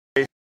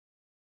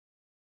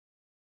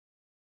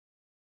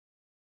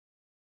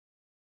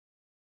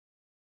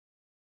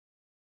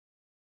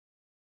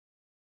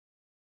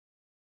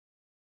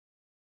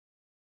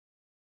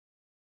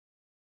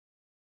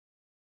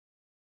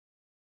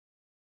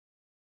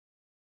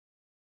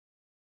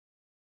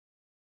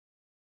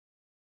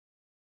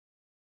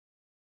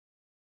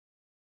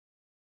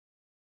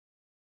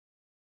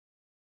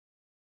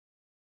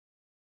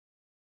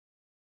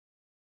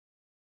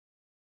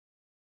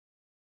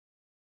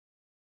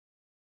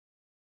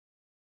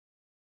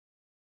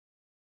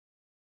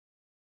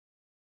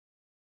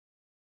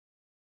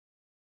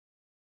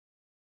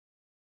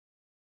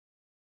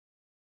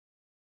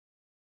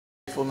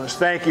faithfulness.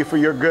 Thank you for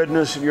your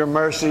goodness and your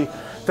mercy.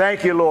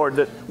 Thank you, Lord,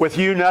 that with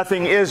you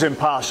nothing is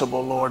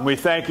impossible, Lord. We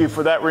thank you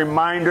for that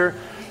reminder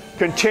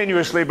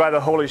continuously by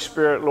the Holy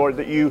Spirit, Lord,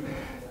 that you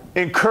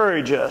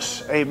encourage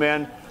us,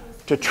 amen,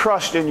 to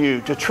trust in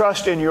you, to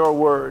trust in your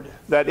word,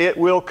 that it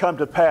will come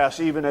to pass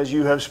even as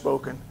you have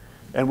spoken.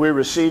 And we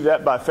receive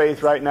that by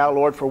faith right now,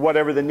 Lord, for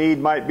whatever the need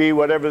might be,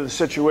 whatever the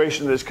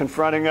situation that is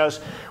confronting us.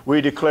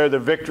 We declare the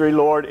victory,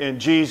 Lord, in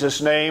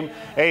Jesus' name.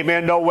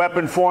 Amen. No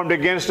weapon formed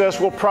against us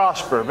will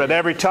prosper, but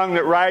every tongue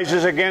that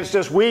rises against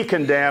us, we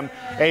condemn.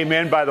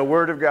 Amen. By the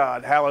word of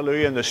God.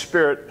 Hallelujah. In the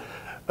Spirit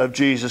of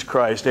Jesus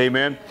Christ.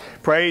 Amen.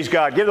 Praise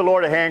God. Give the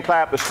Lord a hand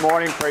clap this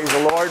morning. Praise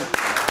the Lord.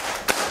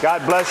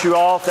 God bless you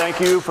all.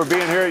 Thank you for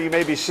being here. You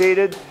may be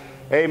seated.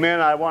 Amen.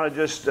 I want to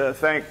just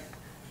thank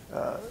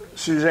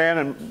Suzanne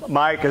and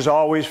Mike, as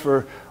always,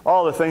 for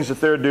all the things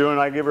that they're doing.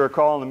 I give her a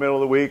call in the middle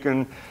of the week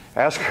and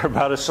ask her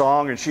about a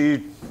song, and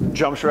she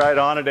jumps right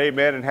on it,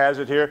 amen, and has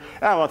it here.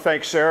 And I want to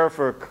thank Sarah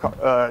for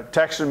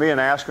texting me and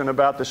asking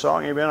about the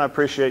song, amen. I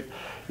appreciate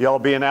y'all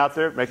being out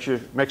there. It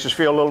makes us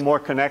feel a little more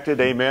connected,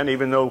 amen,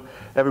 even though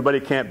everybody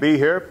can't be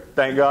here.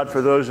 Thank God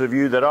for those of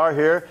you that are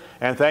here,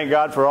 and thank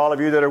God for all of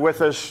you that are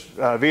with us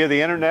via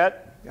the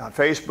internet, on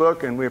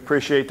Facebook, and we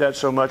appreciate that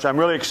so much. I'm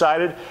really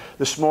excited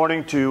this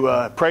morning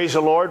to praise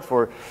the Lord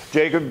for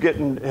Jacob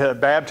getting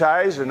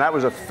baptized, and that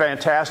was a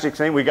fantastic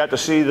thing. We got to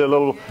see the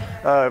little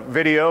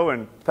video,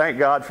 and thank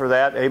God for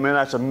that. Amen.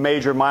 That's a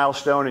major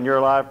milestone in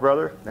your life,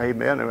 brother.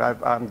 Amen.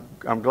 And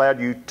I'm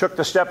glad you took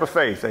the step of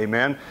faith.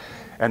 Amen.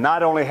 And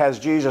not only has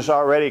Jesus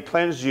already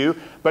cleansed you,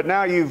 but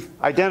now you've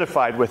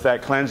identified with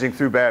that cleansing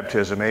through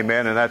baptism.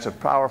 Amen. And that's a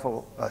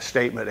powerful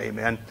statement.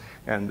 Amen.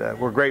 And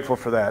we're grateful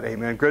for that.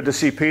 Amen. Good to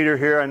see Peter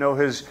here. I know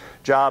his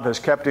job has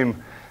kept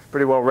him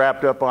pretty well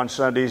wrapped up on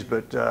Sundays,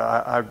 but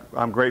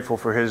I'm grateful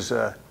for his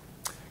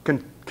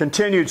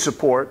continued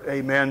support.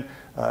 Amen.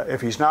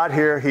 If he's not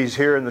here, he's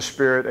here in the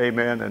Spirit.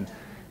 Amen.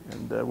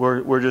 And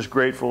we're just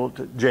grateful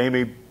to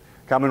Jamie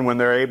coming when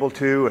they're able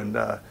to, and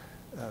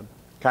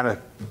kind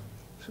of,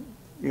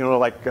 you know,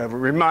 like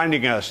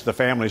reminding us the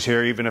families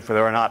here, even if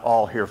they're not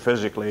all here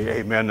physically.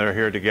 Amen. They're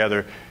here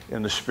together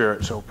in the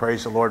Spirit. So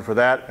praise the Lord for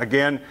that.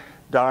 Again,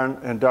 Don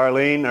and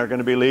Darlene are going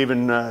to be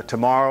leaving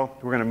tomorrow.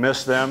 We're going to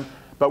miss them.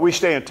 But we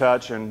stay in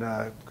touch and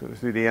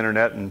through the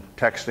internet and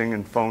texting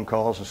and phone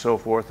calls and so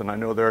forth. And I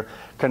know they're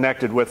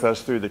connected with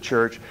us through the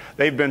church.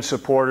 They've been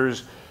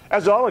supporters,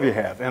 as all of you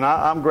have. And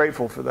I'm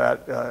grateful for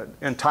that.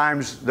 In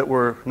times that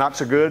were not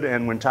so good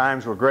and when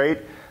times were great,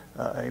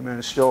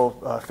 amen, still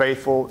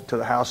faithful to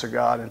the house of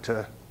God and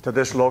to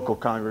this local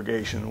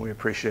congregation. We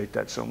appreciate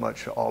that so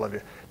much, all of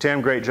you.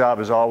 Tim, great job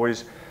as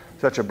always.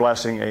 Such a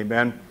blessing.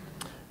 Amen.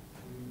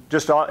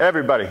 Just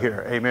everybody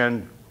here.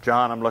 Amen.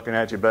 John, I'm looking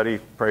at you, buddy.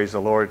 Praise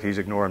the Lord. He's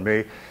ignoring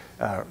me.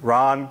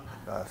 Ron,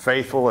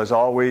 faithful as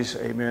always.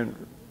 Amen.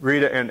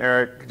 Rita and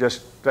Eric,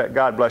 just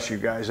God bless you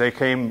guys. They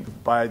came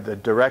by the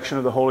direction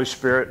of the Holy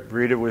Spirit.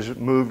 Rita was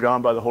moved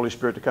on by the Holy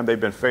Spirit to come. They've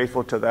been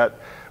faithful to that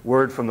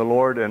word from the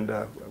Lord, and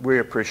we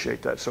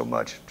appreciate that so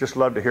much. Just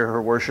love to hear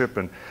her worship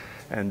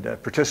and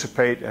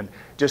participate, and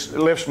just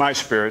lifts my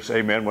spirits.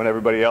 Amen. When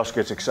everybody else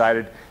gets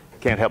excited,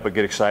 can't help but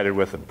get excited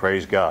with them.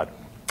 Praise God.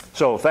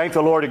 So thank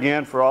the Lord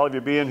again for all of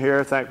you being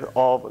here. Thank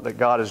all that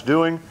God is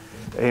doing.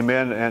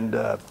 Amen.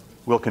 And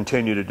will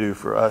continue to do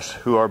for us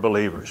who are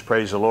believers.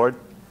 Praise the Lord.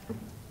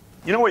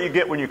 You know what you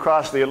get when you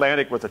cross the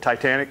Atlantic with the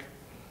Titanic?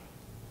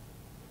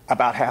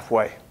 About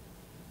halfway.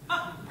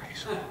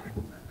 Praise the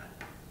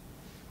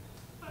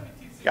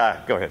Lord.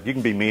 Go ahead. You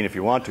can be mean if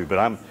you want to, but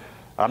I'm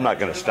not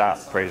going to stop.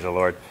 Praise the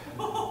Lord.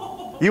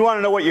 You want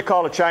to know what you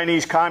call a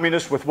Chinese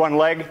communist with one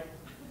leg?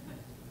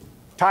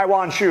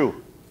 Taiwan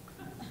shoe.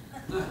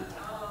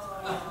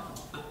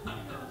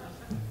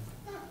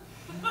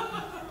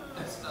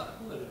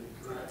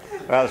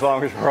 Well, as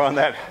long as we're on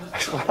that,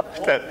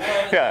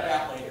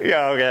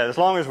 okay. As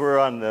long as we're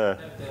on the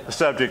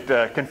subject,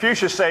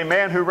 Confucius say,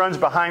 "Man who runs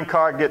behind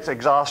car gets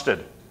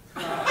exhausted,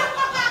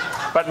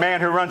 but man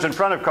who runs in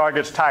front of car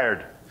gets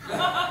tired."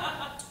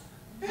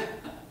 These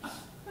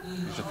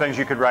are things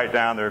you could write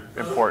down. They're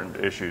important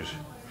issues.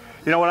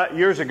 You know,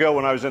 years ago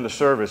when I was in the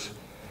service,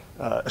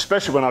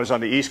 especially when I was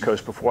on the East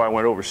Coast before I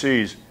went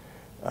overseas.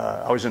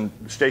 I was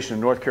stationed in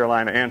North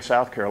Carolina and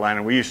South Carolina,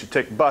 and we used to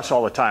take bus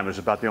all the time. It was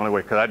about the only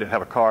way, because I didn't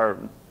have a car.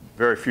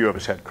 Very few of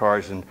us had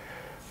cars, and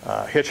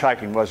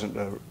hitchhiking wasn't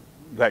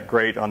that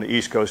great on the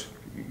East Coast.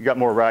 You got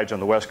more rides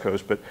on the West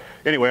Coast, but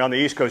anyway, on the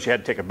East Coast you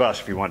had to take a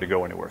bus if you wanted to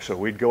go anywhere. So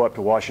we'd go up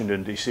to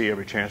Washington, D.C.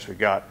 every chance we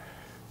got,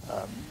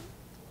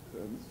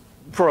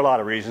 for a lot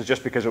of reasons,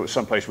 just because it was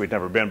someplace we'd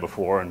never been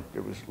before, and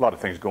there was a lot of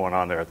things going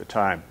on there at the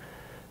time.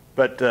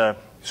 But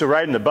so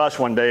riding the bus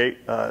one day,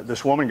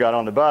 this woman got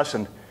on the bus,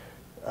 and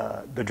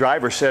the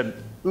driver said,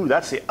 "Ooh,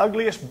 that's the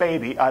ugliest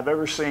baby I've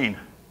ever seen."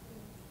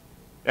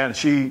 And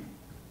she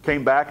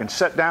came back and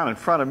sat down in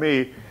front of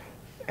me,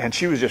 and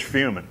she was just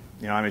fuming.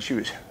 You know, I mean, she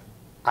was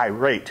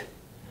irate.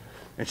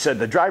 And said,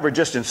 "The driver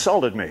just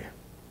insulted me."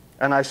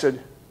 And I said,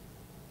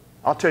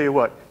 "I'll tell you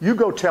what, you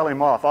go tell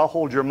him off. I'll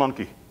hold your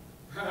monkey."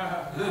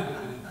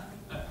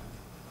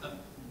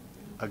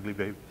 ugly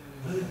baby.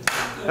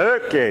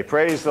 Okay,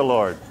 praise the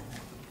Lord.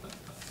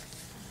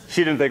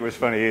 She didn't think it was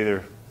funny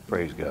either.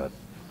 Praise God.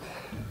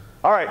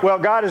 All right, well,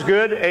 God is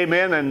good,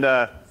 amen,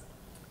 and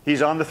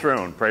He's on the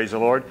throne, praise the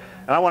Lord.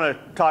 And I want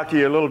to talk to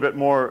you a little bit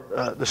more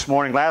this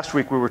morning. Last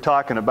week we were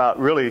talking about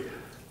really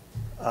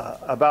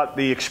about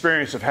the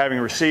experience of having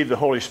received the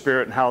Holy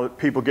Spirit and how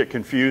people get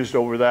confused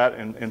over that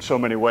in so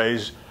many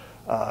ways.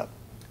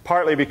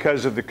 Partly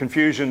because of the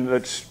confusion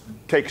that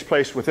takes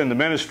place within the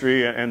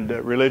ministry and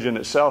religion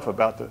itself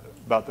about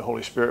the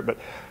Holy Spirit. But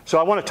so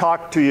I want to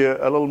talk to you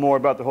a little more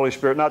about the Holy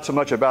Spirit, not so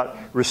much about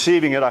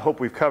receiving it. I hope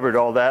we've covered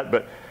all that,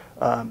 but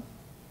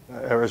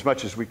or as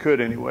much as we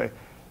could anyway.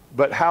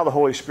 But how the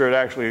Holy Spirit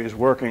actually is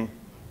working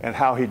and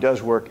how He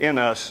does work in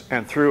us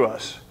and through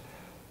us.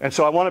 And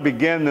so I want to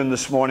begin then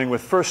this morning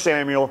with 1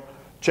 Samuel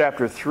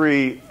chapter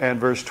 3 and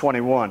verse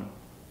 21.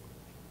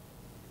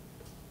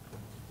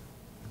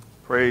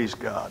 Praise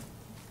God.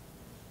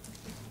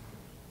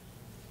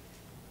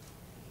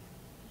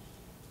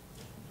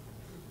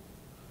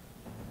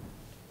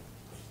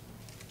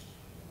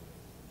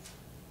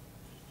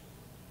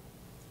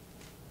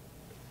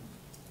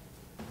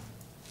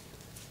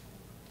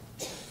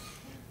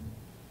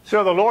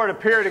 So the Lord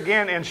appeared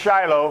again in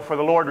Shiloh, for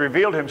the Lord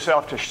revealed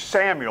Himself to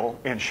Samuel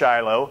in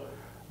Shiloh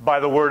by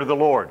the word of the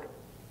Lord.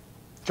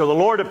 So the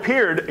Lord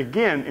appeared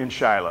again in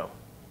Shiloh,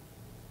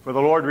 for the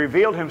Lord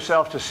revealed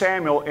Himself to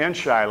Samuel in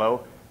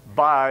Shiloh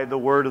by the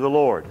word of the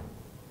Lord.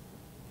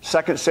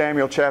 2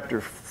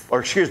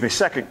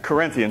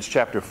 Corinthians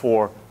chapter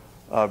 4,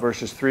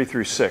 verses 3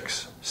 through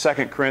 6. 2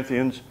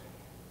 Corinthians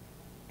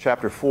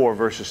chapter 4,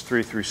 verses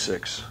 3 through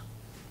 6.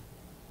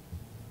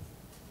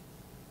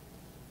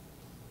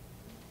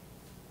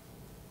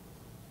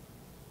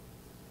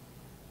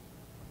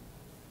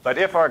 But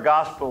if our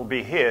gospel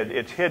be hid,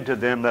 it's hid to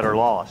them that are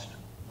lost,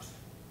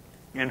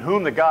 in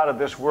whom the God of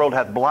this world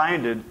hath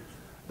blinded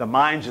the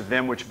minds of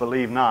them which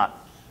believe not,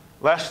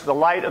 lest the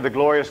light of the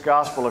glorious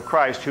gospel of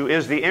Christ, who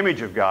is the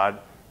image of God,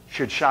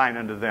 should shine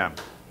unto them.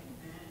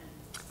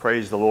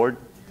 Praise the Lord.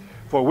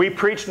 For we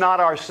preach not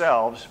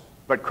ourselves,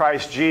 but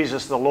Christ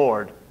Jesus the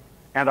Lord,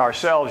 and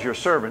ourselves your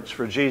servants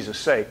for Jesus'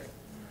 sake.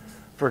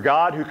 For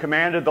God, who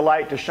commanded the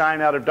light to shine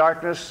out of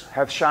darkness,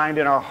 hath shined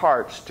in our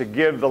hearts to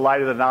give the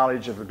light of the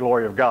knowledge of the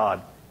glory of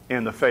God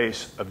in the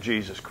face of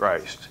Jesus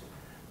Christ.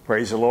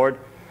 Praise the Lord.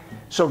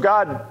 So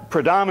God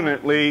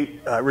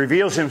predominantly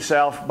reveals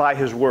Himself by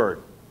His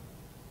Word.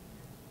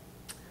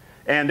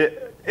 And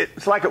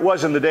it's like it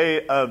was in the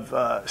day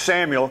of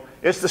Samuel.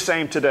 It's the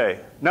same today.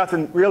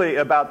 Nothing really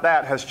about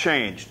that has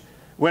changed.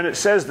 When it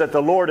says that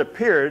the Lord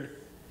appeared,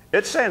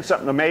 it's saying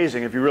something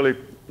amazing if you really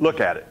look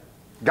at it.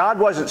 God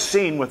wasn't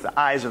seen with the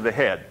eyes of the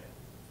head,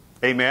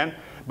 amen,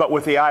 but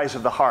with the eyes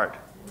of the heart.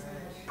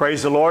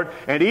 Praise the Lord.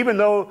 And even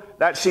though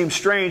that seems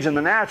strange in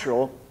the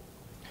natural,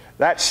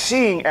 that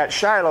seeing at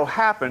Shiloh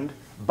happened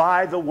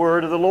by the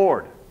word of the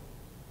Lord.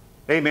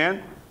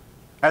 Amen.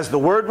 As the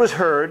word was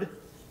heard,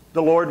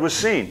 the Lord was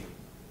seen.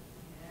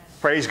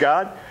 Praise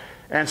God.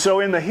 And so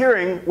in the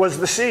hearing was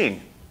the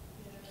seeing.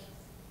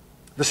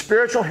 The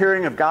spiritual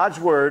hearing of God's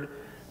word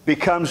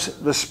becomes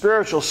the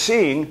spiritual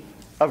seeing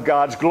of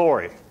God's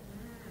glory.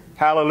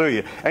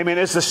 Hallelujah. I mean,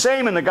 it's the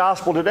same in the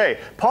gospel today.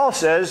 Paul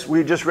says,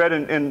 we just read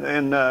in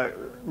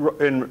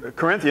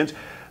Corinthians,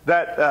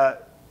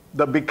 that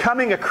the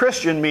becoming a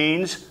Christian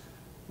means,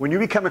 when you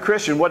become a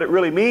Christian, what it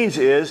really means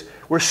is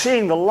we're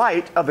seeing the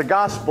light of the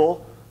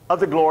gospel of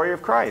the glory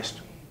of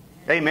Christ.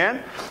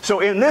 Amen?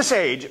 So in this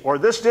age, or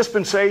this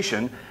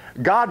dispensation,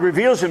 God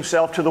reveals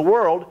Himself to the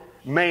world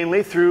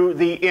mainly through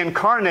the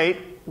incarnate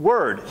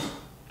Word,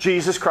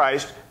 Jesus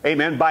Christ,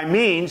 amen, by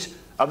means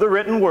of the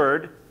written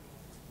Word.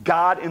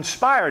 God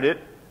inspired it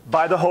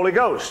by the Holy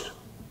Ghost.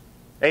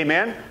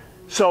 Amen?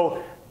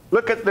 So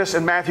look at this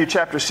in Matthew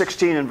chapter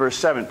 16 and verse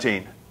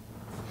 17.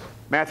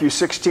 Matthew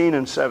 16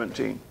 and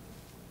 17.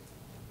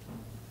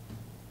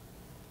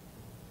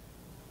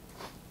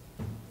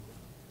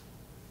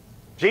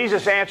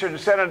 Jesus answered and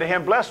said unto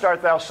him, Blessed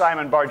art thou,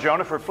 Simon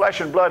Bar-Jonah, for flesh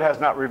and blood has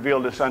not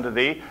revealed this unto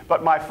thee,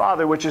 but my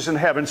Father which is in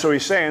heaven. So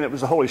He's saying it was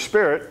the Holy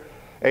Spirit,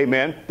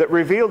 amen, that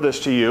revealed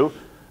this to you.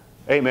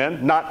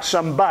 Amen. Not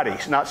somebody,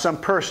 not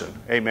some person.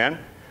 Amen.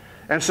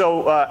 And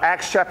so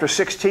Acts chapter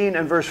 16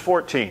 and verse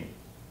 14.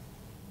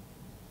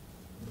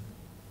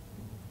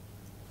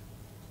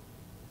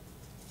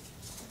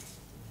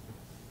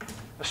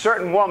 A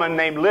certain woman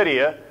named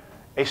Lydia,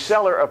 a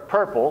seller of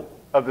purple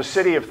of the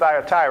city of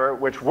Thyatira,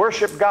 which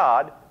worshiped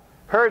God,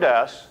 heard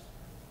us,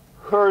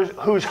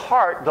 whose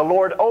heart the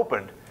Lord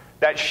opened,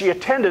 that she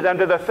attended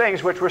unto the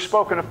things which were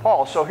spoken of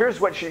Paul. So here's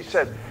what she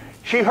said.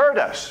 She heard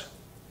us.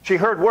 She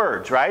heard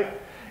words, right?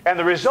 And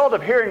the result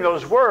of hearing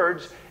those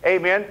words,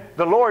 amen,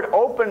 the Lord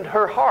opened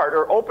her heart,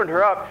 or opened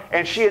her up,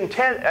 and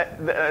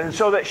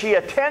so that she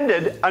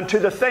attended unto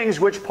the things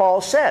which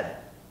Paul said.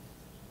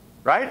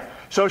 Right?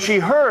 So she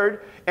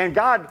heard, and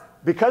God,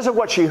 because of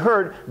what she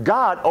heard,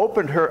 God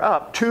opened her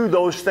up to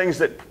those things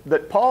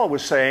that Paul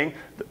was saying,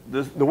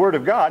 the Word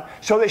of God,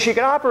 so that she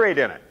could operate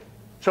in it.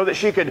 so that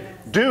she could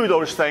do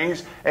those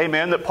things,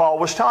 amen, that Paul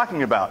was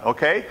talking about,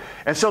 okay?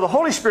 And so the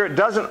Holy Spirit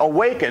doesn't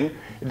awaken,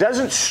 it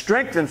doesn't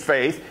strengthen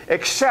faith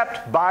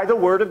except by the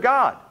Word of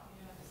God.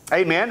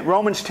 Amen?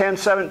 Romans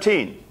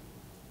 10:17.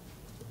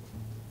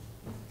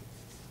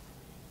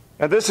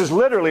 And this is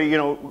literally, you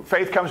know,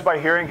 faith comes by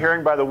hearing,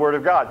 hearing by the Word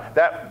of God.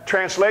 That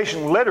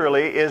translation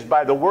literally is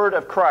by the Word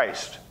of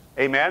Christ.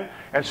 Amen?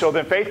 And so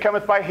then faith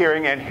cometh by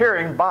hearing, and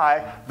hearing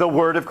by the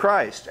Word of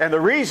Christ. And the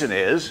reason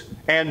is,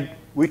 and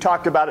we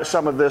talked about it,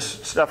 some of this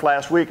stuff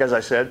last week, as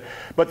I said,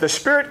 but the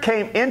Spirit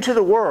came into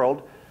the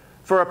world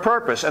for a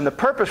purpose. And the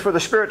purpose for the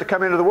Spirit to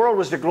come into the world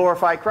was to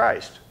glorify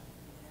Christ.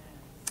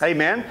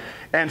 Amen?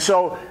 And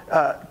so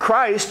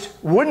Christ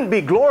wouldn't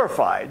be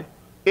glorified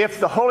if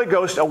the Holy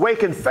Ghost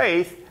awakened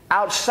faith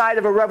outside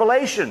of a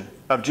revelation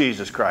of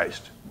Jesus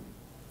Christ.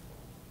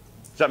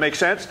 Does that make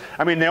sense?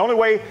 I mean, the only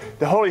way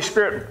the Holy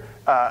Spirit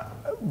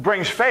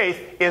brings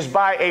faith is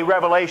by a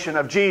revelation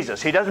of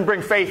Jesus. He doesn't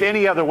bring faith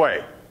any other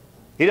way.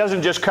 He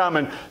doesn't just come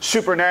and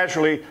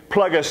supernaturally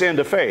plug us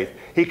into faith.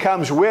 He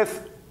comes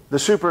with the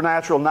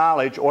supernatural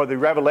knowledge or the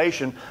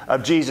revelation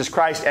of Jesus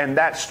Christ, and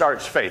that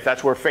starts faith.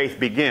 That's where faith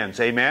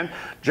begins. Amen?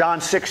 John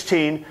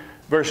 16,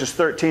 verses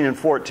 13 and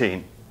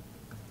 14.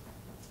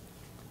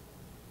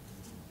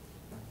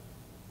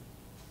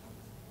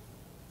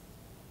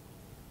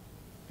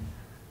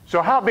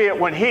 So howbeit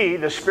when He,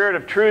 the Spirit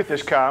of truth,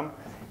 is come,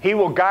 He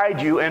will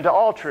guide you into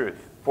all truth.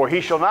 For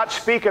He shall not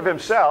speak of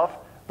Himself,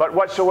 but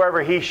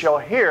whatsoever He shall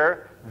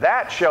hear,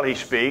 that shall He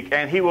speak,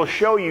 and He will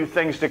show you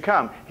things to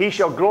come. He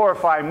shall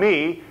glorify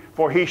Me,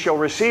 for He shall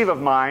receive of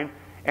mine,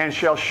 and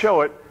shall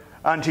show it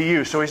unto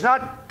you. So He's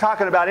not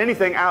talking about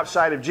anything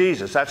outside of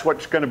Jesus. That's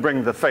what's going to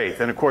bring the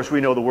faith. And of course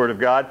we know the Word of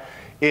God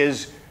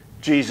is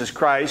Jesus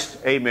Christ.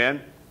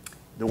 Amen.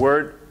 The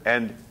Word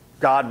and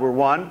God were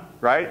one,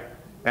 right?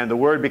 And the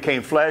Word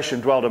became flesh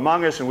and dwelt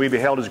among us, and we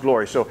beheld His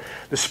glory. So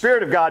the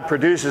Spirit of God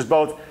produces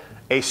both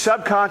a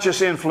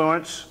subconscious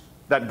influence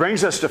that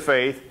brings us to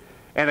faith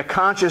and a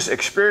conscious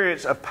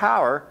experience of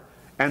power,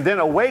 and then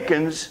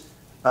awakens,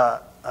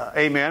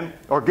 amen,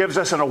 or gives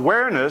us an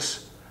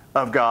awareness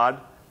of God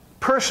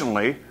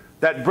personally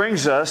that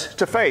brings us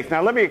to faith.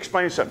 Now let me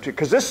explain something to you,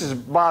 because this has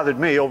bothered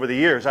me over the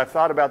years. I've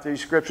thought about these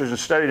scriptures and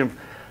studied them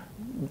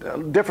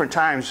different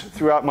times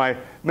throughout my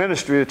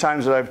ministry, the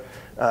times that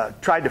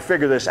I've tried to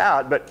figure this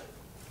out. But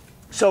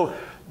so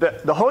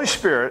the Holy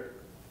Spirit,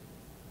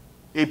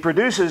 He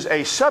produces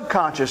a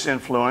subconscious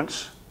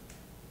influence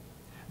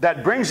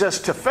that brings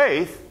us to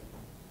faith,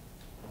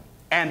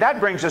 and that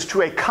brings us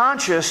to a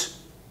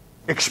conscious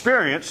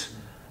experience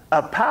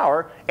of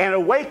power and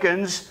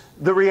awakens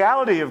the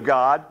reality of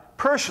God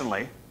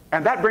personally,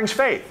 and that brings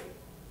faith.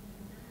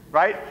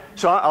 Right?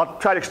 So I'll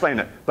try to explain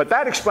it. But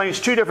that explains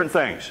two different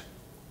things.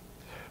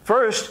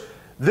 First,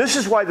 this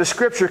is why the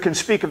Scripture can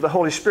speak of the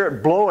Holy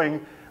Spirit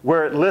blowing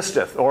where it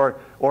listeth,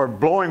 or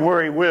blowing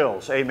where He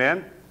wills.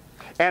 Amen?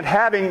 And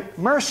having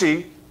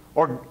mercy,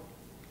 or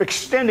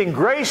extending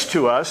grace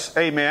to us.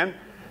 Amen?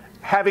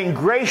 Having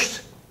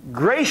gracious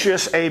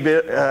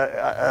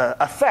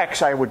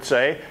effects, I would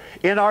say,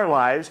 in our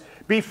lives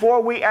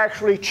before we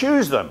actually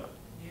choose them.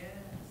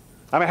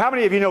 I mean, how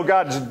many of you know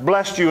God's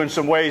blessed you in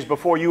some ways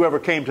before you ever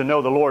came to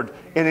know the Lord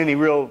in any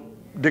real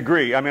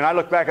degree? I mean, I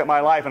look back at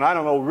my life and I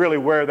don't know really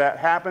where that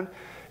happened.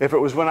 If it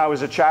was when I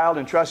was a child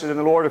and trusted in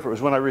the Lord, if it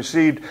was when I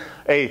received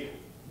a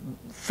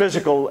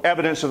physical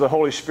evidence of the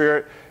Holy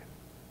Spirit,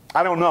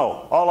 I don't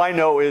know. All I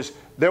know is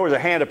there was a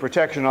hand of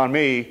protection on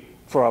me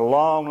for a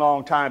long,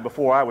 long time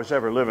before I was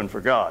ever living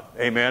for God.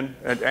 Amen?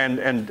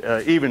 And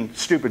even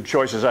stupid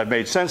choices I've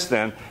made since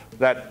then,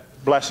 that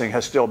blessing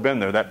has still been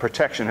there. That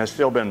protection has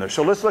still been there.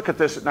 So let's look at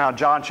this now,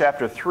 John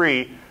chapter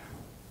 3,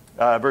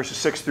 verses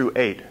 6 through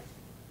 8.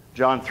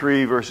 John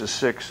 3, verses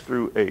 6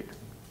 through 8.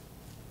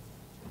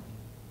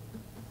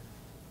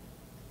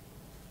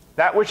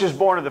 That which is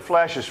born of the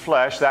flesh is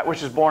flesh. That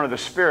which is born of the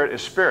Spirit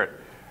is spirit.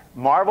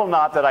 Marvel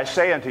not that I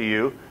say unto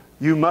you,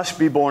 you must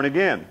be born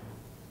again.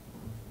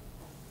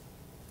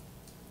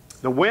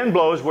 The wind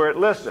blows where it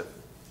listeth,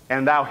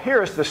 and thou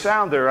hearest the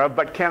sound thereof,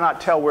 but cannot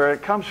tell where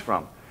it comes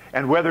from,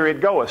 and whither it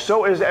goeth.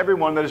 So is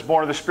everyone that is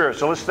born of the Spirit.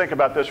 So let's think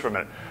about this for a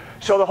minute.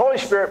 So the Holy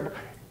Spirit,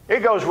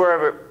 it goes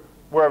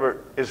wherever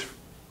is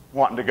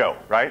wanting to go,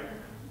 right?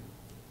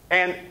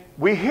 And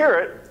we hear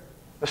it,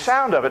 the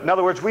sound of it. In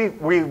other words,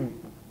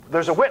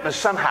 there's a witness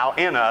somehow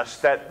in us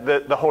that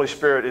the Holy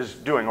Spirit is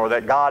doing, or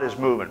that God is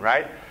moving,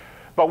 right?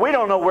 But we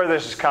don't know where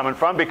this is coming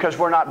from because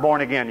we're not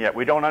born again yet.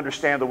 We don't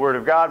understand the Word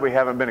of God. We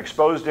haven't been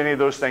exposed to any of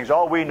those things.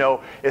 All we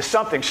know is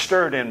something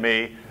stirred in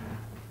me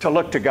to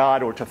look to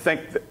God, or to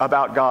think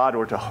about God,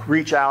 or to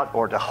reach out,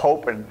 or to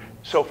hope, and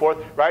so forth,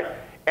 right?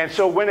 And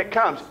so when it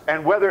comes,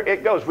 and whether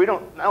it goes, we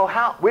don't know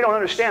how. We don't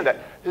understand that.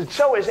 And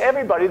so is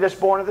everybody that's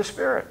born of the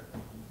Spirit.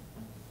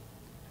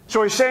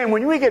 So he's saying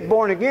when we get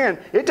born again,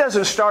 it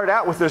doesn't start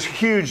out with this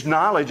huge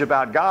knowledge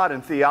about God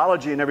and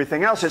theology and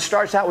everything else. It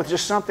starts out with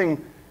just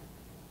something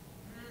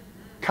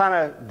kind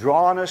of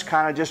drawing us,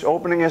 kind of just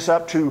opening us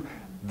up to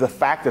the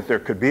fact that there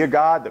could be a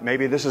God, that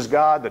maybe this is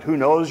God, that who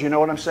knows, you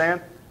know what I'm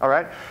saying? All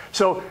right?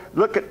 So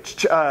look at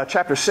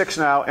chapter 6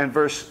 now and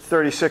verse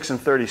 36 and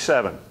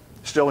 37.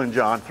 Still in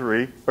John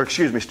 3, or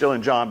excuse me, still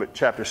in John, but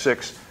chapter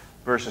 6,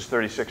 verses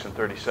 36 and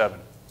 37.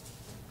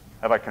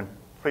 Have I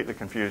completely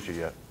confused you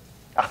yet?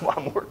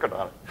 I'm working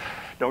on it.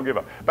 Don't give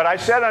up. But I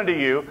said unto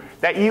you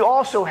that ye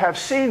also have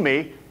seen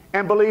me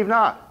and believe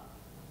not.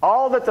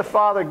 All that the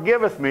Father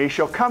giveth me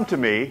shall come to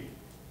me,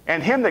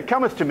 and him that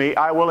cometh to me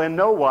I will in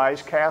no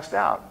wise cast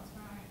out.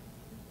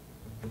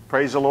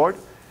 Praise the Lord.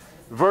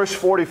 Verse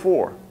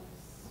 44.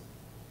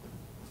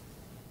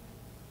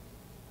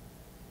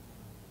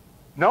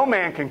 No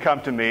man can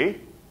come to me.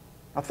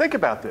 Now think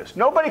about this.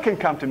 Nobody can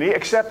come to me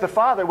except the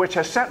Father which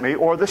has sent me,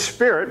 or the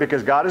Spirit,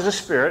 because God is a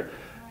Spirit,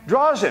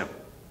 draws him.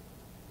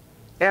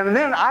 And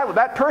then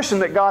that person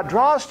that God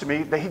draws to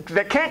me,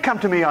 that can't come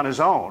to me on his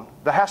own,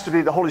 there has to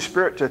be the Holy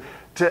Spirit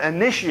to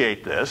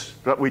initiate this,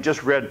 that we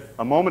just read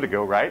a moment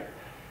ago, right?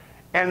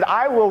 And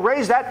I will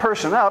raise that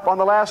person up on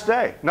the last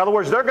day. In other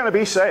words, they're going to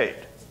be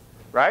saved,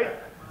 right?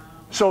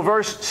 So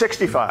verse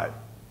 65.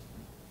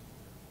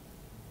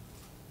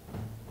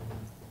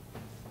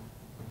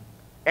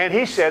 And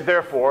he said,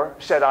 therefore,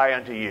 said I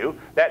unto you,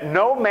 that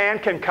no man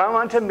can come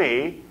unto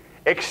me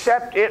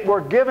except it were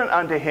given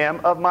unto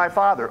him of my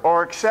Father,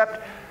 or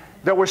except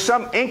there was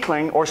some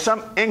inkling or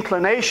some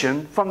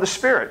inclination from the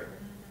Spirit.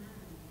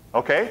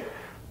 Okay?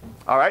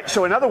 All right?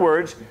 So in other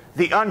words,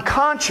 the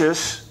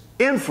unconscious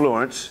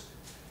influence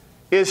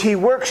is he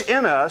works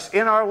in us,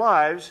 in our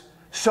lives,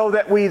 so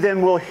that we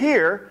then will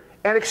hear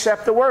and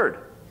accept the Word.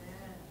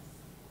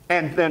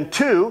 And then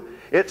two,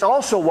 it's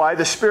also why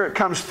the Spirit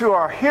comes through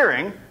our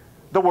hearing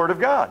the Word of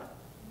God.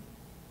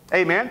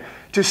 Amen?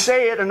 To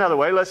say it another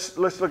way, let's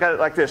look at it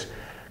like this.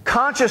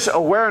 Conscious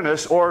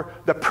awareness, or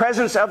the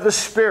presence of the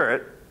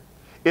Spirit,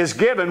 is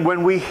given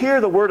when we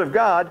hear the Word of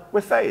God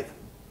with faith.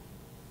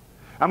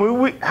 I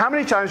mean, how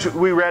many times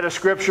we read a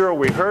scripture, or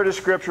we heard a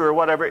scripture, or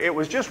whatever, it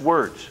was just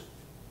words.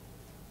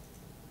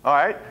 All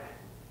right?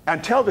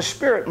 Until the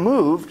Spirit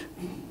moved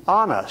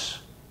on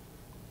us.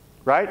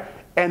 Right?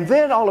 And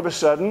then all of a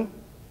sudden,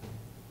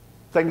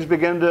 things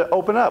begin to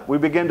open up. We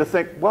begin to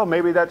think, well,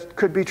 maybe that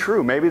could be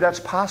true. Maybe that's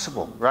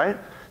possible, right?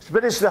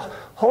 But it's the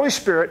Holy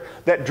Spirit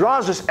that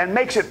draws us and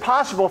makes it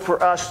possible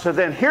for us to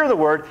then hear the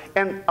Word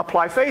and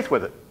apply faith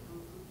with it.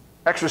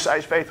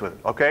 Exercise faith with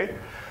it, okay?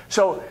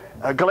 So,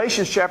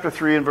 Galatians chapter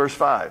 3 and verse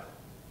 5.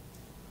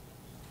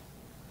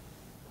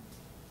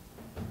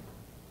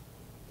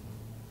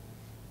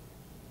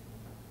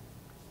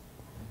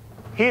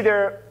 He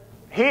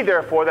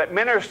therefore that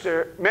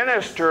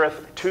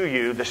ministereth to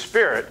you the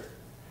Spirit,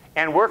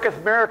 and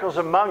worketh miracles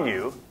among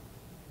you,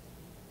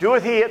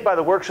 doeth he it by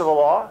the works of the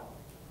law,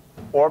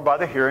 or by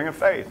the hearing of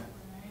faith?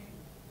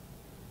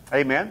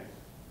 Amen?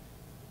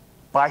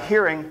 By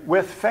hearing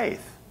with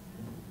faith.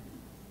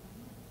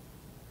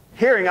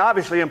 Hearing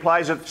obviously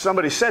implies that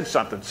somebody said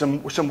something,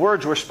 some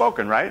words were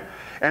spoken, right?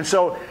 And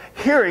so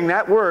hearing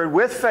that word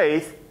with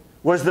faith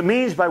was the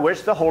means by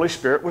which the Holy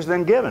Spirit was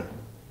then given.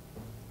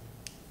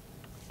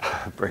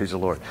 Praise the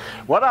Lord.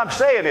 What I'm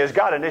saying is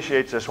God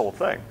initiates this whole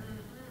thing.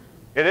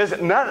 It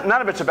isn't, none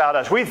of it's about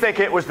us. We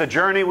think it was the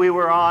journey we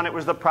were on, it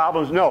was the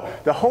problems. No,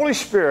 the Holy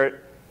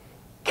Spirit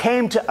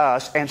came to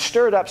us and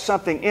stirred up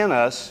something in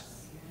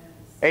us,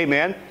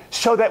 amen,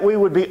 so that we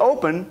would be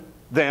open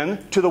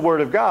then to the Word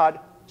of God,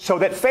 so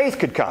that faith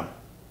could come.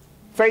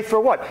 Faith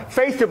for what?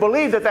 Faith to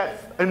believe that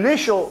that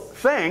initial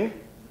thing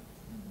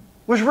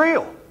was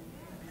real.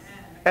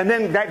 And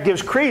then that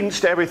gives credence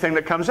to everything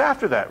that comes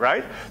after that,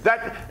 right?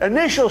 That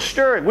initial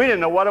stirring, we didn't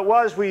know what it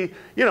was. We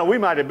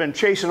might have been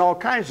chasing all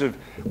kinds of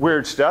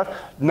weird stuff,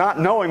 not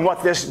knowing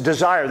what this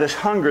desire, this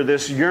hunger,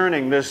 this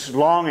yearning, this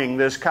longing,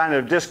 this kind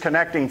of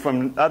disconnecting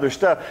from other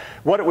stuff,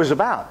 what it was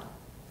about.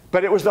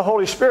 But it was the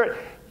Holy Spirit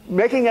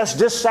making us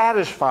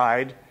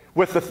dissatisfied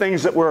with the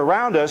things that were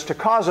around us to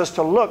cause us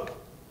to look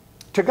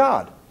to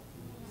God,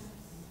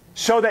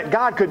 so that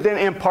God could then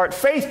impart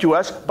faith to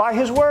us by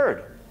His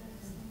Word.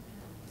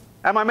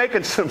 Am I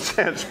making some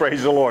sense?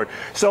 Praise the Lord.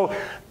 So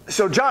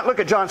John,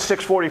 look at John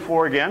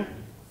 6:44 again.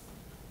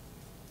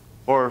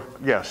 Or,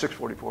 yeah,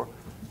 6:44.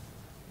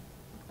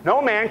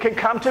 No man can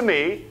come to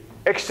me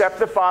except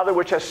the Father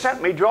which has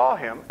sent me draw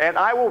him, and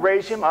I will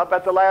raise him up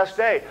at the last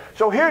day.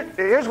 So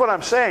here's what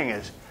I'm saying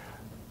is,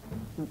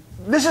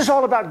 this is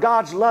all about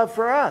God's love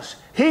for us.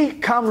 He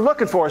come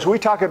looking for us. We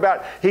talk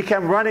about He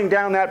came running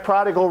down that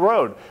prodigal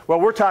road. Well,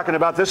 we're talking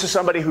about this is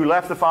somebody who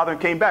left the Father and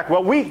came back.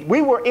 Well,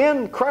 we were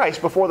in Christ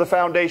before the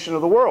foundation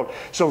of the world.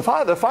 So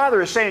the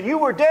Father is saying, you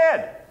were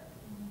dead,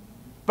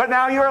 but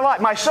now you're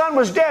alive. My son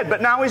was dead,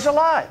 but now he's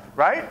alive,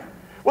 right?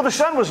 Well, the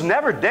son was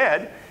never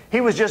dead. He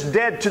was just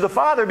dead to the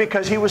Father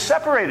because he was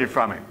separated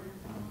from Him.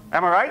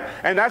 Am I right?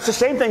 And that's the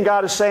same thing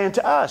God is saying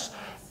to us.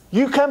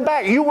 You come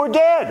back. You were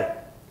dead,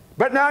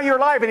 but now you're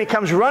alive. And He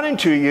comes running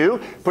to you,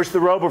 puts the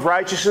robe of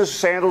righteousness,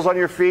 sandals on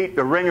your feet,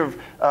 the ring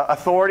of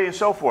authority, and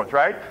so forth,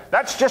 right?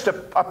 That's just a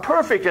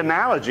perfect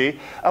analogy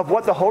of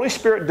what the Holy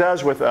Spirit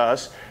does with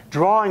us,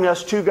 drawing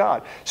us to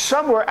God.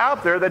 Somewhere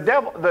out there, the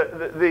devil,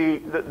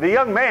 the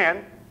young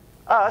man,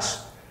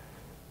 us,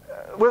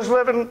 was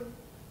living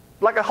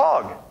like a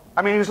hog.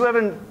 I mean, he was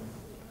living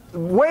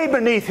way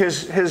beneath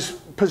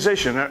his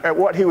position at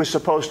what he was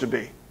supposed to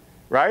be,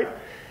 right?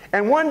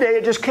 And one day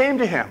it just came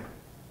to him.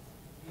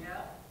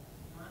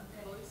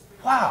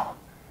 Wow,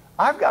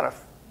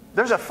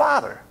 there's a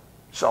Father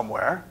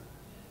somewhere,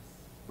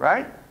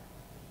 right?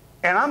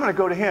 And I'm going to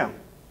go to Him.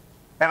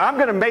 And I'm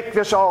going to make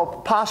this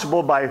all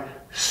possible by,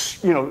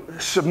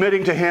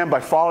 submitting to Him, by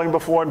falling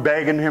before Him,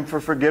 begging Him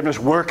for forgiveness,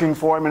 working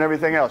for Him and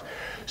everything else.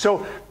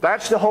 So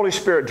that's the Holy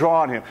Spirit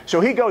drawing him.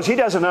 So he goes, he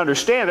doesn't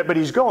understand it, but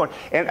he's going.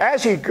 And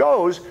as he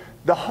goes,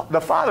 the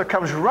Father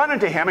comes running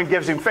to him and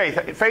gives him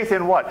faith. Faith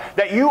in what?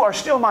 That you are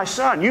still my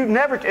son.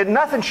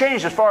 Nothing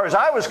changed as far as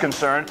I was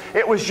concerned.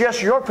 It was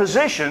just your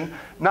position,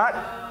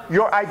 not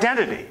your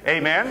identity.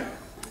 Amen?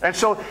 And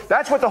so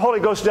that's what the Holy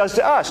Ghost does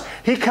to us.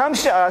 He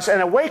comes to us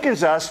and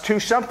awakens us to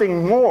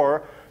something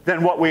more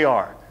than what we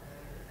are.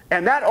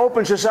 And that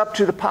opens us up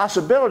to the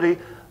possibility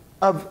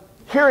of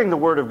hearing the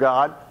Word of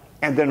God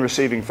and then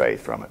receiving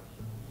faith from it.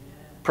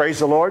 Praise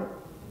the Lord.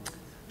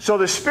 So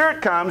the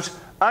Spirit comes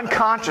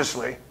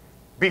unconsciously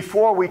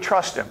before we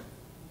trust Him.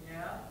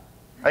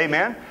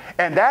 Amen.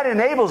 And that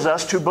enables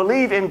us to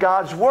believe in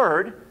God's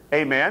Word.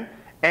 Amen.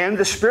 And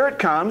the Spirit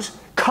comes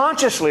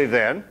consciously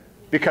then,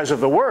 because of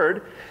the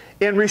Word,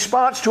 in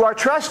response to our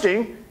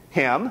trusting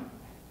Him.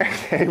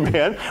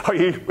 Amen. Are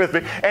you with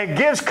me? And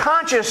gives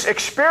conscious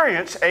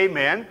experience,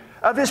 amen,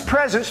 of His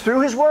presence through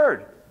His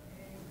Word.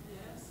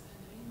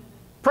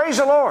 Praise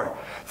the Lord.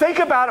 Think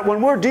about it when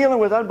we're dealing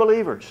with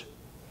unbelievers.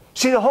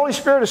 See, the Holy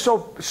Spirit is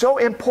so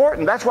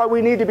important. That's why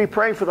we need to be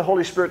praying for the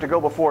Holy Spirit to go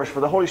before us,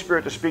 for the Holy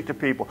Spirit to speak to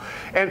people.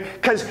 And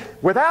because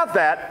without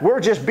that, we're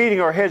just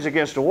beating our heads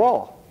against a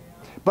wall.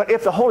 But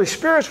if the Holy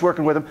Spirit's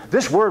working with them,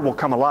 this Word will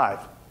come alive.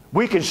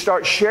 We can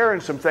start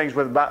sharing some things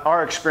about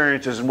our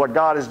experiences and what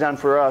God has done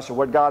for us and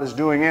what God is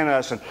doing in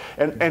us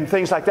and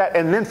things like that.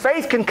 And then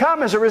faith can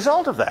come as a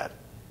result of that.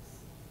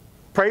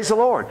 Praise the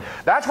Lord.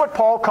 That's what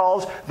Paul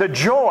calls the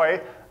joy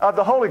of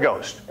the Holy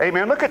Ghost.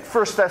 Amen. Look at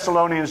 1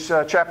 Thessalonians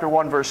chapter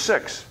 1, verse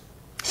 6.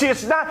 See,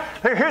 it's not,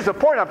 here's the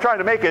point I'm trying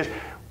to make is,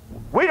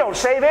 we don't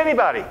save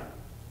anybody.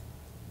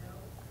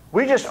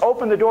 We just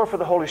open the door for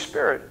the Holy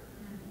Spirit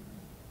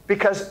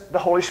because the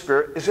Holy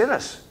Spirit is in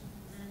us.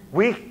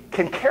 We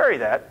can carry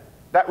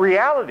that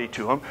reality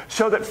to them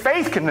so that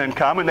faith can then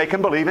come and they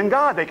can believe in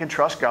God. They can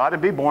trust God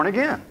and be born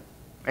again.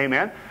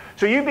 Amen.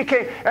 So you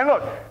became, and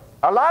look,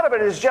 a lot of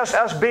it is just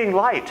us being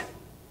light.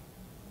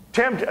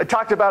 Tim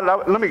talked about it.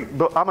 I'm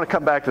going to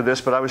come back to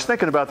this, but I was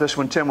thinking about this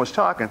when Tim was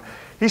talking.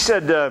 He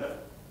said,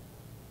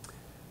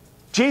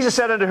 Jesus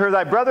said unto her,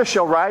 thy brother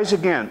shall rise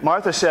again.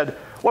 Martha said,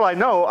 well, I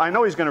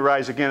know he's going to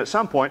rise again at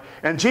some point.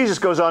 And Jesus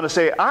goes on to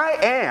say, I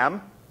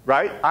am,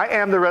 right? I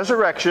am the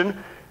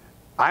resurrection.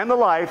 I am the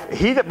life.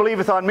 He that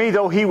believeth on me,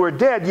 though he were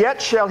dead,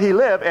 yet shall he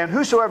live. And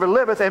whosoever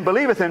liveth and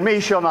believeth in me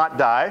shall not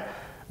die.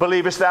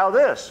 Believest thou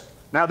this?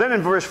 Now then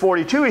in verse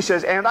 42 he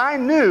says, and I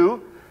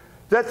knew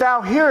that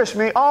thou hearest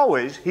me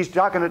always. He's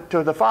talking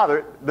to the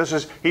Father.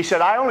 He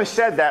said, I only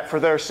said that for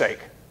their sake.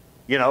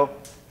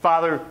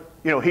 Father,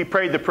 he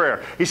prayed the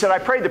prayer. He said, I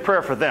prayed the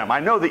prayer for them. I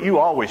know that you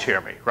always hear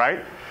me,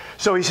 right?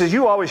 So he says,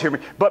 you always hear me.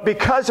 But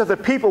because of the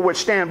people which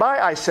stand by,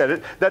 I said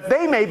it, that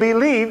they may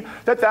believe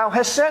that thou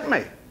hast sent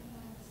me.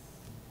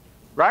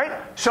 Right?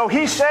 So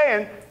he's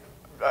saying,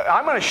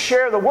 I'm going to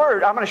share the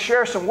Word. I'm going to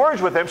share some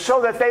words with them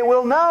so that they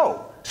will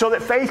know. So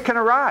that faith can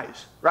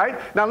arise, right?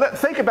 Now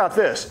think about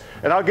this,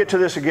 and I'll get to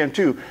this again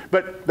too.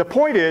 But the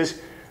point is,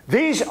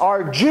 these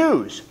are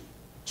Jews.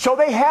 So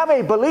they have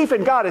a belief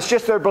in God. It's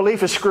just their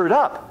belief is screwed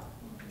up.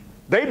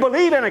 They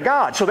believe in a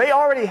God. So they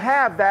already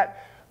have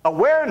that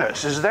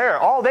awareness is there.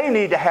 All they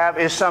need to have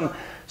is some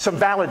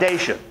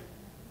validation.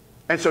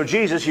 And so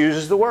Jesus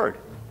uses the Word,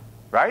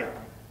 right?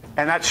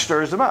 And that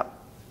stirs them up.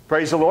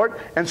 Praise the Lord.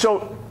 And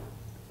so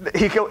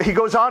he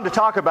goes on to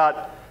talk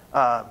about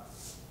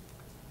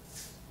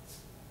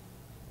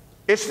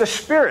it's the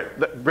Spirit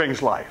that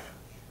brings life,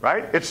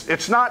 right?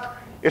 It's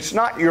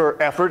not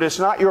your effort, it's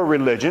not your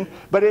religion,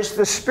 but it's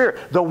the Spirit.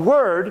 The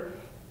Word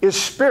is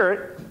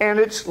Spirit and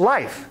it's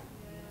life.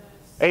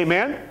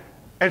 Amen?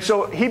 And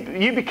so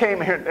you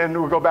became, and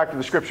we'll go back to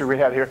the scripture we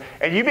had here,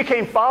 and you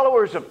became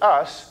followers of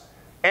us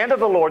and of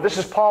the Lord. This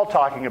is Paul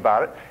talking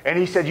about it. And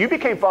he said, you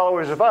became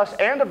followers of us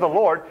and of the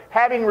Lord,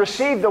 having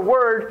received the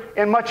Word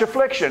in much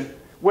affliction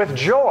with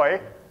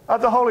joy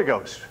of the Holy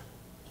Ghost.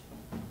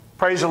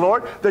 Praise the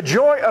Lord. The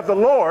joy of the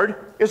Lord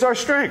is our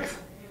strength.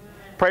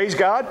 Amen. Praise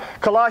God.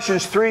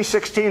 Colossians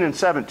 3:16 and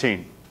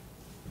 17.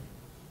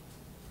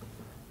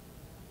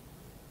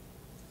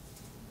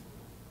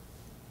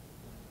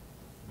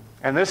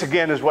 And this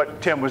again is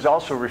what Tim was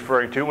also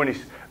referring to when he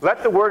said,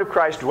 let the word of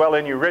Christ dwell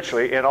in you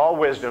richly in all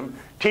wisdom,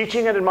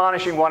 teaching and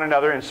admonishing one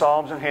another in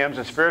psalms and hymns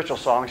and spiritual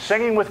songs,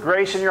 singing with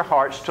grace in your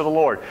hearts to the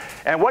Lord.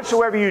 And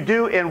whatsoever you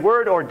do in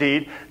word or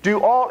deed,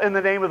 do all in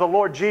the name of the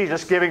Lord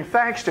Jesus, giving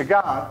thanks to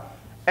God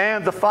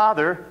and the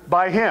Father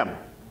by Him.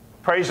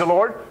 Praise the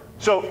Lord.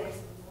 So,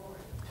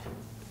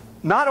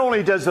 not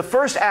only does the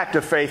first act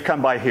of faith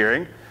come by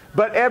hearing,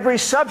 but every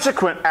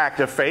subsequent act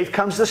of faith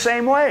comes the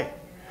same way.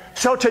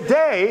 So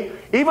today,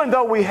 even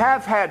though we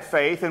have had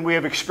faith and we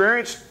have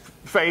experienced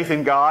faith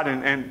in God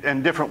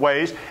in different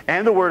ways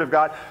and the Word of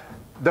God,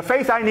 the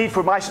faith I need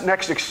for my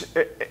next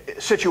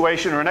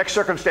situation or next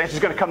circumstance is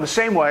going to come the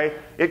same way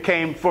it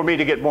came for me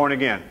to get born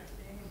again.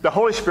 The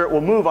Holy Spirit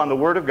will move on the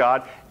Word of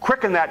God,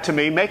 quicken that to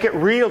me, make it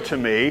real to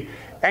me,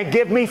 and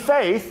give me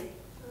faith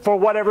for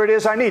whatever it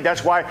is I need.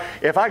 That's why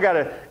if I got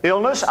an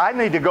illness, I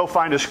need to go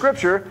find a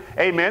scripture,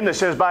 amen, that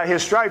says by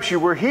His stripes you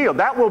were healed.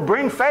 That will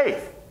bring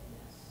faith,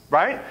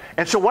 right?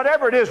 And so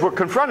whatever it is we're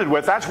confronted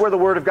with, that's where the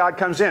Word of God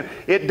comes in.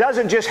 It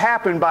doesn't just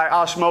happen by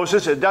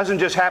osmosis. It doesn't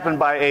just happen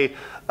by a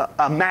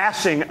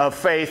amassing of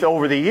faith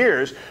over the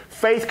years.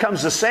 Faith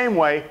comes the same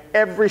way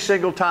every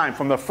single time,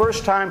 from the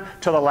first time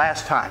to the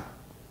last time,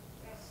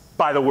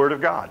 by the Word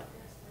of God.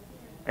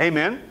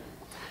 Amen?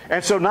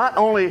 And so not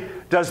only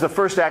does the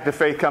first act of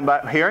faith come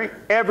by hearing,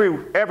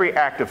 every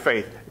act of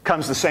faith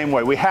comes the same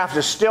way. We have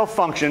to still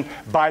function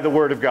by the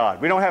Word of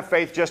God. We don't have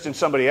faith just in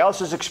somebody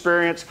else's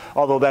experience,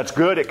 although that's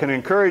good. It can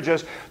encourage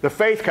us. The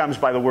faith comes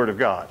by the Word of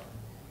God.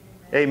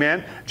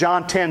 Amen?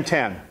 John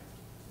 10:10.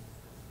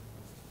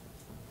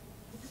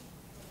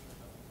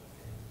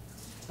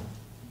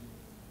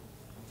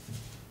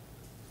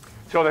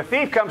 So the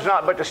thief comes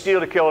not but to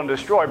steal, to kill, and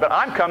destroy, but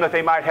I'm come that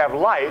they might have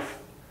life,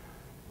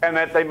 and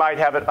that they might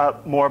have it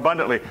more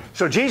abundantly.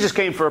 So Jesus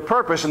came for a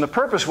purpose, and the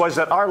purpose was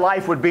that our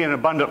life would be an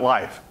abundant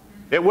life.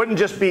 It wouldn't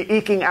just be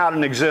eking out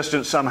an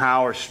existence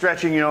somehow, or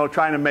stretching,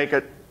 trying to make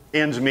it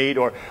ends meet,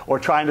 or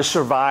trying to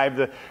survive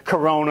the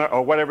corona,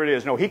 or whatever it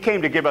is. No, He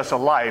came to give us a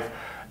life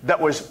that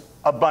was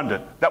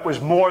abundant, that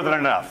was more than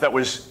enough, that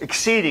was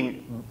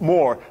exceeding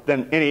more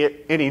than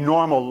any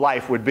normal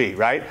life would be,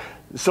 right?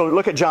 So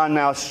look at John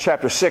now,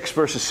 chapter 6,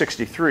 verse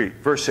 63,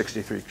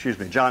 excuse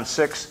me, John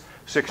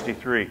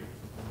 6:63.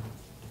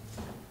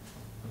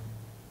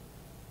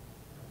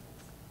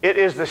 It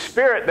is the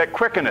Spirit that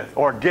quickeneth,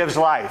 or gives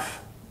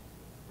life.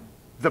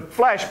 The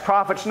flesh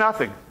profits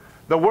nothing.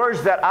 The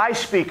words that I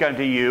speak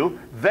unto you,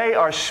 they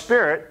are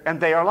spirit and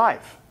they are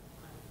life.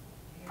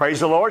 Praise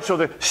the Lord. So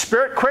the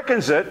Spirit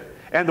quickens it,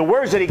 and the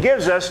words that He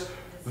gives us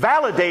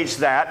validates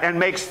that and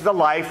makes the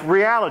life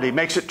reality,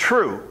 makes it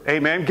true.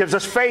 Amen. Gives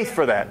us faith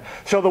for that.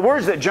 So the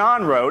words that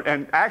John wrote,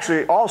 and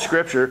actually all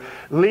Scripture,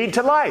 lead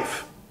to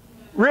life.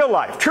 Real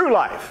life, true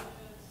life.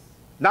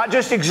 Not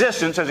just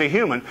existence as a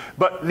human,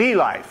 but the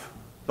life.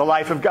 The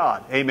life of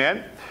God.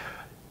 Amen.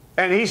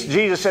 And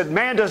Jesus said,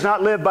 man does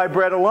not live by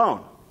bread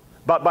alone,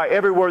 but by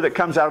every word that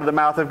comes out of the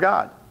mouth of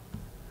God.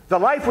 The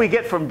life we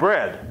get from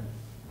bread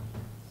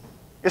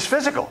is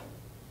physical.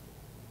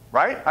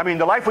 Right? I mean,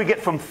 the life we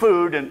get from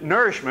food and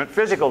nourishment,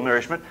 physical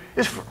nourishment,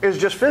 is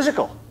just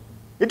physical.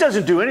 It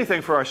doesn't do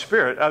anything for our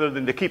spirit other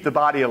than to keep the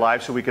body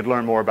alive so we could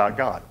learn more about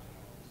God.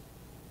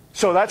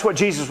 So that's what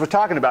Jesus was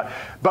talking about.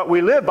 But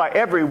we live by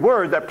every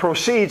word that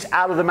proceeds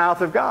out of the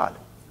mouth of God.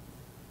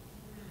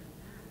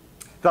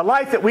 The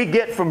life that we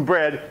get from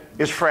bread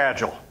is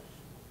fragile.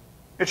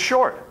 It's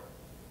short.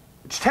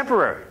 It's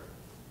temporary.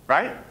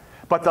 Right?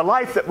 But the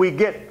life that we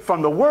get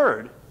from the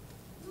Word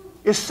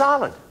is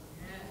solid.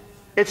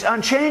 It's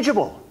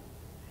unchangeable.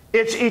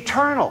 It's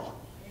eternal.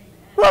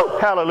 Woo!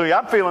 Hallelujah.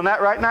 I'm feeling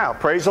that right now.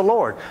 Praise the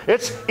Lord.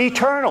 It's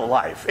eternal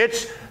life.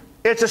 It's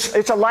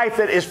a life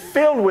that is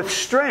filled with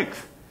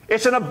strength.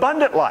 It's an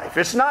abundant life.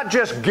 It's not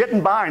just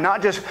getting by,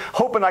 not just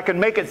hoping I can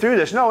make it through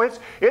this. No,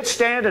 it's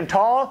standing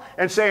tall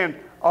and saying,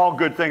 all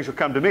good things will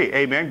come to me.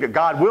 Amen.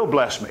 God will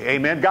bless me.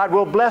 Amen. God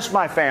will bless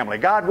my family.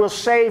 God will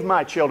save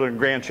my children and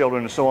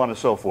grandchildren and so on and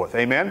so forth.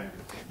 Amen.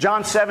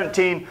 John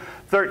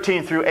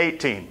 17:13 through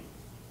 18.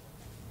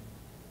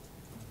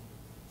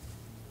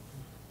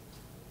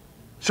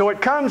 So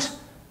it comes,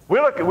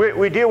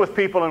 we deal with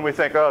people and we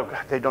think, oh,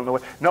 God, they don't know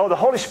what. No, the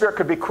Holy Spirit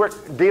could be quick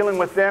dealing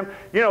with them.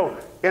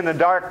 In the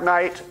dark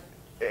night,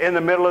 in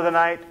the middle of the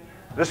night,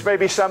 this may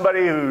be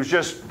somebody who's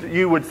just,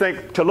 you would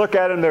think, to look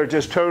at them, they're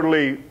just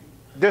totally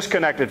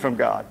disconnected from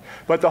God.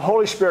 But the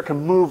Holy Spirit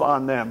can move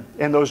on them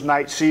in those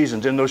night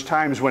seasons, in those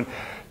times when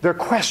they're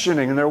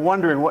questioning and they're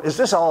wondering, what is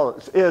this all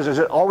it is? Is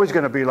it always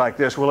going to be like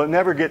this? Will it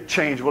never get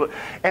changed?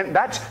 And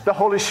that's the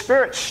Holy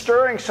Spirit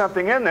stirring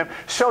something in them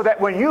so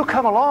that when you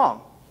come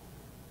along,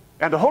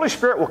 and the Holy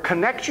Spirit will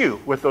connect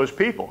you with those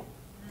people.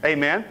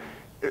 Amen.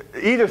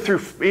 Either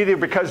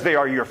because they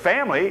are your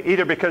family,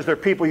 either because they're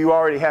people you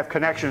already have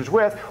connections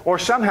with, or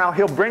somehow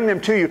He'll bring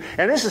them to you.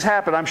 And this has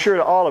happened, I'm sure,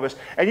 to all of us.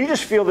 And you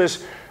just feel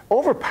this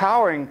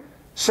overpowering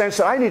sense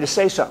that I need to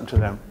say something to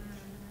them.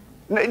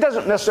 It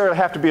doesn't necessarily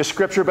have to be a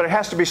scripture, but it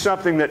has to be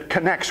something that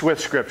connects with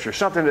Scripture.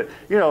 Something that,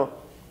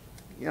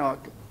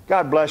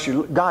 God bless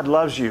you. God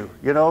loves you.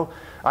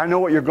 I know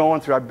what you're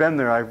going through. I've been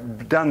there.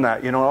 I've done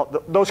that.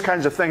 Those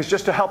kinds of things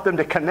just to help them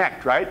to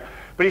connect, right?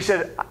 But He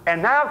said,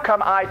 and now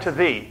come I to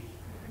thee,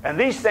 and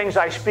these things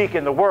I speak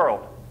in the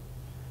world,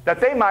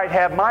 that they might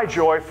have my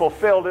joy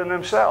fulfilled in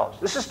themselves.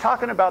 This is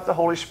talking about the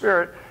Holy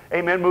Spirit,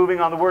 amen, moving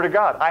on the Word of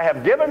God. I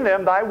have given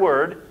them thy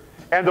word,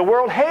 and the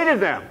world hated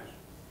them.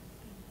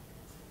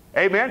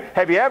 Amen.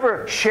 Have you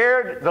ever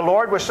shared the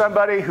Lord with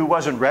somebody who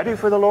wasn't ready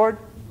for the Lord?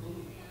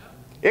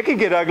 It can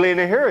get ugly in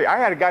a hurry. I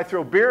had a guy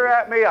throw beer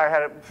at me.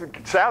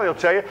 Sally will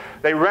tell you,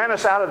 they ran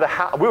us out of the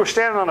house. We were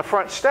standing on the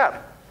front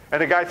step,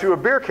 and a guy threw a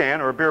beer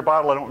can or a beer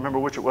bottle, I don't remember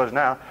which it was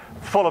now,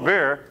 full of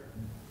beer.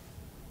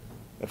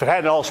 If it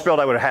hadn't all spilled,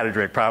 I would have had a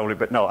drink probably,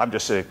 but no, I'm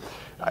just saying.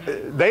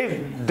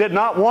 They did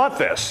not want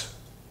this.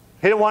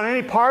 He didn't want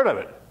any part of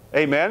it.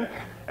 Amen?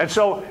 And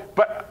so,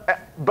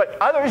 but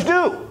others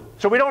do.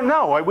 So we don't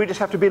know. We just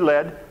have to be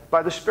led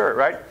by the Spirit,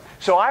 right?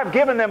 So I have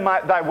given them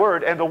thy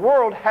word, and the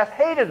world hath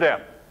hated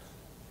them,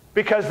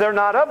 because they're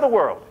not of the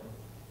world,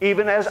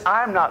 even as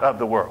I'm not of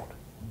the world.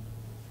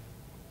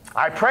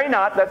 I pray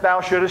not that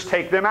thou shouldest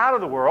take them out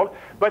of the world,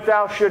 but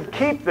thou should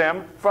keep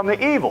them from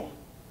the evil.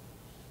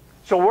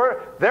 So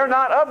they're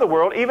not of the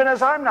world, even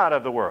as I'm not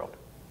of the world.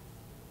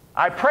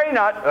 I pray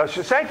not,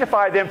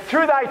 sanctify them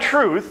through thy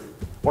truth,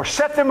 or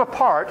set them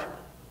apart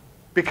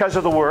because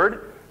of the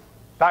word.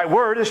 Thy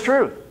word is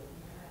truth.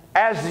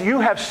 As you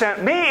have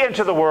sent me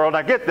into the world,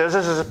 now get this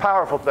is a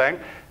powerful thing.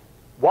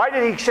 Why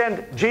did he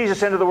send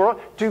Jesus into the world?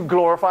 To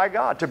glorify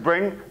God, to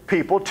bring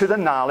people to the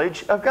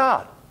knowledge of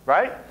God,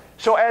 right?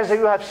 So as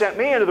you have sent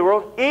me into the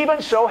world,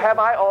 even so have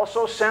I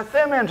also sent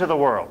them into the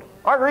world.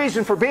 Our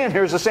reason for being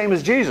here is the same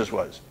as Jesus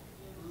was.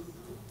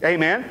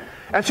 Amen?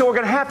 And so we're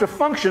going to have to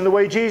function the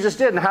way Jesus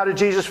did. And how did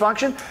Jesus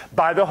function?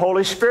 By the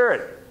Holy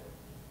Spirit.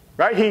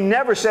 Right? He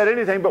never said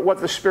anything but what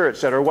the Spirit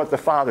said or what the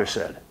Father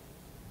said.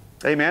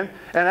 Amen?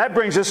 And that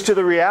brings us to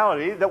the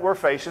reality that we're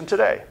facing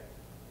today.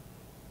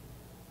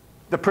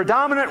 The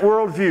predominant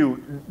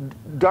worldview,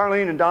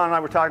 Darlene and Don and I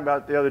were talking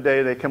about it the other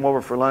day. They came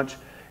over for lunch.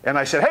 And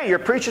I said, hey, you're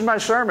preaching my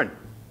sermon.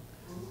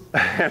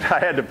 And I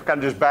had to kind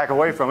of just back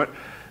away from it.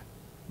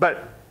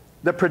 But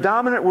the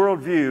predominant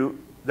worldview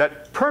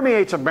that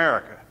permeates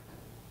America,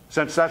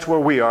 since that's where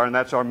we are and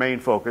that's our main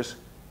focus,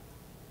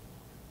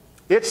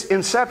 its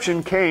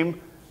inception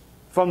came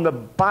from the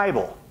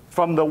Bible,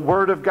 from the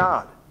Word of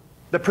God.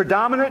 The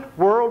predominant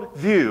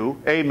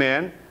worldview,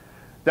 amen,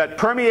 that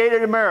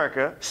permeated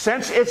America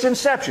since its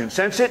inception,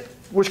 since it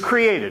was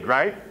created,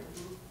 right,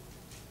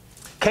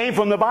 came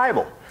from the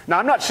Bible. Now,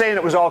 I'm not saying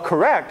it was all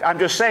correct. I'm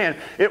just saying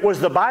it was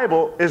the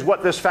Bible is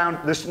what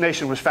this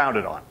nation was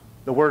founded on,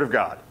 the Word of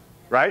God,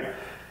 right?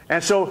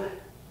 And so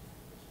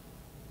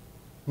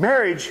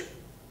marriage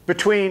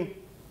between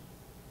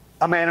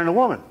a man and a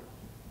woman.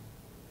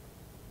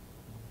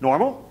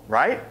 Normal,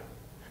 right?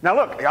 Now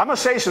look, I'm going to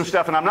say some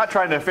stuff, and I'm not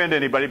trying to offend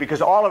anybody,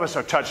 because all of us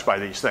are touched by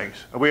these things.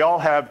 We all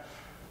have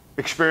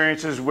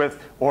experiences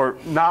with or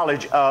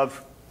knowledge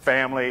of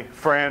family,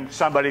 friend,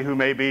 somebody who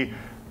maybe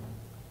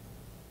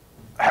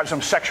have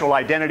some sexual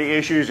identity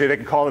issues. They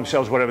can call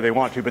themselves whatever they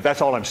want to, but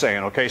that's all I'm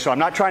saying, okay? So I'm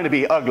not trying to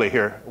be ugly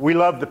here. We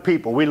love the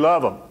people. We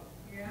love them,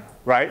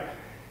 right?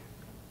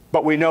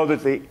 But we know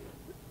that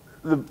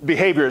the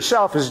behavior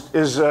itself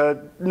is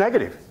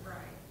negative.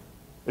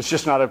 It's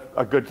just not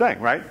a good thing,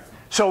 right?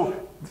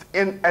 So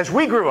as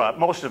we grew up,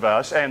 most of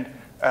us, and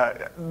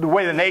the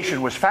way the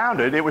nation was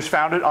founded, it was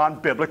founded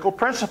on biblical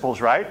principles,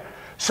 right?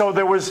 So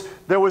there was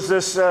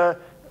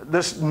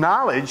this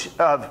knowledge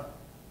of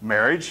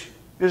marriage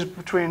is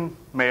between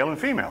male and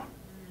female.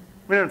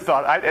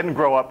 I didn't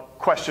grow up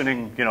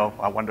questioning,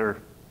 I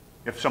wonder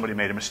if somebody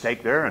made a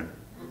mistake there,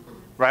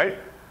 right?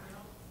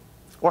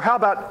 Or how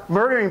about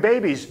murdering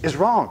babies is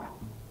wrong?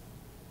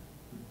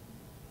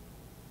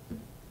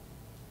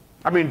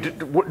 I mean,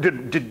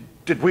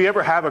 did we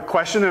ever have a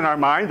question in our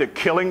mind that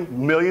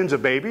killing millions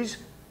of babies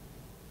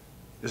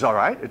is all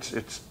right?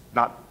 It's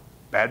not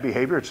bad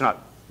behavior. It's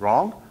not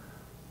wrong,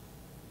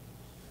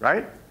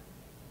 right?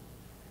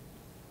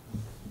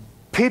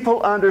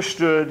 People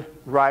understood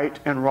right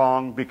and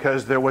wrong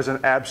because there was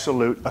an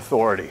absolute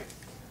authority.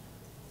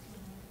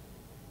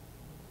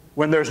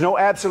 When there's no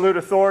absolute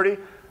authority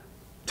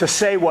to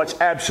say what's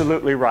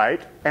absolutely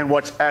right and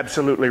what's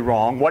absolutely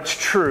wrong, what's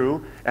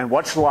true and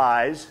what's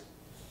lies,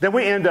 then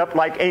we end up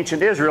like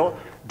ancient Israel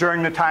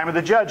during the time of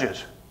the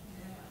Judges.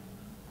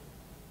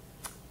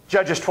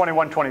 Judges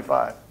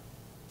 21:25.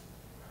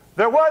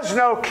 There was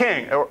no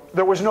king, or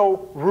there was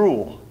no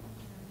rule,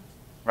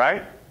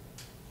 right?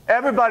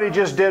 Everybody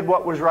just did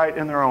what was right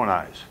in their own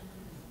eyes.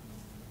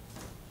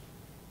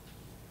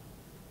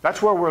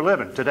 That's where we're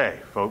living today,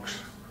 folks.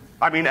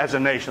 I mean, as a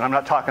nation. I'm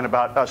not talking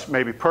about us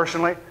maybe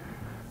personally,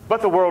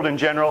 but the world in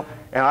general,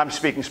 and I'm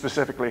speaking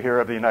specifically here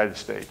of the United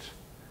States.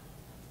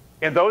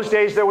 In those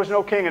days, there was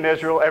no king in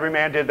Israel. Every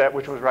man did that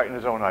which was right in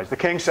his own eyes. The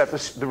king set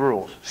the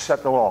rules,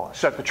 set the law,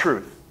 set the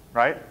truth,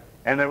 right?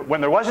 And then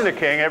when there wasn't a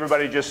king,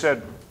 everybody just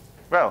said,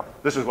 well,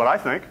 this is what I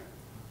think,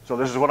 so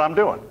this is what I'm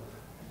doing.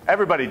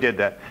 Everybody did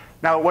that.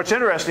 Now, what's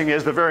interesting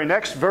is the very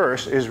next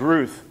verse is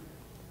Ruth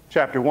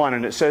chapter 1,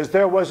 and it says,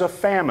 there was a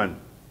famine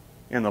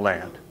in the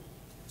land.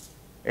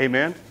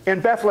 Amen? In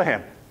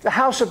Bethlehem, the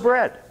house of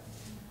bread.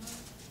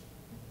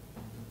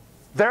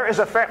 There is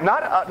a famine,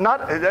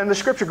 and the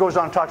scripture goes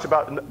on and talks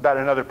about that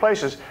in other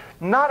places,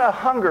 not a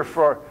hunger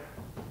for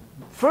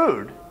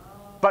food,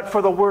 but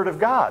for the Word of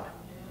God.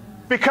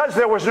 Because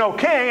there was no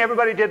king,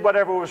 everybody did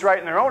whatever was right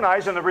in their own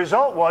eyes, and the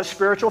result was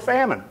spiritual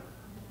famine.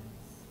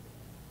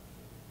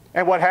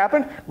 And what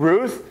happened?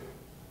 Ruth,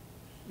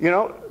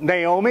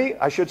 Naomi,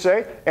 I should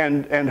say,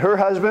 and her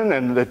husband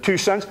and the 2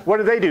 sons, what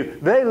did they do?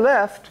 They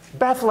left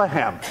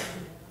Bethlehem,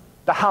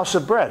 the house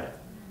of bread,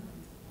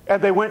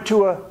 and they went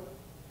to a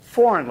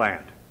foreign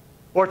land,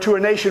 or to a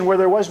nation where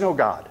there was no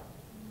God,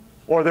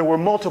 or there were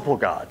multiple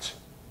gods.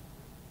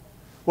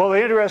 Well,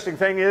 the interesting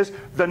thing is,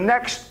 the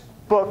next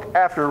book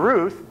after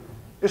Ruth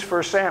is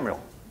 1 Samuel.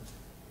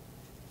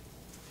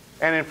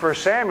 And in 1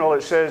 Samuel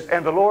it says,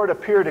 "And the Lord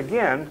appeared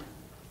again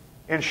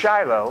in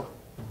Shiloh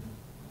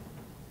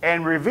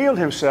and revealed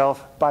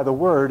himself by the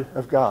word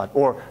of God,"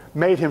 or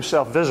made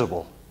himself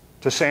visible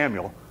to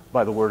Samuel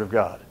by the word of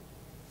God.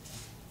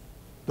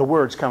 The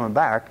word's coming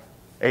back,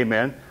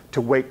 amen,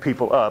 to wake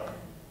people up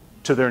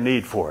to their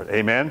need for it,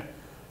 amen.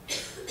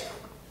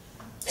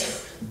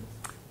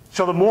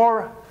 So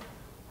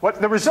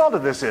what the result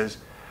of this is,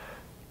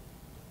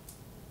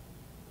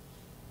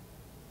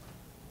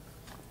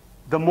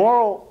 the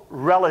moral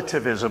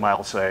relativism,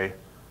 I'll say,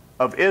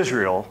 of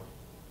Israel,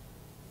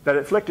 that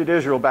afflicted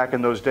Israel back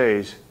in those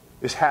days,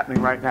 is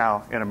happening right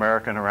now in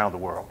America and around the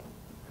world.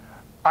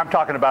 I'm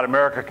talking about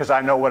America because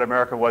I know what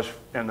America was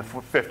in the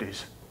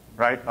 50s,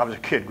 right? I was a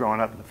kid growing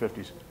up in the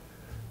 50s.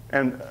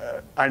 And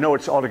I know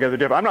it's altogether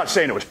different. I'm not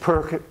saying it was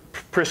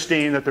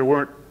pristine, that there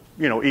weren't,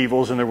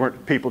 evils and there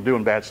weren't people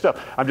doing bad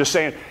stuff. I'm just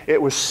saying it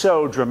was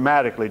so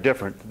dramatically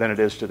different than it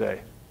is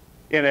today,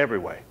 in every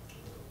way.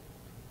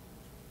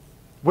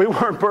 We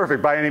weren't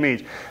perfect by any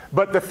means.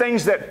 But the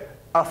things that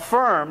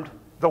affirmed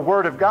the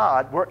Word of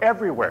God were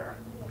everywhere.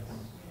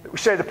 We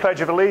say the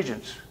Pledge of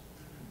Allegiance,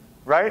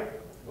 right?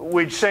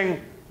 We'd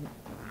sing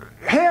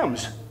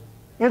hymns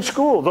in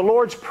school, the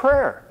Lord's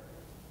Prayer.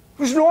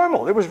 It was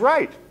normal. It was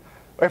right.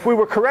 If we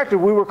were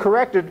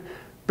corrected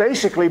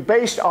basically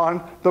based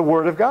on the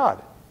Word of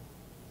God.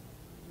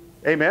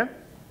 Amen?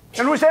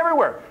 And it was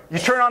everywhere. You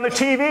turn on the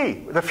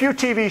TV. The few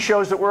TV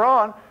shows that were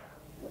on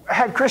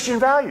had Christian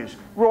values.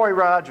 Roy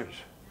Rogers.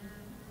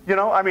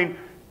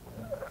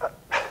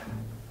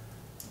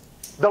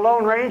 The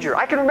Lone Ranger.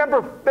 I can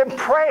remember them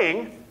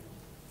praying.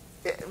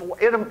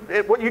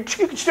 You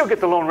can still get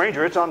the Lone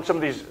Ranger. It's on some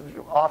of these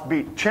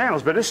offbeat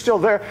channels, but it's still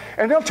there.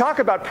 And they'll talk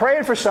about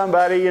praying for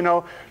somebody,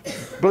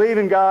 believe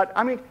in God.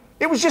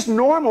 It was just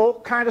normal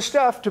kind of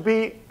stuff to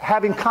be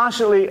having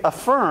constantly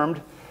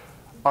affirmed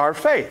our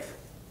faith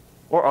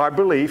or our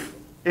belief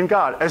in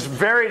God. As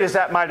varied as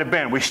that might have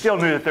been, we still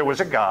knew that there was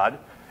a God,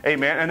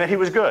 amen, and that He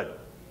was good.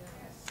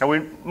 And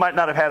we might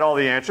not have had all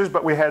the answers,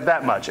 but we had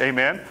that much,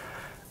 amen.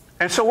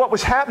 And so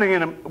what's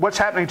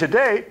happening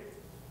today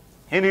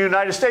in the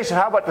United States, and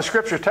how about the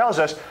Scripture tells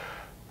us,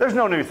 there's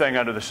no new thing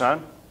under the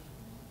sun.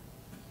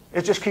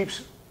 It just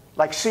keeps,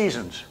 like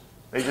seasons,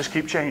 they just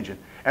keep changing.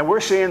 And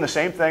we're seeing the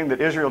same thing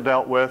that Israel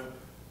dealt with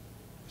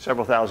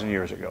several thousand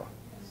years ago.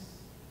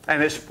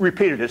 And it's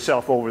repeated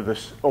itself over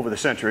the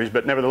centuries,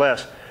 but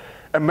nevertheless,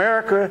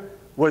 America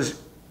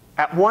was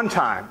at one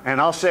time,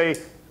 and I'll say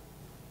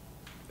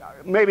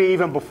maybe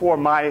even before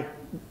my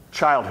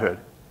childhood,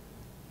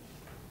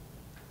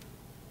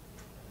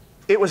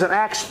 it was an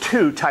Acts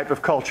 2 type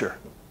of culture.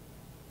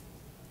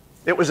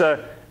 It was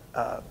a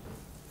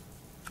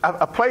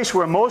place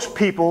where most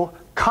people,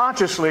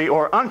 consciously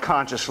or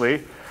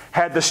unconsciously,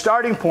 had the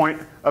starting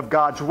point of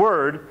God's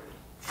Word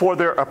for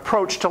their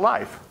approach to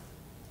life.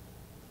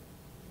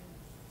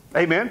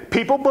 Amen?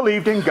 People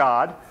believed in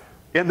God,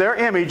 in their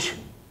image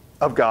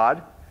of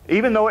God,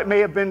 even though it may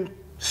have been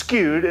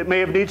skewed, it may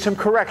have needed some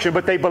correction,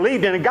 but they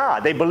believed in a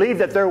God. They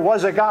believed that there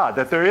was a God,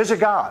 that there is a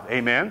God.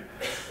 Amen?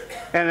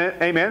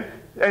 Amen?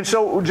 And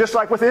so, just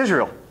like with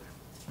Israel,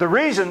 the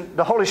reason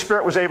the Holy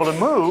Spirit was able to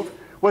move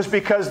was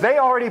because they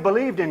already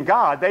believed in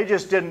God. They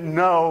just didn't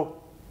know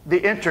the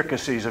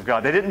intricacies of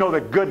God. They didn't know the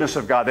goodness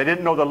of God. They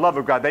didn't know the love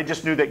of God. They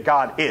just knew that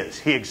God is.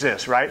 He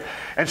exists, right?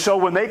 And so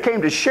when they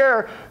came to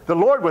share the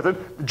Lord with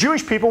them, the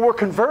Jewish people were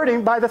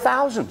converting by the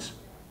thousands.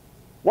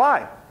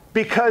 Why?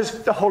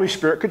 Because the Holy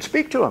Spirit could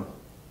speak to them.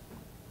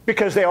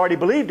 Because they already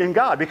believed in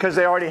God. Because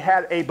they already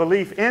had a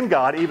belief in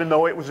God, even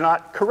though it was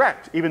not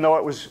correct, even though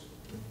it was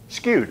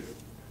skewed.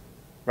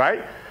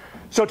 Right?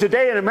 So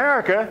today in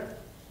America,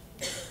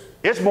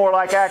 it's more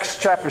like Acts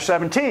chapter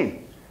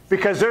 17.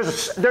 Because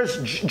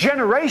there's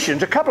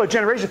generations, a couple of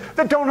generations,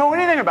 that don't know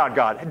anything about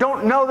God.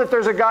 Don't know that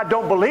there's a God,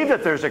 don't believe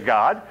that there's a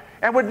God,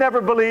 and would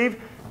never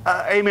believe,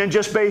 amen,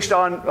 just based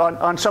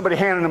on somebody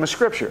handing them a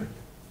scripture.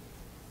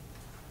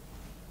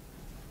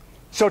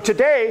 So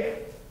today,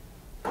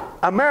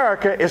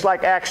 America is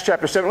like Acts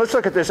chapter 7. Let's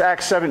look at this,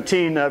 Acts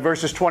 17,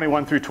 verses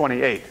 21 through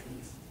 28.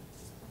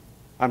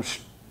 I'm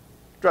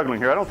struggling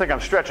here. I don't think I'm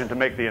stretching to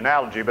make the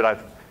analogy,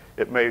 but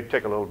it may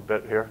take a little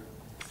bit here.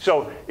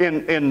 So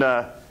in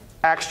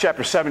Acts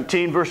chapter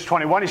 17, verse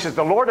 21, he says,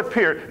 the Lord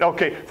appeared,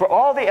 okay, for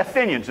all the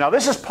Athenians. Now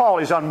this is Paul,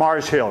 he's on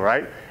Mars Hill,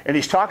 right? And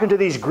he's talking to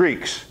these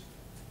Greeks.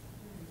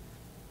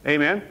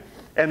 Amen?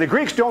 And the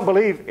Greeks don't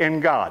believe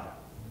in God.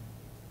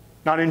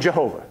 Not in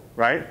Jehovah,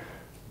 right?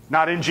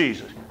 Not in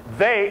Jesus.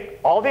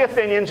 All the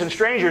Athenians and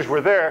strangers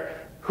were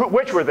there,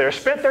 which were there,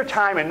 spent their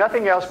time in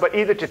nothing else but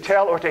either to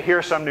tell or to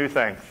hear some new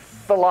thing.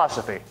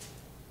 Philosophy.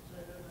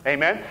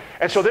 Amen?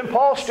 And so then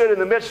Paul stood in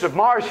the midst of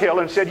Mars Hill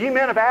and said, "Ye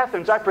men of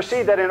Athens, I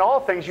perceive that in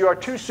all things you are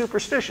too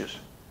superstitious.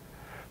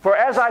 For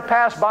as I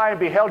passed by and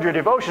beheld your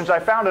devotions, I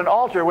found an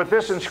altar with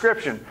this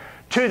inscription,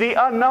 To the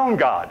unknown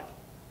God,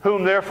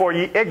 whom therefore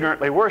ye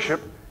ignorantly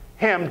worship,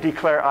 him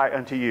declare I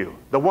unto you."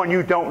 The one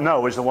you don't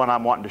know is the one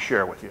I'm wanting to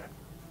share with you.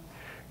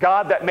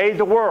 God that made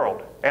the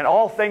world and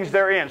all things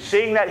therein,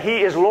 seeing that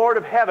he is Lord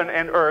of heaven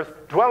and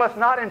earth, dwelleth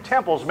not in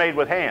temples made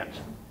with hands.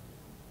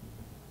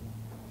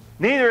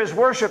 Neither is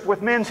worshipped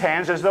with men's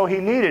hands as though he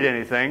needed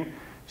anything,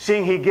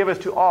 seeing he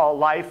giveth to all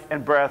life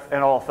and breath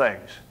and all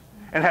things,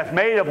 and hath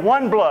made of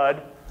one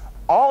blood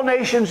all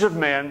nations of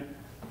men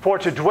for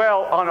to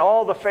dwell on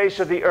all the face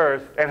of the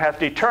earth, and hath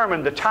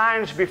determined the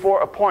times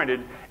before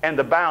appointed and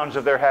the bounds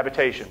of their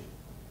habitation,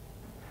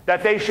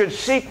 that they should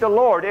seek the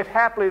Lord, if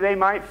haply they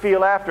might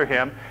feel after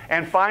him,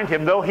 and find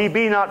him, though he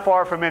be not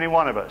far from any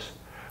one of us.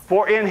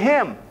 For in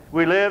him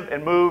we live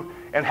and move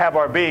and have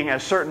our being,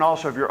 as certain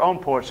also of your own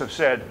poets have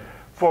said,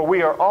 for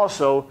we are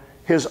also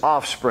his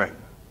offspring.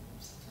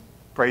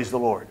 Praise the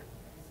Lord.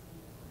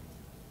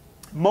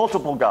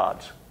 Multiple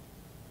gods.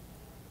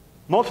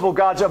 Multiple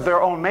gods of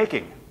their own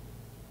making.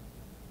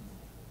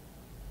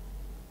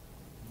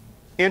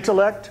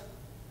 Intellect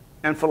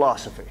and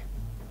philosophy.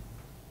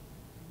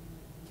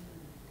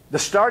 The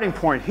starting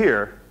point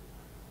here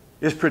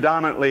is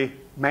predominantly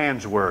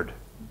man's word.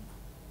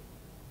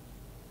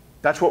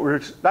 That's what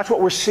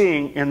we're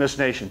seeing in this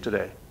nation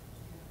today.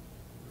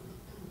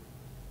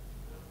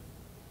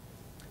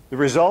 The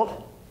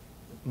result?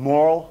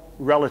 Moral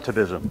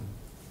relativism.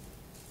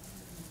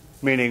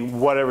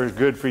 Meaning whatever is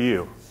good for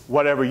you.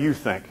 Whatever you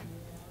think.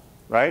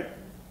 Right?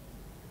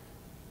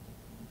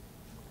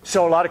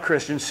 So a lot of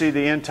Christians see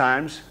the end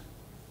times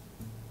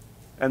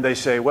and they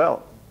say,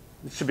 well,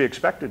 it should be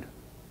expected.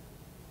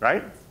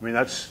 Right? I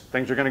mean,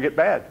 things are going to get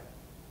bad.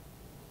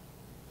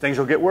 Things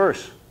will get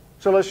worse.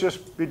 So let's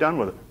just be done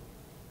with it.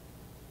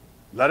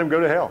 Let them go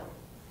to hell.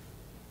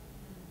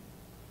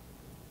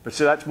 But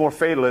see, that's more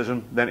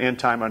fatalism than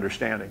end-time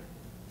understanding.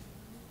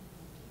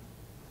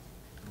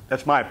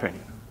 That's my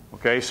opinion.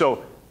 Okay,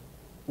 so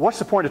what's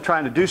the point of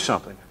trying to do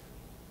something?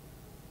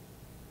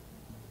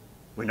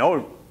 We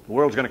know the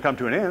world's going to come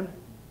to an end.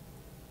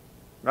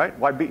 Right?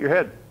 Why beat your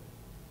head?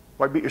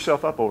 Why beat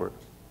yourself up over it?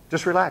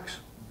 Just relax.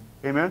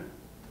 Amen?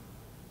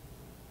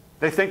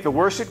 They think the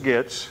worse it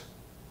gets,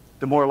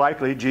 the more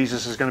likely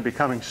Jesus is going to be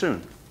coming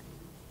soon.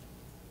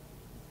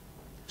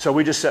 So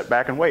we just sit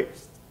back and wait.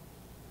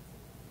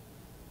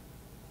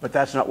 But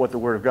that's not what the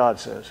Word of God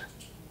says.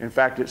 In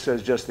fact, it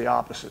says just the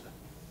opposite.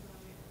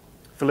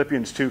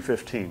 Philippians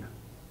 2:15.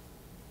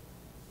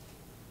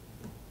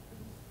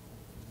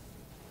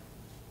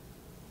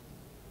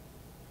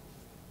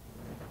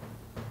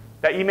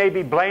 That ye may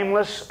be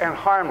blameless and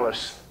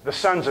harmless, the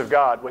sons of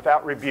God,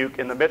 without rebuke,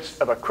 in the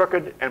midst of a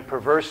crooked and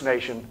perverse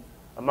nation,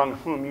 among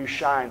whom you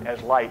shine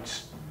as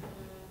lights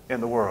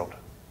in the world.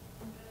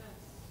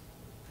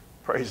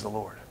 Praise the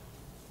Lord.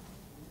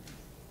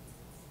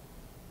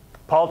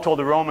 Paul told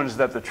the Romans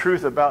that the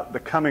truth about the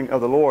coming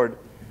of the Lord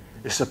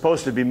is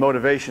supposed to be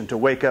motivation to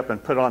wake up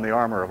and put on the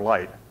armor of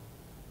light.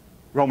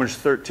 Romans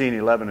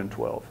 13:11 and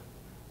 12.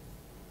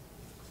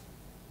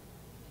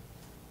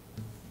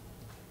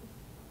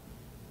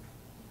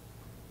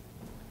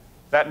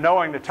 That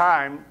knowing the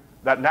time,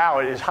 that now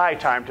it is high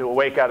time to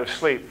awake out of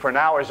sleep, for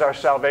now is our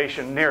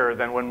salvation nearer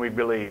than when we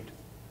believed.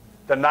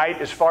 The night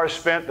is far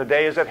spent, the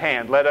day is at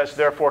hand. Let us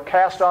therefore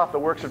cast off the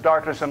works of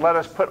darkness and let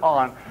us put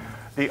on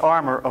the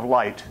armor of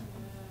light.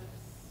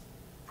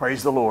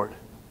 Praise the Lord.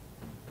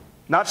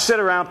 Not sit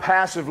around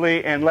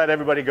passively and let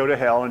everybody go to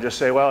hell and just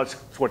say, well, it's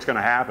what's going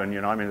to happen.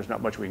 You know, I mean, there's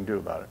not much we can do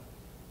about it.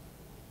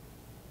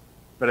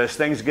 But as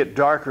things get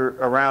darker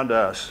around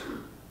us,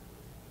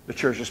 the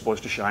church is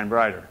supposed to shine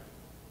brighter.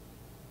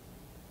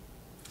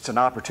 It's an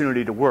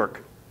opportunity to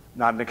work,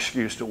 not an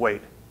excuse to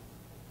wait.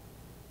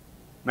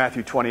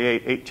 Matthew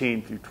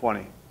 28:18 through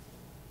 20.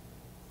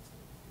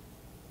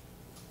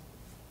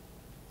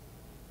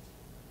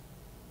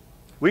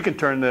 We can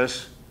turn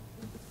this,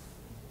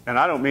 and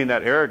I don't mean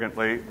that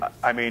arrogantly,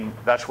 I mean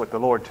that's what the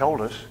Lord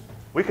told us.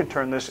 We can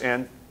turn this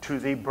into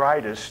the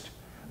brightest,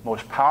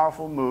 most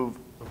powerful move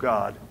of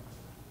God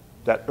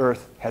that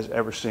earth has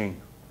ever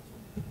seen.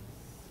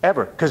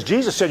 Ever. Because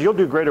Jesus said, you'll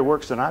do greater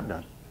works than I've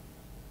done.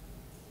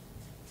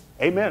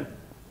 Amen.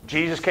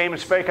 Jesus came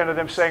and spake unto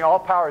them, saying, all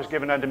power is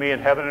given unto me in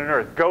heaven and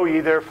earth. Go ye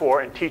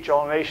therefore and teach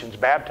all nations,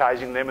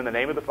 baptizing them in the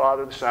name of the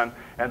Father, the Son,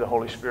 and the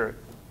Holy Spirit.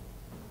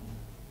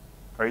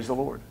 Praise the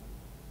Lord.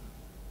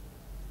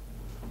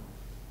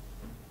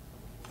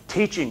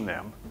 Teaching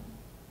them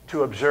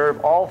to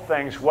observe all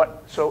things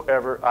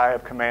whatsoever I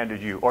have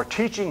commanded you, or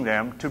teaching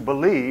them to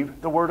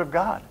believe the Word of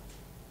God.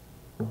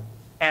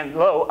 And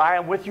lo, I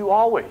am with you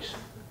always,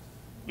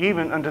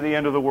 even unto the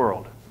end of the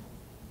world.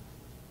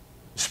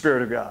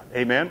 Spirit of God.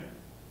 Amen.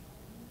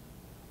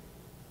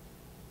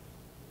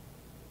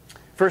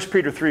 1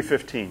 Peter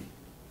 3:15.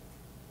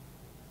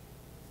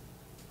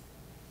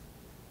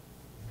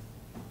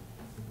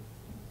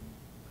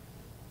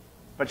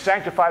 But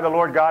sanctify the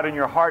Lord God in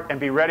your heart, and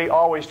be ready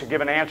always to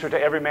give an answer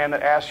to every man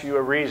that asks you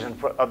a reason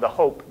of the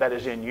hope that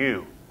is in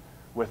you,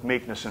 with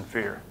meekness and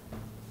fear.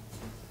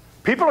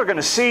 People are going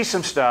to see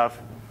some stuff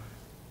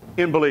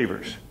in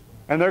believers,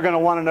 and they're going to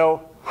want to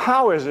know,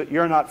 how is it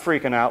you're not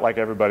freaking out like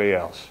everybody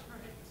else?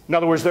 In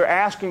other words, they're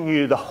asking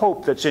you the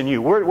hope that's in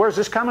you. Where's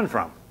this coming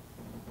from?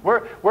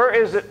 Where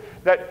is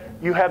it that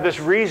you have this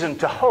reason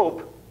to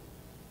hope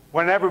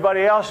when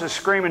everybody else is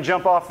screaming,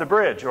 jump off the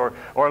bridge, or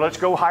let's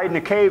go hide in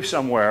a cave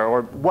somewhere,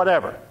 or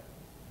whatever?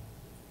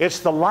 It's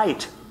the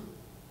light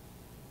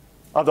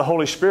of the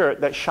Holy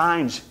Spirit that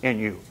shines in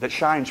you, that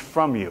shines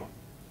from you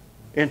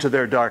into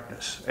their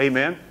darkness.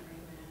 Amen?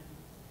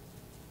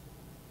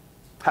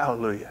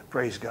 Hallelujah.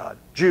 Praise God.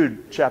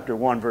 Jude chapter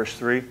 1, verse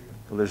 3.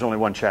 Well, there's only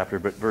one chapter,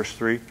 but verse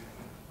 3.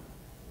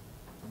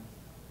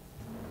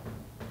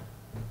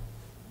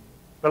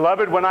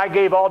 Beloved, when I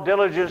gave all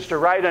diligence to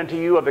write unto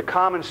you of the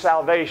common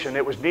salvation,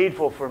 it was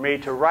needful for me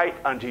to write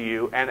unto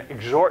you and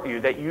exhort you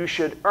that you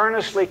should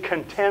earnestly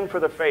contend for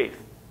the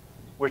faith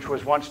which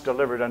was once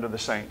delivered unto the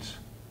saints.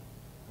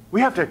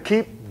 We have to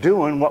keep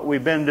doing what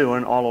we've been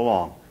doing all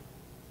along.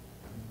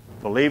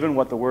 Believing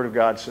what the Word of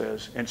God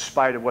says, in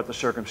spite of what the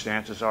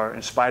circumstances are,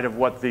 in spite of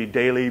what the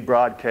daily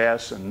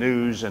broadcasts and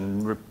news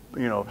and,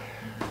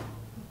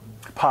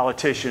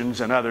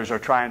 politicians and others are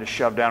trying to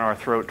shove down our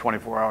throat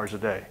 24 hours a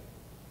day.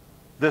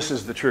 This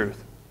is the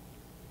truth.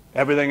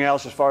 Everything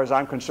else, as far as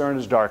I'm concerned,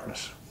 is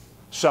darkness.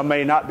 Some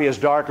may not be as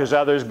dark as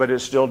others, but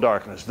it's still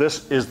darkness.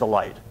 This is the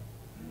light.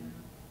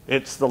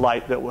 It's the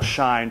light that will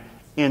shine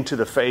into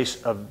the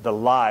face of the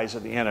lies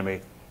of the enemy.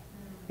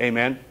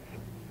 Amen?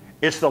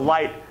 It's the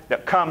light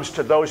that comes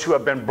to those who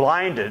have been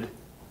blinded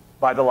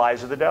by the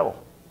lies of the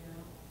devil.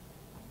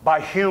 By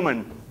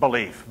human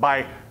belief,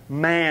 by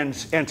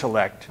man's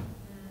intellect.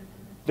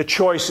 The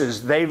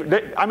choices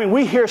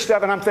we hear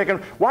stuff and I'm thinking,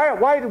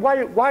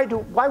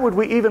 why would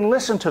we even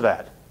listen to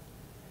that?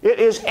 It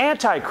is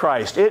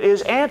antichrist. It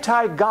is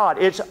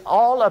anti-God. It's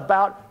all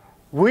about,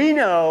 we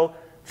know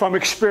from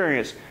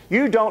experience.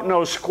 You don't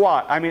know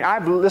squat.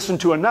 I've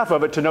listened to enough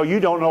of it to know you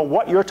don't know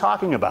what you're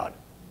talking about.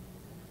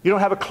 You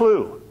don't have a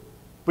clue.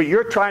 But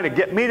you're trying to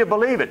get me to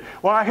believe it.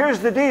 Well, now here's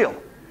the deal.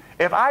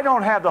 If I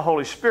don't have the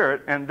Holy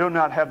Spirit and do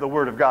not have the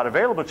Word of God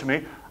available to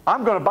me,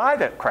 I'm going to buy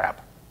that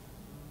crap.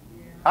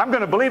 I'm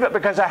going to believe it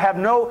because I have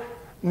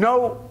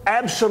no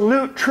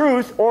absolute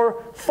truth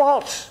or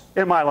false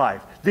in my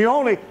life. The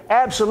only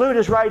absolute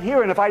is right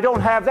here, and if I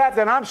don't have that,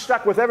 then I'm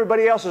stuck with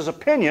everybody else's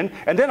opinion,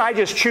 and then I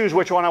just choose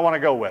which one I want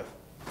to go with.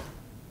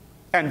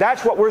 And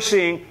that's what we're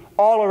seeing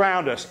all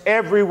around us,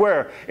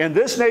 everywhere. In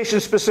this nation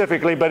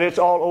specifically, but it's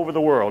all over the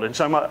world. In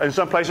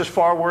some places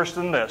far worse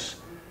than this.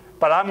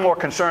 But I'm more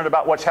concerned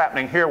about what's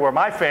happening here, where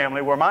my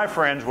family, where my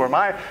friends, where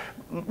my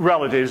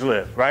relatives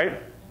live, right?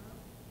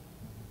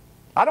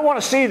 I don't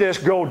want to see this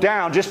go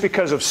down just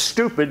because of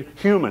stupid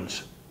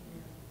humans.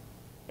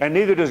 And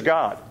neither does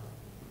God.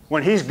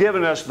 When He's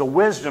given us the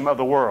wisdom of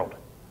the world,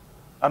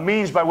 a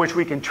means by which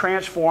we can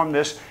transform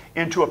this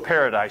into a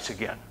paradise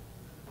again.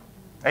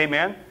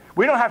 Amen?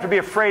 We don't have to be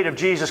afraid of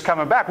Jesus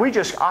coming back. We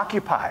just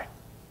occupy.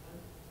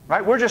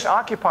 Right? We're just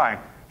occupying.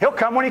 He'll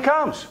come when He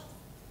comes.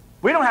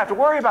 We don't have to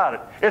worry about it.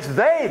 It's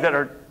they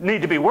that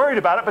need to be worried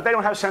about it, but they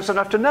don't have sense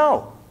enough to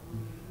know.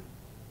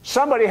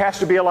 Somebody has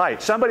to be a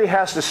light. Somebody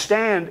has to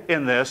stand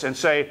in this and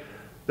say,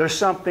 there's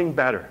something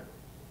better.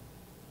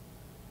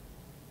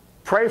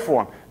 Pray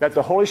for them, that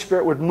the Holy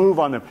Spirit would move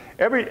on them.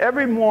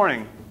 Every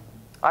morning,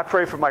 I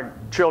pray for my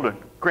children,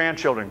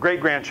 grandchildren,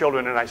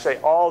 great-grandchildren, and I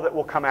say all that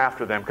will come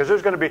after them. Because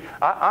there's going to be,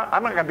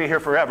 I'm not going to be here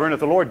forever, and if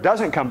the Lord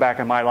doesn't come back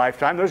in my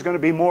lifetime, there's going to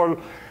be more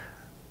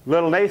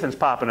little Nathans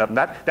popping up. And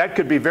that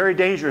could be very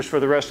dangerous for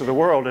the rest of the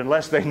world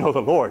unless they know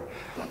the Lord.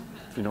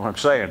 If you know what I'm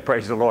saying,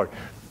 praise the Lord.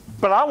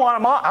 But I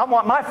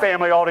want my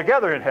family all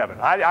together in heaven.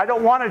 I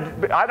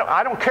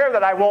don't care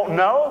that I won't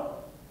know.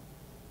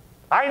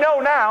 I know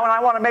now, and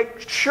I want to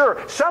make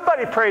sure.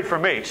 Somebody prayed for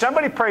me.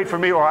 Somebody prayed for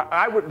me, or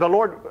I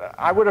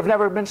would have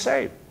never been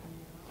saved.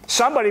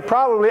 Somebody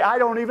probably I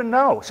don't even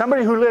know.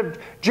 Somebody who lived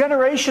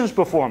generations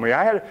before me.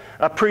 I had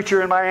a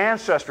preacher in my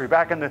ancestry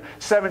back in the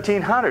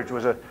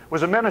 1700s,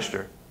 was a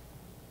minister.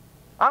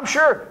 I'm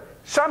sure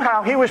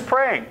somehow he was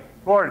praying,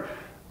 Lord,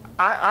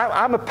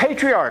 I'm a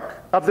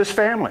patriarch of this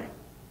family.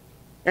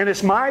 And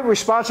it's my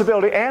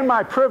responsibility and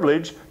my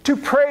privilege to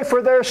pray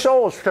for their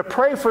souls, to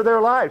pray for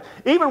their lives,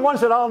 even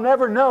ones that I'll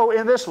never know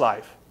in this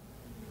life.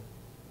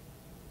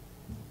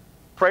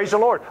 Praise the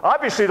Lord.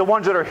 Obviously, the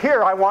ones that are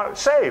here I want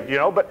saved,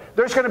 but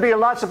there's going to be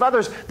lots of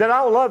others that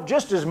I'll love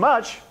just as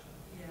much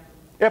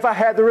if I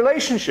had the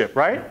relationship,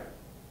 right?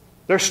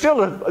 They're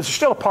still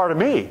a part of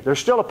me. They're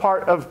still a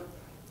part of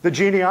the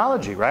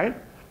genealogy, right?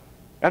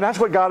 And that's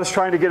what God is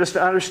trying to get us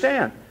to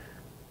understand.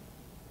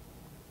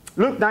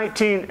 Luke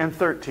 19 and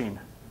 13.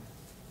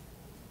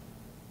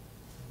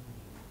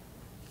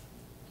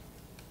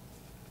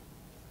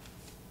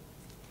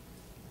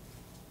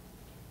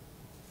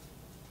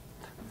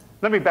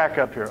 Let me back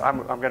up here.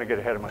 I'm going to get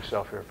ahead of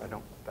myself here if I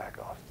don't back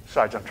off.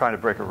 Besides, I'm trying to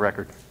break a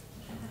record.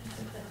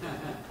 Thank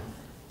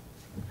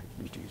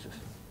you, Jesus.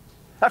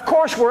 Of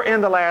course we're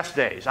in the last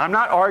days. I'm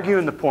not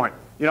arguing the point.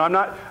 You know,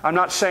 I'm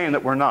not saying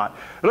that we're not.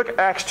 Look at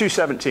Acts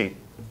 2:17.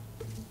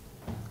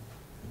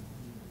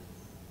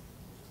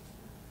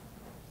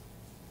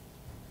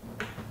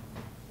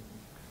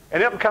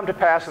 And it will come to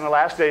pass in the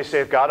last days,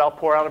 saith God, I'll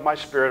pour out of my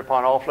Spirit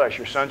upon all flesh.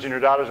 Your sons and your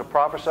daughters will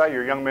prophesy,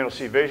 your young men will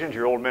see visions,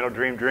 your old men will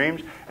dream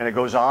dreams, and it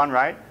goes on,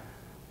 right?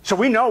 So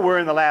we know we're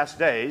in the last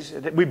days.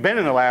 We've been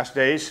in the last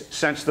days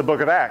since the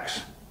book of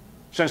Acts,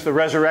 since the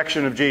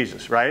resurrection of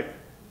Jesus, right?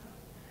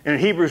 In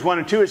Hebrews 1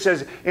 and 2 it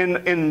says,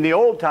 in the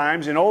old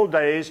times, in old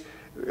days,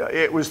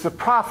 it was the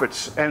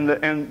prophets,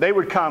 and they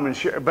would come and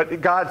share.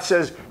 But God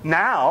says,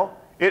 now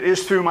it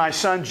is through my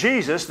Son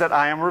Jesus that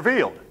I am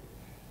revealed,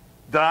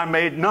 that I'm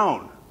made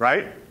known.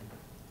 Right?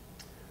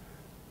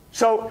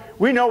 So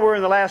we know we're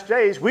in the last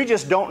days. We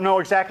just don't know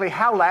exactly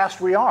how last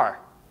we are.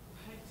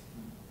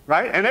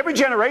 Right? And every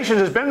generation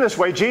has been this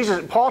way.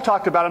 Paul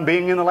talked about him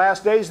being in the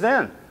last days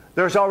then.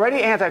 There's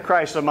already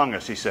Antichrist among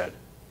us, he said.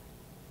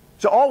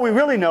 So all we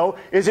really know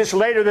is it's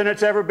later than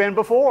it's ever been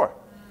before.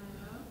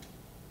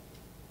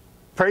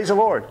 Praise the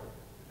Lord.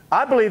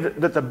 I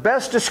believe that the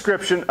best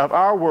description of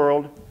our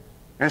world,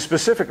 and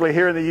specifically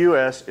here in the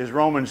U.S., is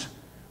Romans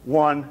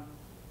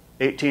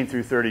 1:18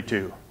 through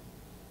 32.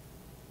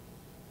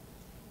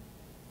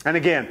 And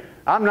again,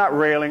 I'm not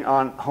railing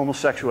on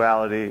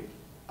homosexuality.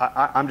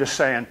 I'm just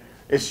saying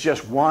it's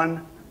just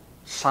one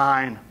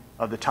sign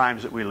of the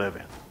times that we live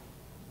in.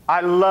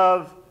 I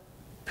love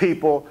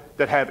people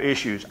that have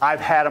issues. I've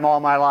had them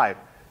all my life.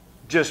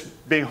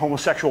 Just being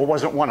homosexual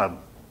wasn't one of them.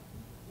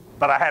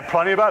 But I had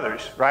plenty of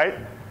others, right?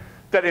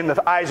 That in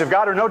the eyes of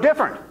God are no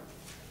different.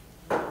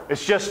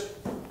 It's just,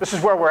 this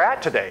is where we're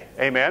at today.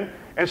 Amen?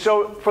 And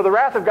so, for the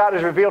wrath of God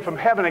is revealed from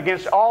heaven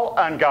against all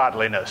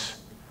ungodliness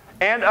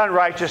and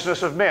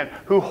unrighteousness of men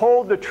who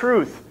hold the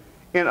truth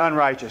in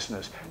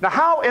unrighteousness. Now,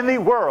 how in the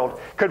world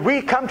could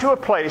we come to a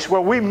place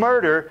where we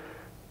murder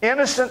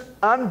innocent,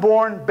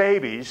 unborn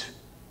babies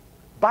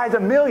by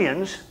the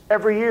millions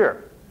every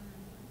year?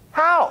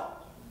 How?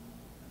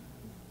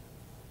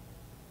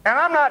 And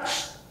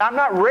I'm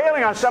not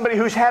railing on somebody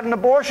who's had an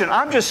abortion.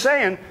 I'm just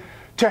saying,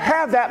 to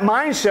have that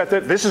mindset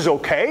that this is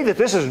okay, that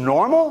this is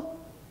normal,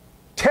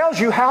 tells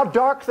you how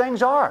dark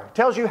things are.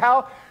 Tells you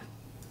how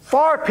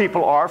far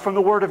people are from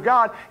the Word of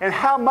God and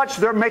how much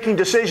they're making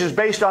decisions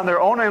based on their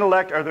own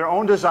intellect or their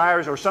own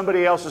desires or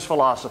somebody else's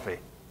philosophy.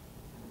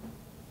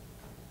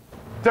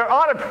 There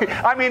ought to be,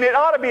 it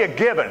ought to be a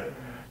given.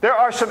 There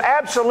are some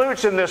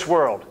absolutes in this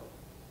world.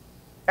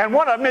 And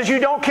one of them is you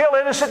don't kill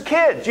innocent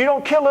kids. You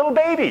don't kill little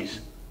babies.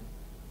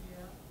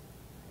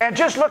 Yeah. And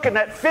just looking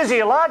at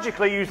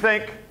physiologically, you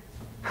think,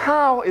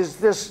 how is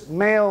this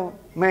male,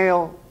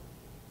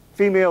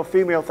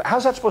 female,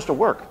 how's that supposed to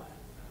work?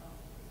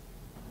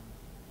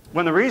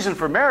 When the reason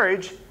for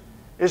marriage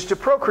is to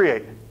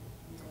procreate.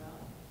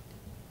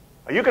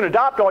 You can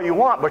adopt all you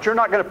want, but you're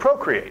not going to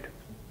procreate.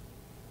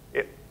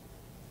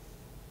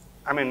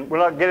 We're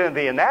not getting into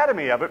the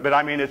anatomy of it, but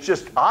it's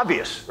just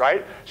obvious,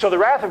 right? So the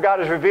wrath of God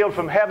is revealed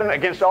from heaven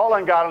against all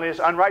ungodliness,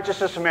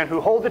 unrighteousness of men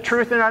who hold the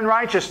truth in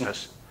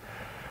unrighteousness.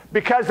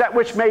 Because that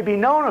which may be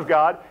known of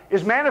God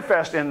is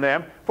manifest in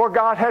them, for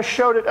God has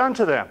showed it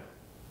unto them.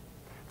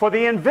 For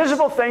the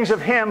invisible things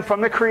of Him from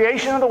the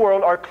creation of the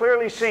world are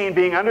clearly seen,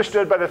 being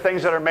understood by the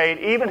things that are made,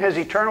 even His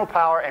eternal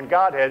power and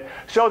Godhead,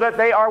 so that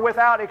they are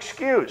without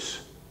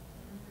excuse.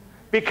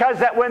 Because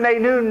that when they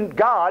knew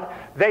God,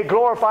 they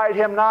glorified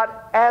Him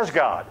not as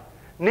God.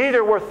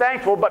 Neither were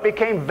thankful, but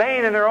became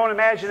vain in their own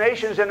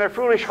imaginations, and their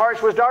foolish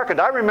hearts was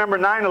darkened. I remember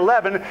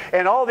 9/11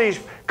 and all these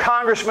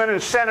congressmen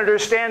and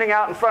senators standing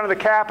out in front of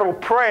the Capitol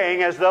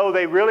praying as though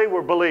they really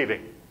were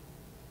believing.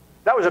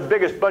 That was the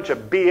biggest bunch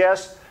of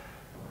BS.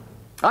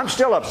 I'm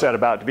still upset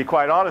about it, to be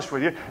quite honest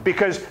with you,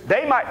 because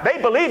they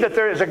believe that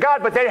there is a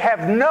God, but they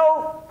have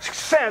no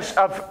sense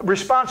of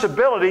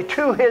responsibility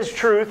to His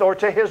truth or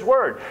to His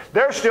Word.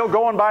 They're still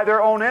going by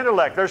their own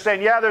intellect. They're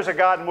saying, yeah, there's a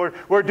God, and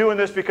we're doing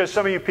this because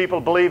some of you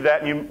people believe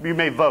that, and you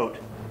may vote.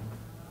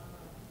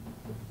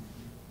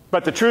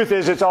 But the truth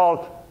is, it's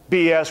all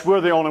BS.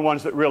 We're the only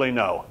ones that really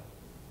know,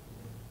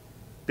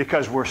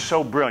 because we're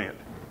so brilliant,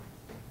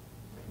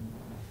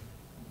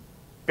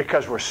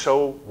 because we're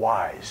so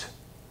wise.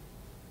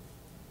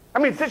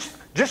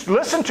 Just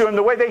listen to them,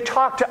 the way they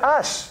talk to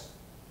us.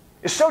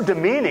 It's so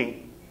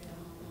demeaning.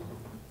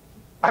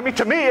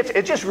 To me,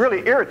 it just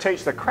really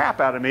irritates the crap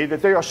out of me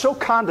that they are so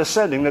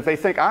condescending that they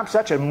think I'm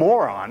such a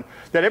moron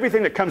that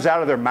everything that comes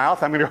out of their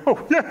mouth, I'm going to go,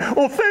 oh, yeah,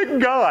 well,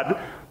 thank God,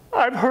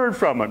 I've heard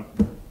from Him.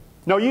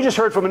 No, you just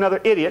heard from another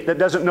idiot that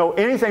doesn't know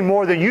anything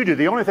more than you do.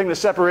 The only thing that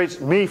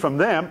separates me from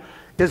them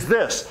is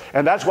this.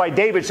 And that's why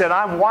David said,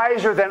 I'm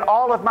wiser than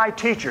all of my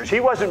teachers. He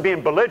wasn't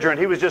being belligerent.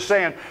 He was just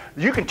saying,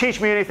 you can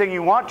teach me anything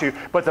you want to,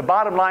 but the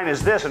bottom line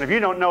is this, and if you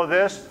don't know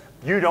this,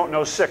 you don't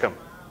know Sikkim.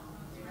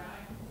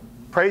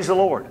 Praise the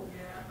Lord.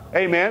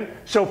 Amen.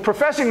 So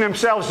professing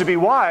themselves to be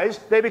wise,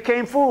 they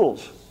became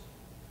fools.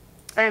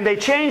 And they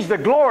changed the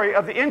glory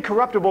of the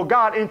incorruptible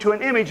God into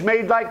an image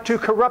made like to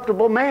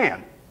corruptible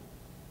man,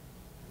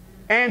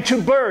 and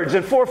to birds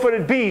and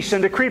four-footed beasts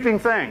and to creeping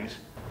things.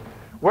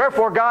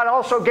 Wherefore God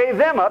also gave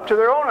them up to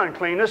their own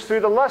uncleanness through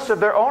the lusts of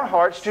their own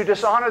hearts to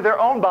dishonor their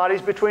own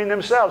bodies between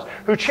themselves,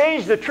 who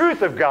changed the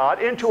truth of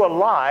God into a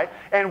lie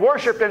and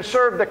worshiped and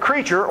served the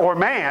creature or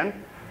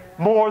man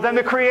more than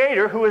the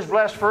Creator, who is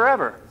blessed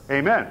forever.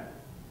 Amen.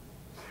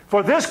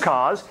 For this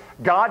cause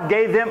God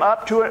gave them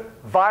up to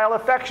vile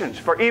affections.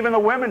 For even the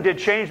women did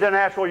change their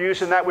natural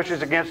use in that which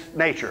is against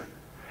nature.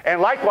 And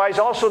likewise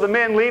also the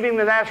men, leaving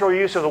the natural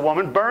use of the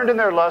woman, burned in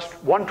their lust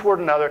one toward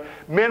another,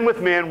 men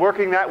with men,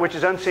 working that which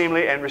is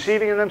unseemly, and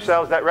receiving in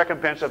themselves that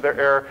recompense of their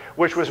error,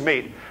 which was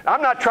meat.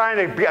 I'm not trying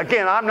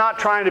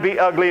to be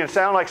ugly and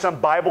sound like some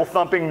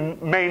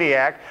Bible-thumping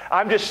maniac.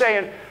 I'm just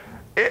saying,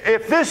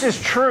 if this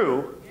is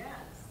true,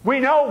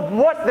 we know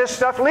what this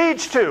stuff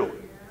leads to.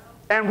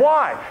 And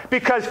why?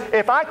 Because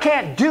if I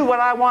can't do what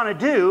I want to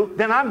do,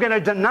 then I'm going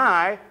to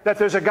deny that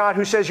there's a God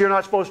who says you're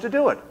not supposed to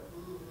do it.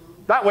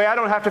 That way I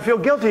don't have to feel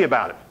guilty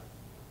about it.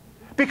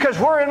 Because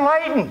we're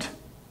enlightened.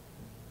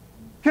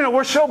 You know,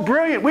 we're so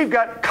brilliant. We've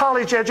got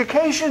college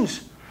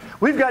educations.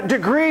 We've got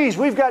degrees.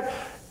 We've got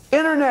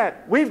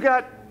internet. We've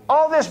got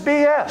all this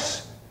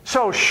BS.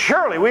 So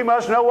surely we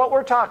must know what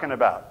we're talking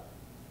about.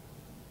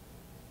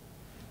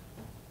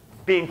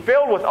 Being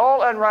filled with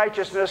all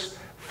unrighteousness,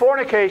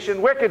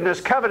 fornication,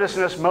 wickedness,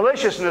 covetousness,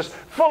 maliciousness,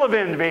 full of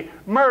envy,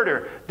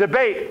 murder,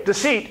 debate,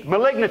 deceit,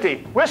 malignity,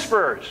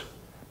 whisperers,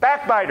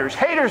 backbiters,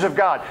 haters of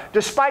God,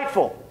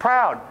 despiteful,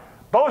 proud,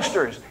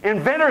 boasters,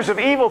 inventors of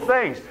evil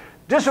things,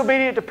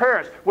 disobedient to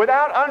parents,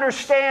 without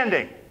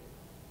understanding,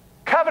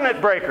 covenant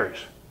breakers,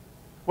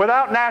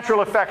 without natural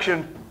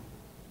affection,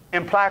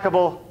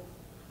 implacable,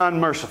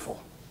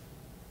 unmerciful,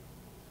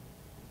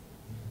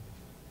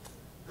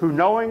 who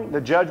knowing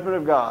the judgment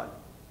of God,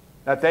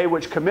 that they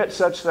which commit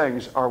such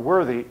things are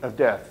worthy of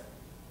death,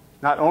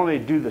 not only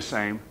do the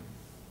same,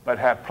 but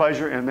have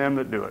pleasure in them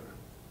that do it.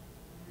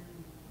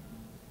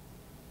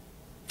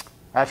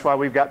 That's why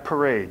we've got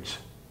parades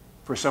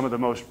for some of the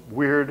most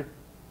weird,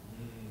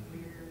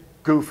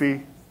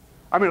 goofy.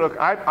 I mean, look,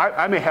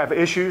 I may have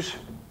issues,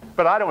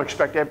 but I don't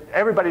expect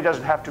everybody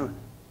doesn't have to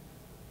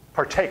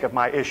partake of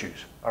my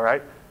issues, all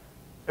right?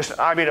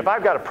 I mean, if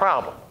I've got a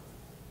problem,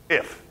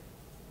 there's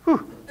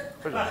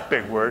a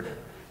big word.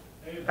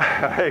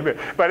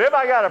 But if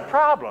I got a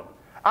problem,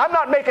 I'm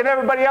not making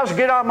everybody else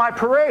get on my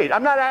parade.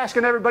 I'm not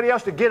asking everybody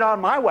else to get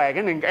on my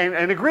wagon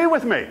and agree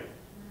with me.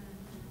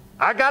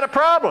 I got a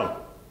problem.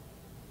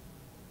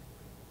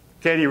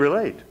 Can you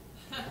relate?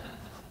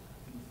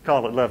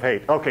 Call it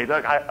love-hate. Okay,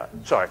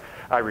 sorry,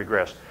 I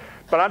regress.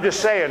 But I'm just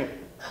saying,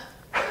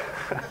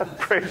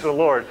 praise the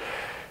Lord.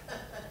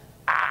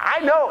 I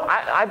know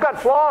I've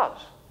got flaws.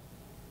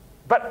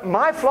 But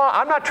my flaw,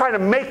 I'm not trying to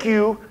make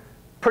you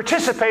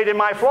participate in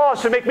my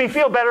flaws to make me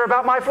feel better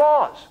about my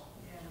flaws.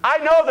 I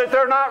know that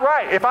they're not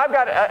right. If I've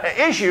got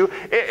an issue,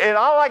 and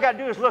all I got to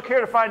do is look here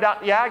to find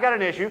out, yeah, I got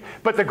an issue,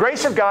 but the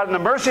grace of God and the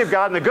mercy of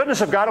God and the goodness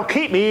of God will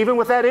keep me even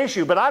with that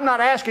issue. But I'm not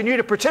asking you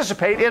to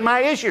participate in my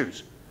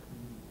issues.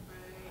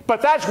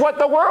 But that's what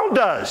the world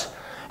does.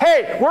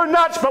 Hey, we're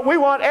nuts, but we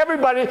want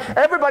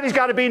everybody's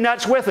got to be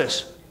nuts with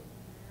us.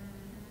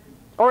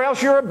 Or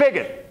else you're a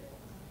bigot.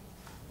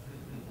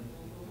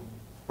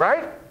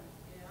 Right?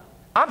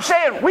 I'm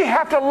saying we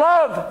have to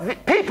love the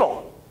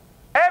people.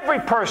 Every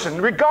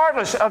person,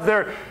 regardless of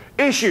their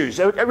issues,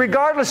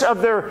 regardless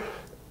of their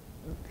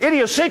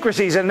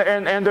idiosyncrasies and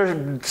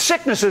their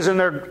sicknesses and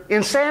their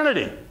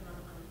insanity.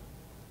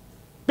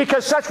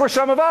 Because such were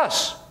some of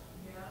us.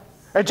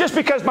 And just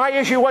because my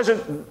issue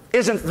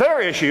isn't their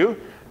issue,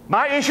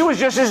 my issue is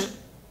just as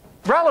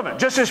relevant,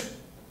 just as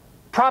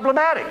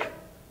problematic.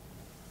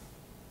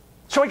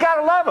 So we got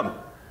to love them.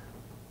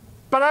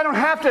 But I don't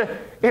have to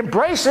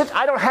embrace it.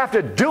 I don't have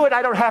to do it.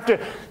 I don't have to,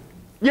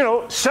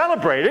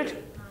 celebrate it.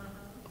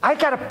 I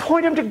got to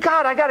point them to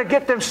God. I got to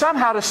get them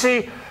somehow to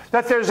see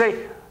that there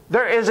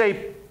is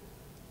a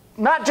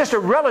not just a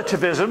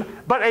relativism,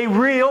 but a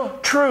real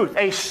truth,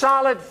 a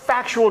solid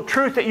factual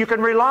truth that you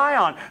can rely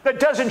on, that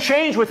doesn't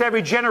change with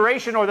every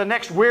generation or the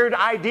next weird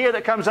idea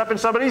that comes up in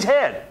somebody's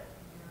head.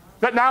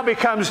 That now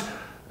becomes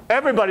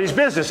everybody's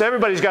business.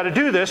 Everybody's got to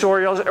do this,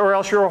 or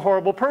else you're a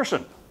horrible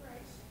person.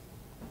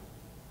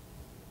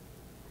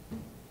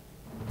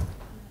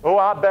 Oh,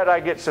 I bet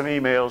I get some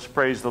emails,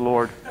 praise the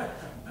Lord.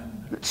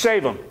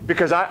 Save them,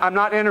 because I'm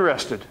not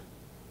interested.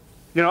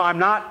 I'm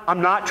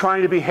not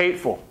trying to be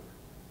hateful.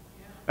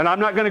 And I'm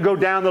not going to go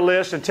down the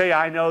list and tell you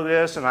I know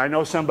this and I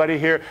know somebody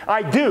here.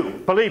 I do,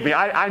 believe me,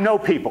 I know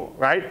people,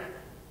 right?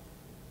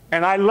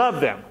 And I love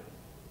them.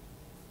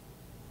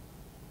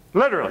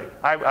 Literally.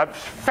 I've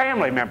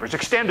family members,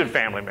 extended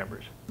family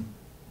members.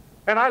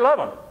 And I love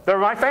them. They're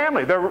my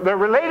family. They're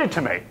related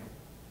to me.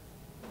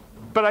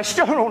 But I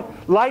still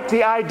don't like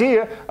the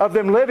idea of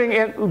them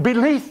living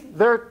beneath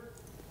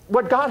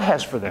what God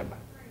has for them.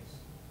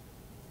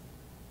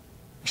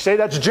 You say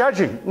that's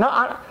judging.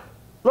 No,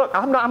 look,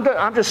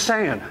 I'm just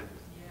saying.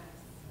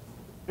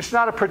 It's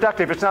not a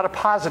productive, it's not a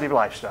positive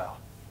lifestyle.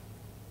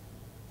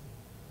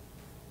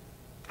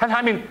 And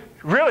I mean,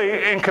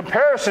 really, in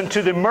comparison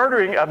to the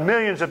murdering of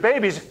millions of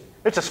babies,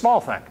 it's a small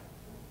thing.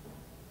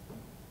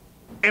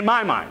 In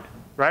my mind,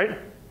 right?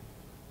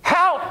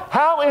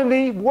 How in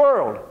the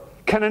world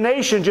can a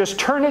nation just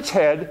turn its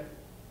head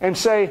and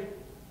say,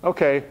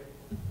 okay,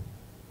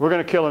 we're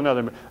going to kill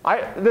another man?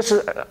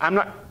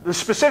 The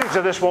specifics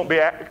of this won't be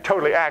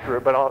totally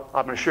accurate, but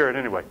I'm going to share it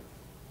anyway.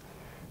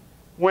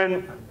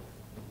 When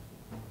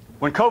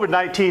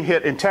COVID-19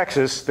 hit in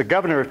Texas, the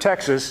governor of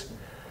Texas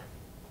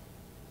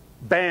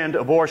banned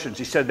abortions.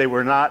 He said they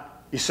were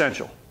not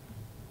essential.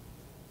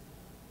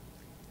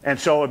 And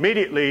so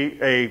immediately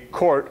a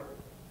court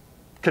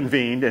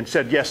convened and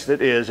said, yes,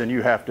 it is, and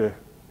you have to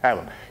have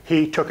them.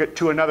 He took it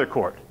to another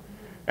court.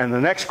 And the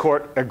next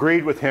court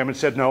agreed with him and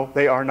said, no,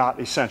 they are not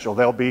essential.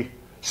 They'll be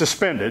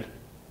suspended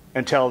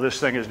until this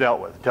thing is dealt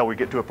with, until we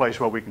get to a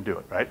place where we can do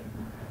it, right?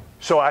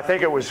 So I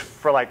think it was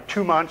for like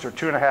 2 months or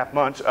 2.5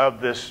 months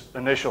of this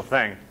initial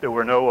thing, there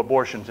were no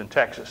abortions in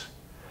Texas.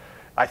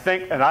 I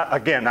think, and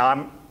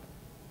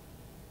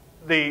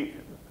the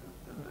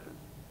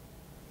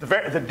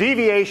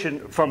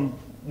deviation from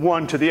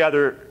one to the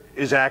other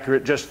is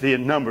accurate, just the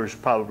numbers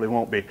probably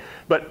won't be.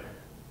 But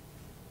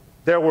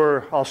there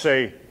were, I'll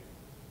say,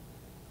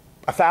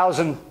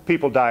 1,000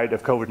 people died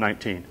of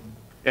COVID-19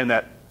 in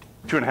that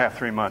 2.5,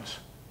 3 months.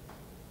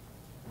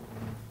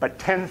 But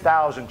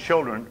 10,000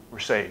 children were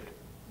saved.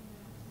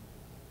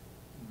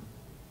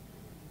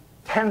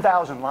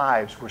 10,000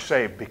 lives were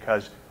saved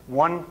because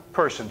one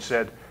person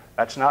said,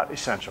 that's not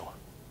essential.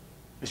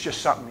 It's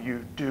just something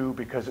you do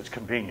because it's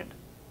convenient.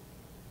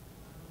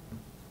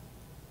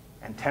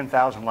 And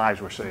 10,000 lives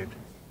were saved.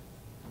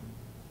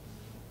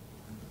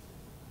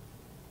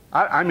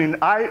 I mean,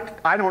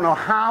 I don't know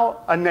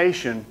how a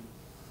nation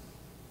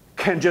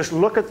can just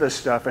look at this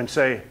stuff and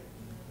say,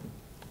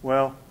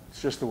 well,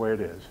 it's just the way it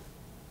is.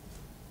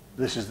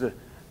 This is the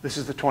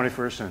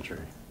 21st century.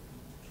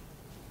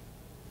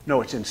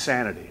 No, it's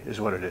insanity is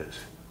what it is.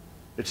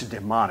 It's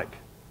demonic.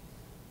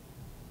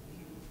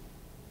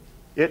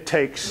 It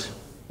takes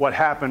what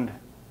happened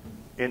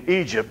in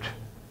Egypt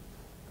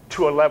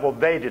to a level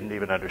they didn't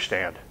even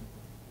understand.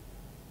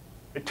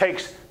 It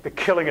takes the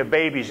killing of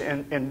babies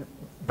in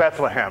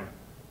Bethlehem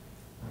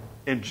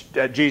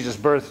at Jesus'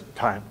 birth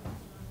time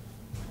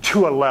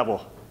to a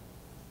level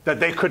that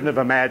they couldn't have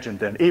imagined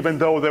then, even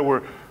though there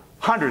were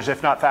hundreds,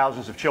 if not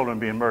thousands, of children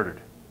being murdered.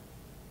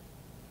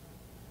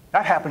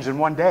 That happens in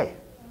one day.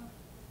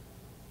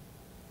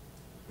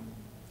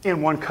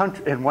 In one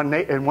country, in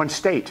one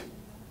state.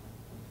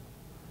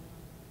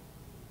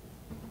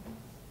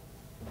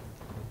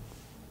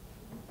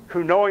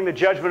 Who, knowing the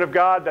judgment of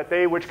God, that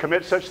they which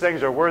commit such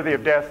things are worthy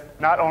of death,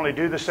 not only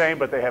do the same,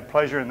 but they have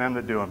pleasure in them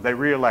that do them. They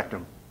re-elect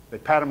them. They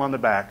pat them on the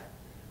back.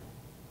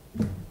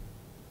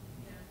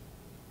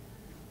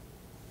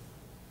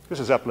 This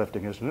is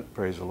uplifting, isn't it?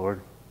 Praise the Lord.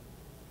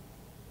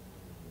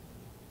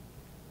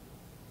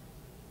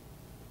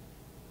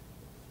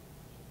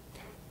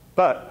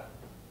 But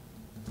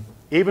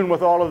even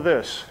with all of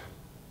this,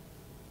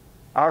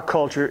 our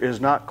culture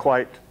is not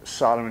quite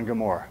Sodom and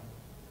Gomorrah.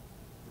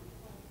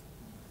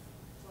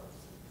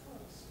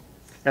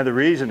 And the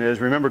reason is,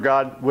 remember,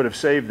 God would have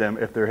saved them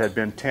if there had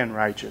been 10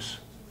 righteous.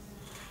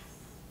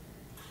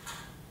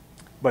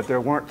 But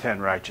there weren't 10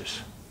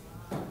 righteous.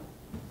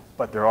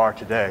 But there are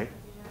today,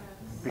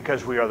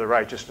 because we are the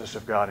righteousness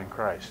of God in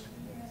Christ.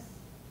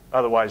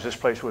 Otherwise, this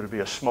place would be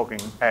a smoking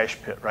ash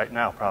pit right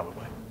now,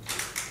 probably.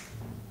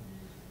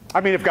 I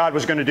mean, if God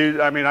was going to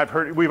do, I mean,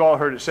 we've all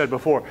heard it said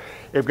before,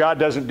 if God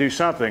doesn't do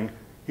something,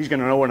 he's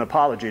going to owe an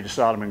apology to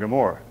Sodom and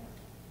Gomorrah.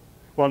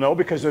 Well, no,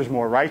 because there's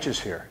more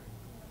righteous here.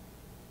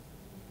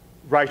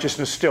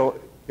 Righteousness still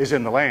is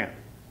in the land.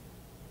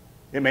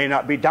 It may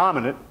not be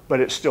dominant, but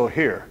it's still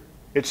here.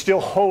 It's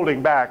still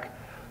holding back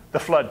the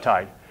flood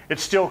tide.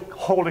 It's still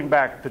holding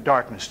back the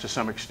darkness to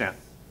some extent.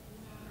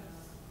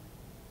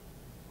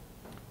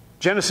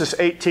 Genesis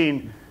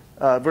 18,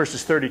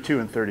 verses 32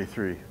 and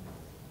 33.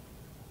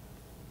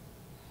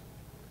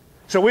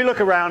 So we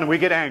look around and we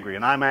get angry,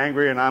 and I'm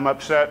angry and I'm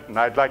upset, and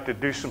I'd like to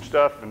do some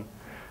stuff, and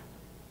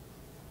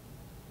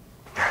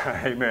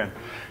amen.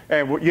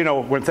 And you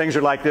know, when things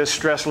are like this,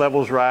 stress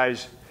levels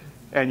rise,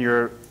 and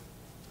your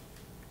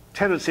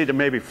tendency to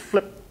maybe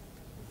flip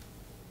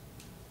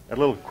a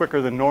little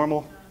quicker than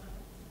normal.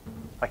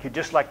 Like you'd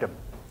just like to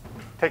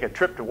take a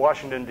trip to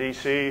Washington,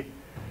 D.C.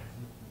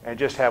 and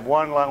just have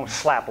one long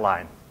slap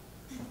line.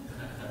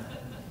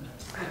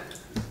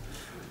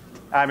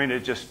 I mean,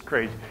 it's just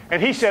crazy.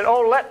 And he said,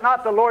 oh, let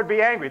not the Lord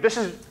be angry. This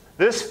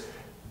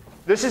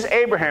is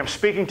Abraham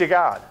speaking to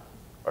God.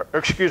 Or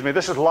excuse me,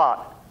 this is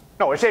Lot.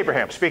 No, it's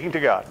Abraham speaking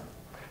to God.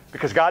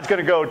 Because God's going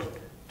to go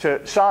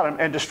to Sodom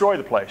and destroy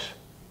the place.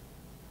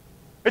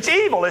 It's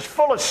evil. It's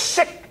full of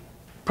sick,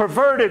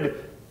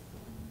 perverted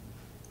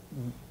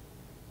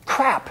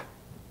crap.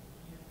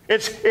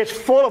 It's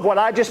full of what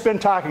I've just been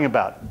talking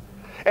about.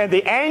 And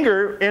the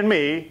anger in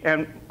me,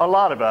 and a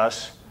lot of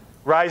us,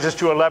 rises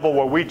to a level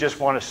where we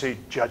just want to see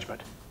judgment.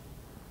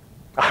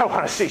 I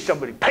want to see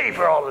somebody pay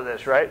for all of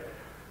this, right?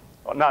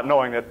 Not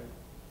knowing that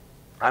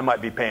I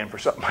might be paying for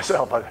something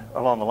myself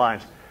along the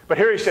lines. But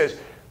here he says,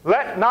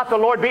 let not the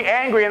Lord be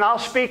angry, and I'll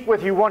speak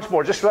with you once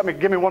more. Just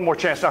give me one more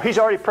chance. Now, he's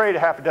already prayed a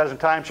half a dozen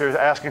times here,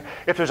 asking,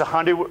 if there's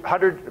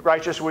 100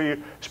 righteous, will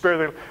you spare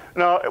them?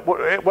 No,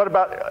 what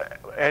about,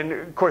 and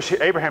of course,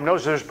 Abraham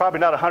knows there's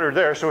probably not 100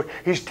 there, so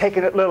he's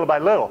taking it little by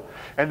little.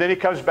 And then he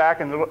comes back,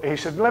 and he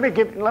said, let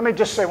me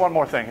just say one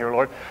more thing here,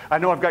 Lord. I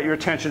know I've got your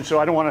attention, so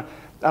I don't want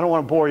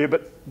to bore you,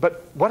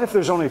 but what if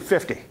there's only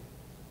 50?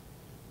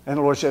 And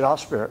the Lord said, I'll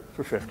spare it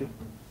for 50.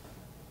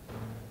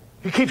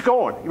 He keeps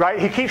going, right?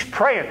 He keeps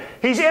praying.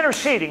 He's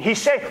interceding. He's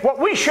saying what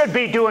we should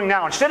be doing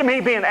now. Instead of me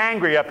being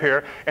angry up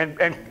here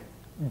and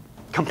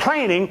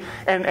complaining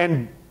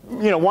and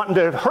wanting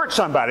to hurt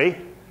somebody,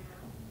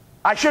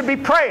 I should be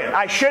praying.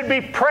 I should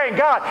be praying,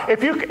 God,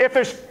 if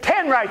there's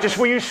 10 righteous,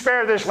 will you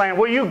spare this land?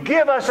 Will you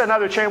give us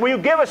another chance? Will you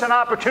give us an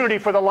opportunity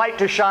for the light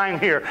to shine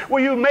here?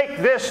 Will you make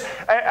this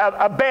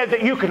a bed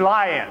that you can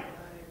lie in?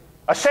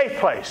 A safe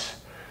place.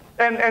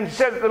 And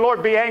said the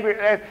Lord be angry.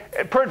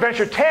 And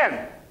peradventure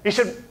 10. He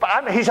said,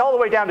 he's all the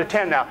way down to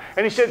 10 now.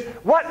 And he said,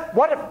 what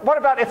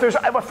about if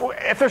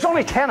there's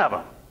only 10 of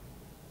them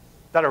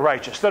that are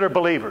righteous, that are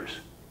believers?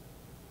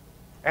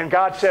 And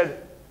God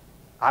said,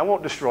 I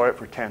won't destroy it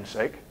for 10's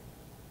sake.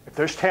 If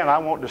there's 10, I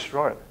won't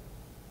destroy it.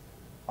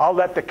 I'll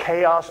let the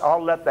chaos,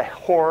 I'll let the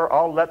horror,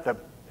 I'll let the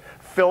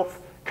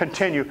filth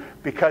continue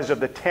because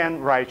of the 10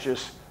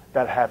 righteous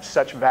that have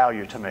such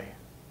value to me.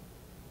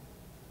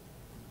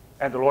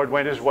 And the Lord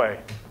went his way.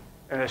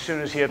 And as soon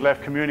as he had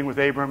left communing with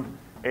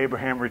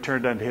Abraham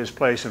returned unto his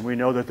place, and we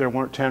know that there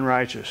weren't 10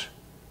 righteous.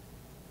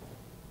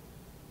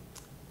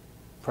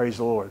 Praise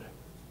the Lord.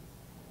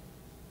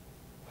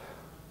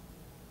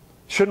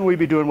 Shouldn't we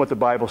be doing what the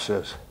Bible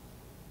says?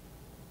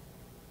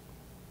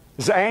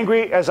 As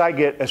angry as I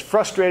get, as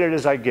frustrated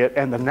as I get,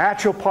 and the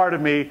natural part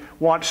of me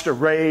wants to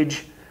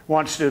rage,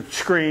 wants to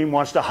scream,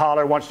 wants to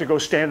holler, wants to go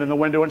stand in the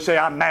window and say,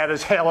 I'm mad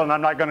as hell and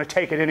I'm not going to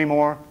take it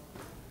anymore.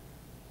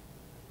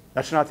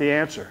 That's not the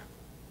answer.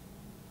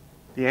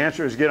 The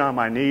answer is get on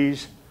my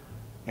knees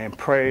and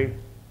pray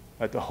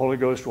that the Holy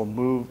Ghost will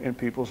move in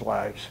people's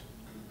lives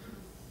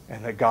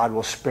and that God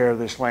will spare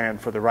this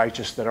land for the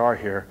righteous that are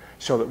here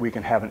so that we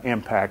can have an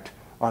impact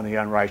on the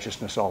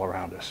unrighteousness all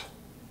around us.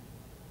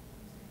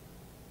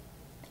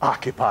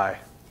 Occupy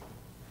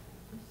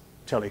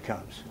till he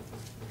comes.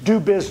 Do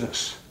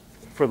business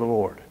for the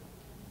Lord.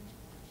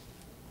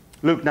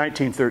 Luke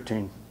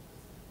 19:13.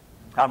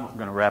 I'm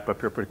going to wrap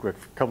up here pretty quick.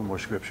 A couple more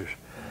scriptures.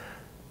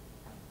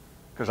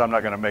 Because I'm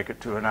not going to make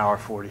it to an hour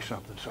 40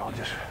 something, so I'll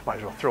just might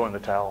as well throw in the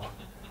towel.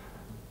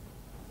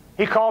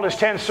 He called his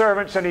 10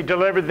 servants and he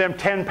delivered them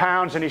 10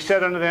 pounds and he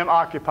said unto them,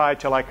 occupy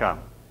till I come.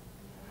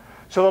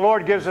 So the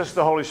Lord gives us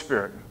the Holy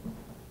Spirit.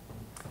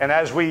 And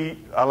as we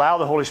allow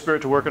the Holy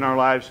Spirit to work in our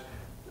lives,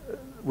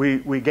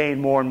 we gain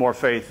more and more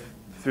faith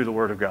through the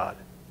Word of God.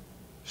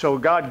 So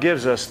God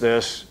gives us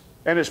this,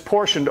 and it's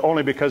portioned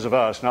only because of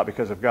us, not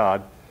because of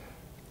God,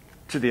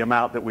 to the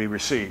amount that we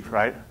receive,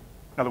 right?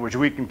 In other words,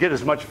 we can get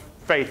as much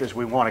faith as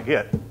we want to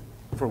get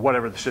for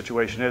whatever the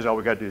situation is. All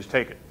we got to do is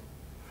take it.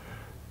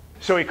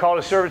 So he called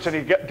his servants and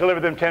he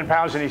delivered them 10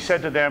 pounds and he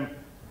said to them,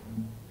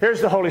 here's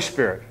the Holy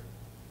Spirit.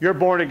 You're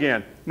born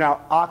again.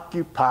 Now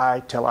occupy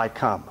till I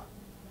come.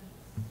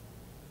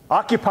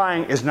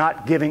 Occupying is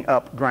not giving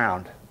up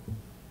ground.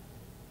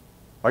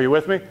 Are you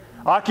with me?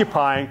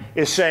 Occupying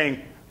is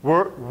saying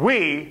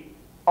we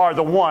are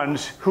the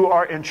ones who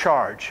are in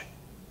charge.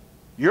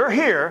 You're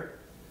here,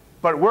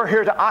 but we're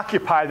here to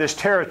occupy this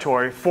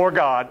territory for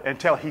God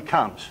until he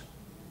comes.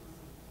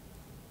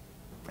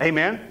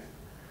 Amen?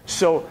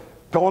 So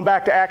going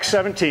back to Acts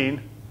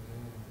 17,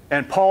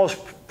 and Paul's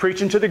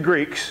preaching to the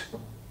Greeks,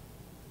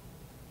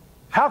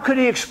 how could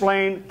he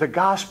explain the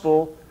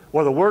gospel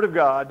or the Word of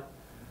God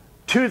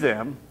to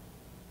them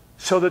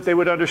so that they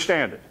would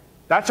understand it?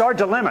 That's our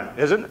dilemma,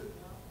 isn't it?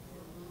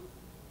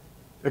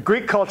 The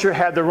Greek culture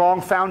had the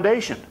wrong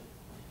foundation.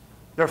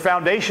 Their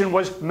foundation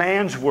was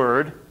man's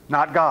word,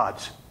 not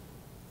God's.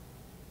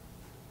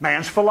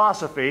 Man's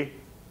philosophy,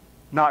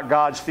 not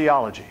God's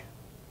theology.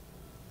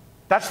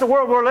 That's the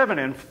world we're living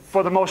in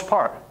for the most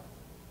part.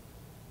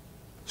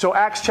 So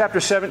Acts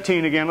chapter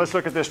 17 again, let's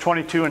look at this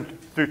 22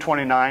 through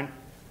 29.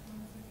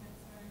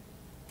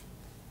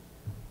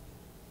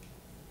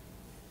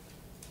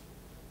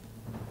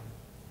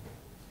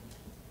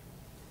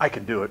 I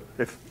can do it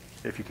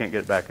if you can't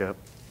get it back up.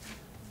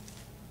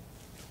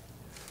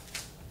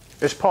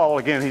 It's Paul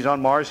again. He's on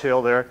Mars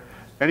Hill there.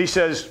 And he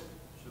says,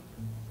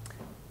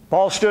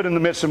 Paul stood in the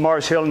midst of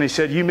Mars Hill and he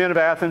said, you men of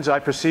Athens, I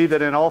perceive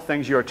that in all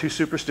things you are too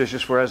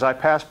superstitious, for as I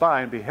passed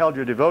by and beheld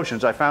your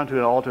devotions, I found to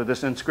an altar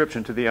this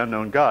inscription to the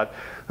unknown God,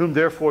 whom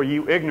therefore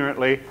you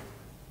ignorantly,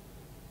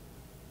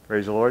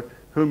 praise the Lord,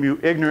 whom you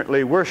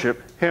ignorantly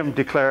worship, him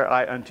declare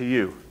I unto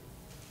you.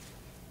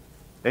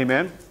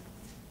 Amen?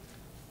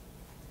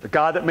 The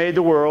God that made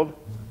the world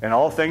and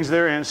all things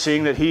therein,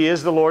 seeing that he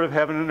is the Lord of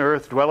heaven and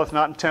earth, dwelleth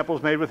not in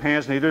temples made with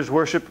hands, neither is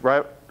worship,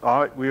 right?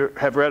 We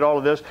have read all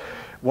of this.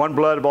 One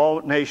blood of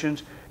all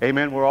nations,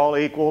 Amen. We're all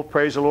equal.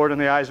 Praise the Lord in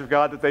the eyes of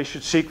God, that they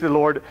should seek the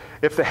Lord,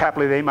 if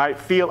haply they might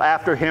feel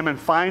after him and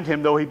find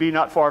him, though he be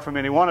not far from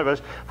any one of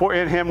us. For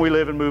in him we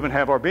live and move and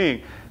have our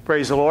being.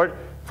 Praise the Lord.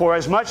 For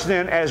as much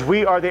then as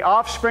we are the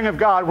offspring of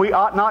God, we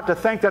ought not to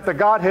think that the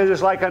Godhead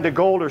is like unto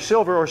gold or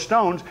silver or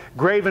stones,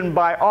 graven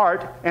by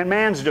art and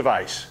man's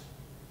device.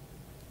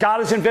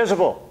 God is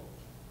invisible.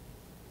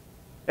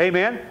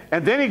 Amen.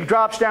 And then he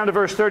drops down to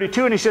verse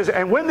 32 and he says,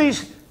 and when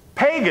these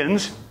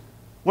pagans,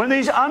 when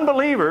these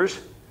unbelievers,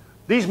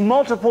 these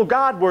multiple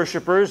God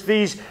worshipers,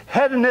 these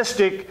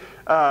hedonistic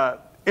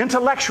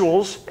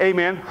intellectuals,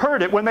 amen,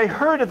 heard it, when they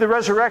heard of the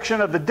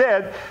resurrection of the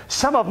dead,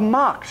 some of them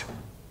mocked.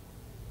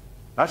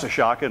 That's a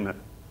shock, isn't it?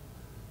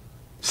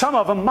 Some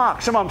of them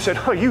mocked. Some of them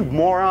said, oh, you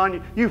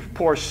moron, you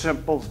poor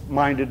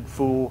simple-minded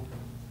fool.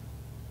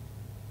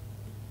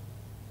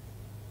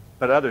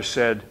 But others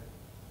said,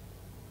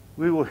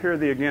 we will hear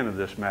thee again of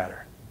this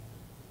matter.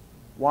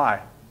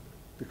 Why?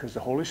 Because the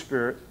Holy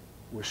Spirit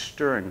was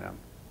stirring them.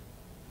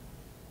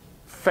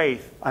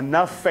 Faith,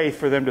 enough faith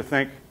for them to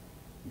think,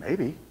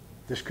 maybe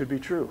this could be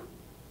true.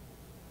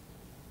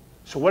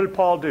 So what did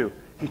Paul do?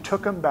 He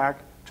took them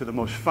back to the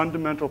most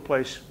fundamental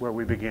place where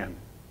we begin.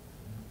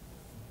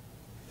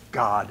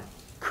 God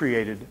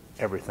created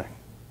everything.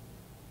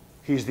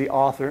 He's the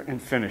author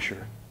and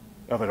finisher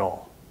of it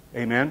all.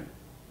 Amen?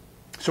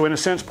 So in a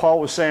sense, Paul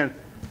was saying,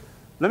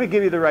 let me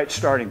give you the right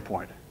starting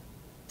point.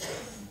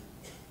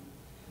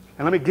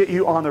 And let me get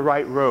you on the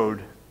right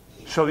road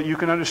so that you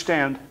can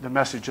understand the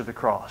message of the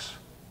cross.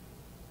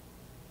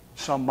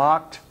 Some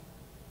mocked,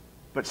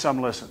 but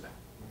some listened.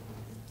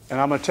 And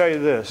I'm going to tell you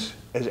this,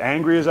 as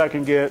angry as I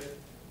can get,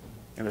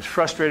 and as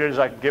frustrated as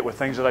I can get with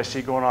things that I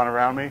see going on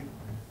around me,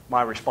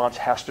 my response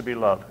has to be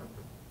love.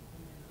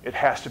 It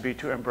has to be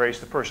to embrace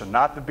the person,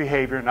 not the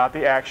behavior, not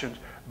the actions,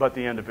 but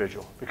the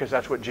individual, because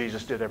that's what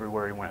Jesus did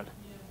everywhere he went.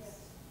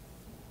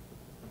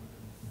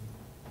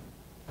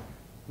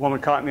 Woman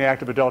caught in the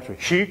act of adultery.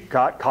 She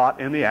got caught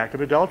in the act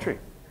of adultery.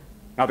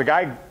 Now the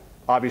guy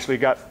obviously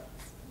got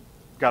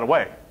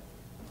away.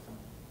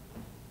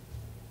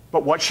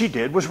 But what she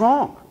did was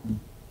wrong.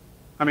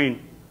 I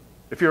mean,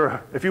 if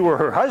you were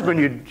her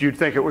husband, you'd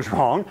think it was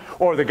wrong.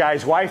 Or the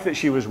guy's wife that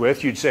she was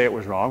with, you'd say it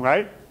was wrong,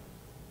 right?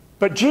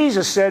 But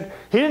Jesus said,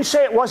 he didn't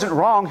say it wasn't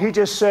wrong. He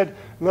just said,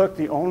 look,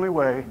 the only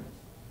way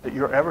that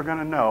you're ever going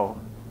to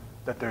know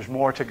that there's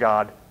more to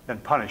God than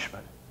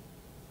punishment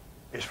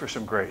is for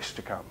some grace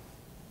to come.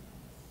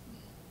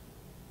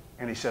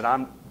 And he said,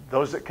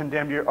 those that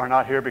condemn you are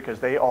not here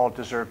because they all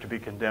deserve to be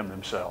condemned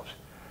themselves.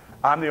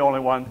 I'm the only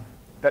one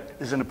that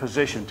is in a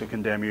position to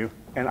condemn you,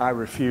 and I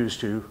refuse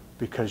to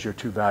because you're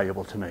too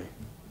valuable to me,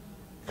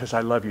 because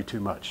I love you too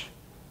much.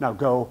 Now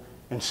go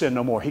and sin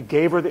no more. He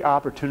gave her the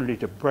opportunity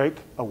to break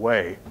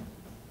away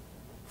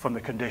from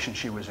the condition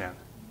she was in,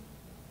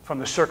 from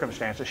the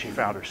circumstances she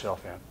found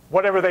herself in.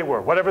 Whatever they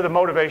were, whatever the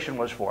motivation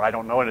was for, I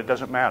don't know, and it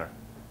doesn't matter.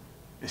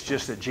 It's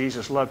just that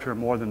Jesus loved her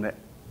more than the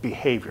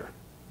behavior.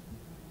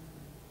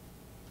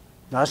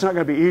 Now, it's not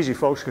going to be easy,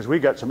 folks, because we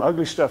got some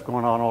ugly stuff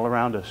going on all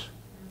around us.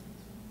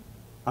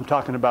 I'm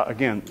talking about,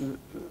 again,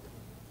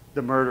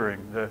 the murdering,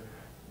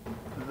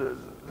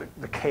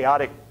 the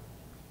chaotic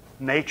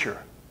nature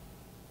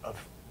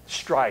of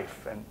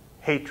strife and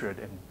hatred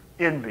and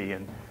envy,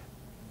 and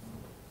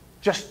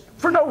just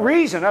for no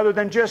reason other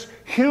than just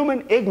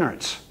human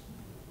ignorance.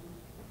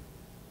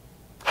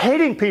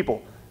 Hating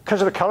people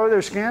because of the color of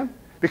their skin,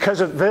 because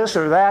of this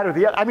or that or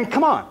the other. I mean,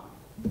 come on.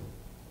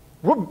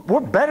 We're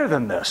better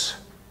than this.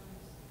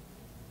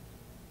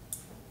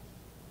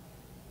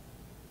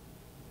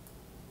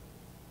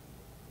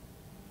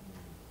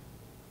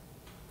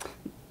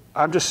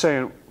 I'm just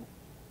saying,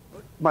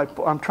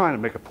 I'm trying to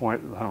make a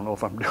point. I don't know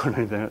if I'm doing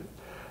anything.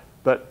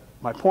 But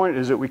my point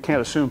is that we can't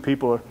assume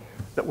people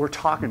that we're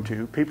talking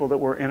to, people that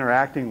we're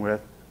interacting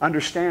with,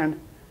 understand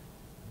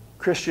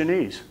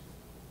Christianese.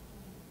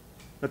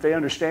 That they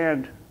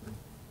understand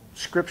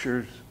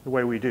Scriptures the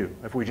way we do,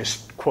 if we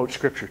just quote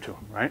Scripture to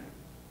them, right?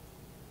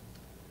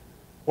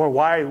 Or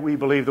why we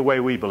believe the way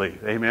we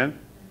believe. Amen?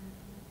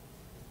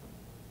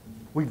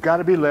 We've got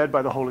to be led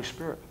by the Holy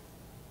Spirit.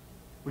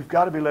 We've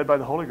got to be led by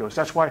the Holy Ghost.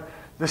 That's why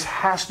this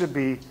has to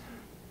be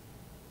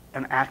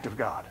an act of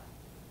God,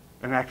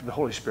 an act of the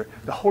Holy Spirit.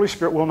 The Holy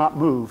Spirit will not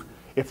move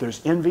if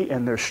there's envy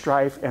and there's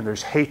strife and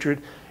there's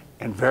hatred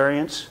and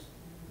variance.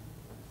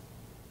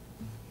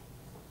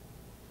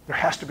 There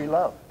has to be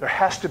love. There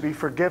has to be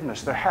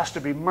forgiveness. There has to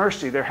be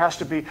mercy. There has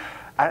to be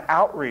an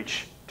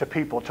outreach to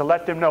people to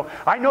let them know,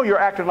 I know you're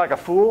acting like a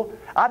fool.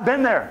 I've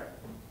been there.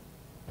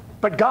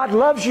 But God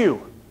loves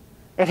you.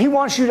 And He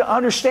wants you to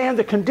understand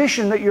the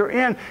condition that you're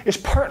in is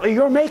partly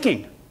your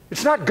making.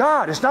 It's not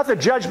God. It's not the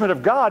judgment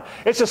of God.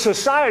 It's a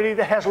society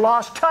that has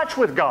lost touch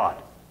with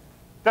God,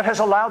 that has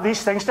allowed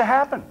these things to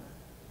happen.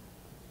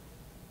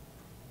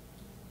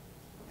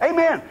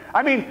 Amen.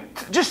 I mean,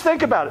 just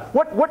think about it.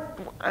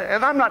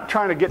 And I'm not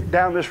trying to get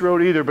down this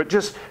road either, but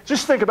just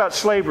think about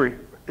slavery.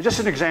 Just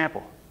an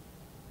example.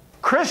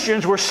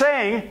 Christians were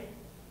saying,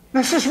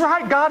 this is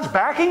right, God's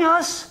backing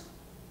us.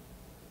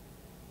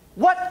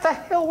 What the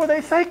hell were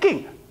they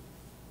thinking?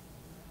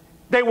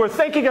 They were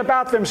thinking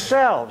about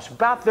themselves,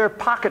 about their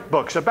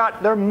pocketbooks,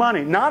 about their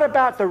money, not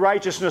about the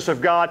righteousness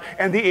of God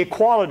and the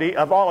equality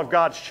of all of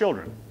God's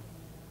children.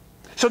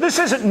 So this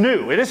isn't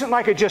new. It isn't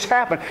like it just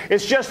happened.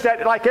 It's just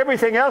that, like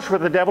everything else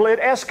with the devil, it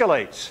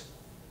escalates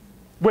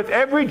with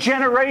every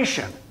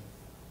generation.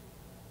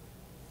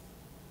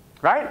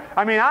 Right?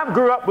 I mean, I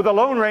grew up with the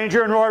Lone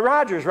Ranger and Roy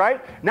Rogers,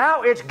 right?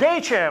 Now it's gay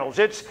channels.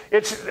 It's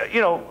just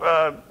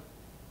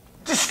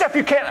stuff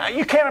you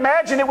can't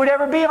imagine it would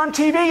ever be on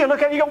TV. You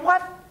look at it, you go,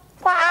 what?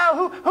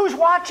 Wow, who's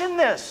watching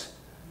this?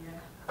 Yeah.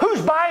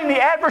 Who's buying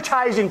the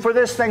advertising for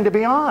this thing to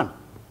be on?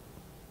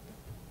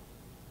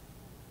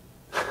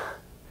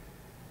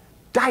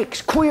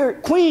 Dykes,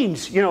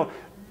 queens,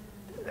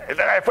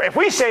 if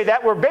we say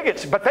that, we're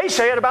bigots, but they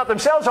say it about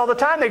themselves all the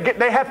time.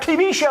 They have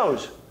TV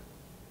shows.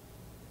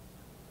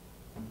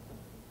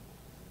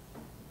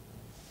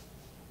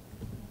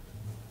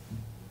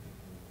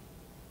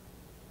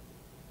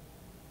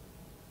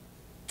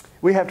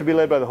 We have to be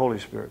led by the Holy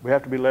Spirit. We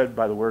have to be led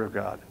by the Word of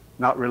God,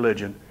 not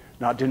religion,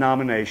 not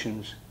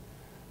denominations,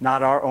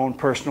 not our own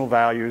personal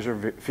values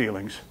or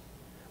feelings.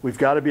 We've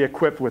got to be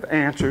equipped with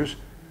answers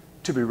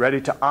to be ready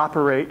to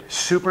operate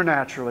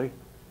supernaturally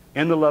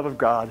in the love of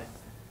God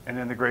and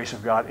in the grace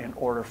of God in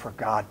order for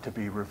God to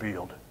be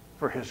revealed,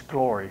 for His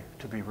glory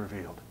to be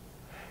revealed.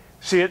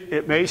 See,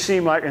 it may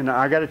seem like, and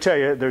I got to tell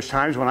you, there's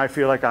times when I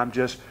feel like I'm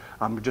just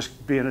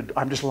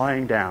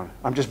lying down.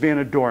 I'm just being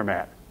a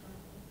doormat.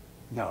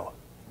 No.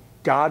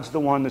 God's the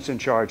one that's in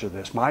charge of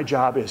this. My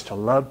job is to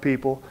love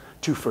people,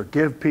 to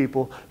forgive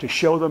people, to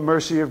show the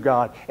mercy of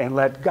God, and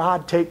let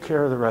God take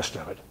care of the rest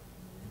of it.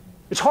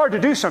 It's hard to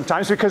do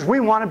sometimes because we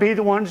want to be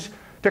the ones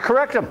to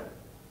correct them.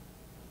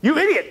 You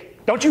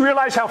idiot! Don't you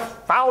realize how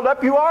fouled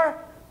up you are?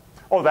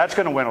 Oh, that's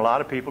going to win a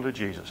lot of people to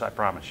Jesus, I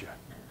promise you.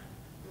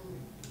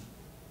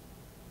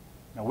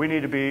 Now, we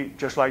need to be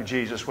just like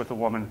Jesus with the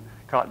woman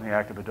caught in the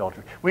act of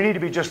adultery. We need to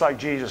be just like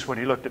Jesus when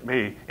He looked at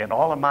me in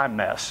all of my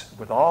mess,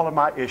 with all of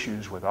my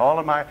issues, with all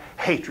of my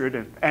hatred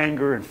and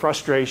anger and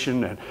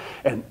frustration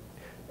and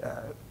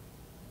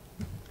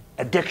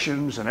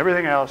addictions and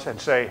everything else, and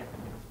say,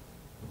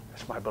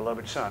 "That's my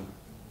beloved Son.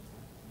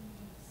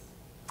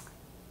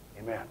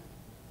 Amen.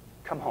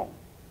 Come home.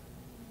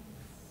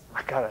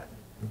 I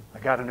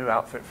got a new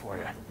outfit for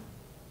you.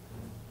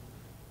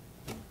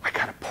 I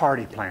got a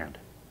party planned,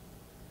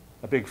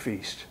 a big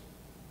feast.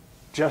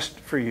 Just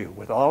for you,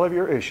 with all of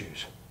your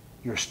issues,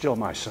 you're still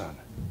my son,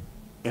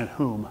 in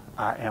whom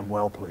I am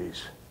well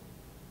pleased."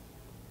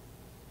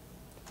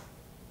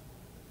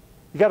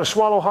 You got to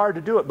swallow hard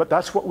to do it, but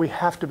that's what we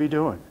have to be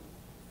doing.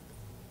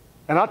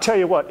 And I'll tell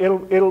you what,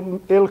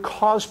 it'll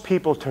cause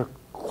people to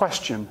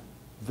question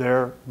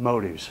their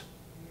motives.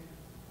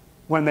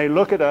 When they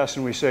look at us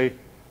and we say,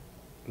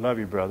 "Love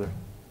you, brother.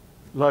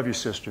 Love you,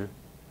 sister,"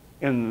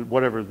 in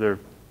whatever their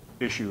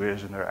issue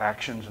is in their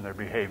actions and their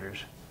behaviors.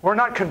 We're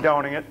not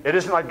condoning it. It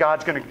isn't like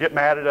God's going to get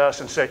mad at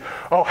us and say,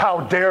 "Oh, how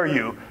dare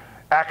you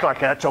act like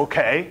that's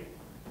okay."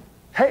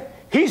 Hey,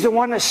 He's the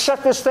one that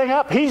set this thing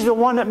up. He's the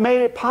one that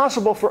made it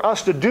possible for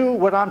us to do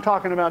what I'm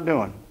talking about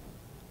doing.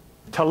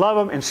 To love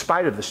Him in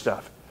spite of the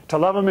stuff. To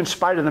love Him in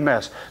spite of the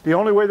mess. The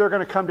only way they're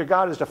going to come to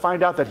God is to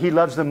find out that He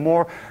loves them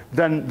more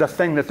than the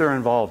thing that they're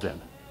involved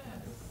in.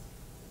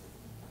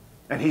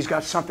 And He's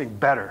got something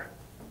better.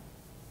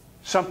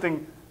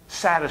 Something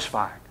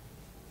satisfying.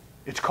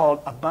 It's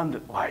called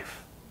abundant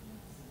life.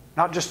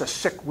 Not just a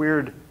sick,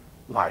 weird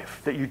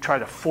life that you try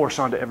to force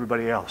onto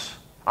everybody else.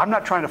 I'm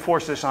not trying to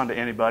force this onto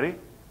anybody.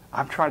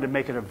 I'm trying to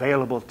make it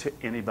available to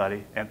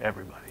anybody and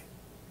everybody.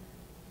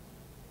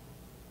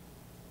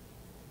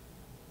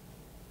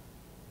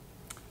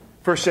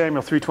 1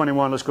 Samuel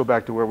 3:21, let's go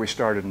back to where we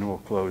started and we'll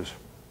close.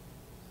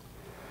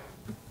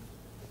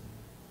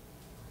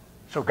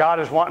 So God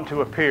is wanting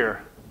to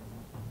appear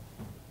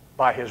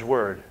by His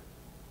Word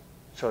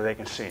so they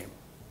can see Him.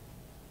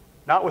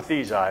 Not with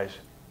these eyes,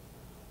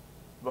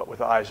 but with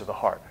the eyes of the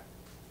heart.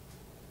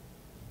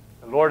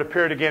 The Lord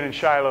appeared again in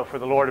Shiloh, for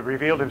the Lord had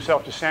revealed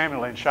Himself to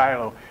Samuel in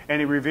Shiloh, and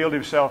He revealed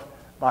Himself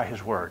by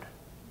His Word.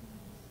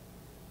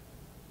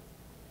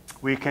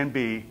 We can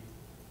be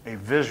a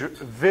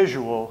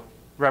visual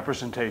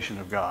representation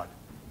of God.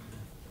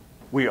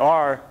 We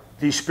are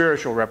the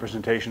spiritual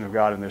representation of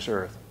God in this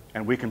earth,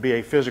 and we can be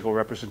a physical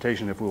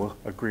representation if we'll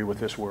agree with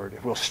this Word,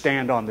 if we'll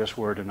stand on this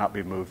Word and not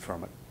be moved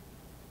from it.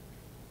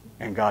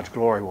 And God's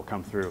glory will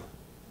come through.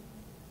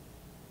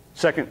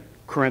 2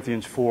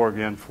 Corinthians 4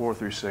 again, 4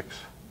 through 6.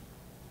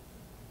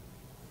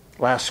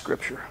 Last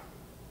scripture.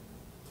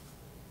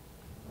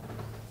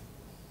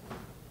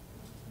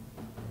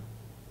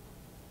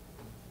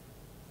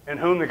 "In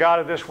whom the God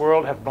of this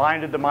world hath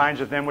blinded the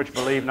minds of them which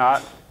believe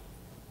not,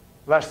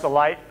 lest the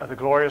light of the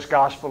glorious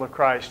gospel of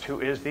Christ, who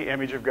is the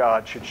image of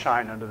God, should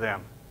shine unto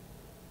them.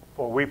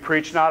 For we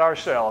preach not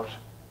ourselves,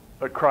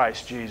 but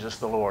Christ Jesus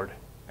the Lord,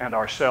 and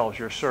ourselves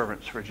your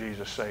servants for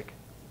Jesus' sake.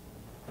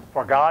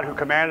 For God, who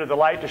commanded the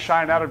light to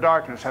shine out of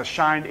darkness, has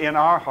shined in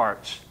our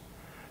hearts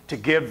to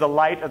give the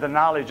light of the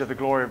knowledge of the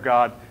glory of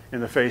God in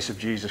the face of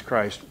Jesus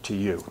Christ to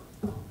you."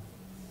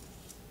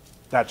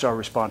 That's our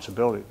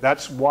responsibility.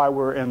 That's why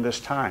we're in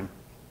this time.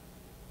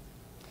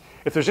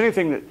 If there's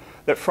anything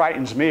that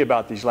frightens me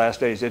about these last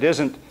days, it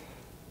isn't,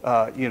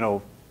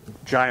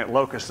 giant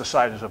locusts the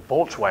size of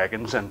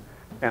Volkswagens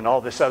and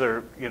all this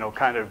other,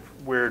 kind of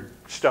weird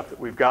stuff that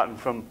we've gotten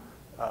from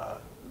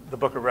the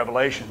book of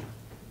Revelation.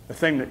 The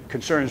thing that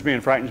concerns me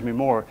and frightens me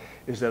more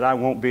is that I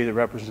won't be the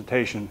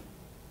representation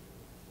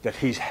that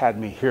he's had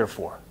me here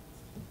for.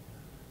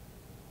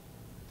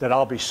 That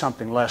I'll be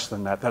something less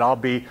than that. That I'll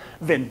be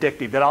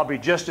vindictive. That I'll be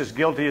just as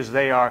guilty as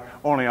they are,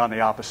 only on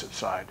the opposite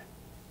side.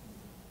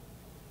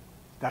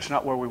 That's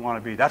not where we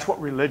want to be. That's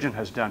what religion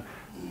has done.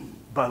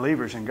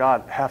 Believers in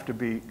God have to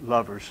be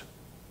lovers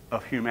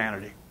of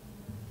humanity.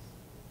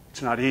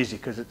 It's not easy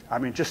because,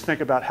 just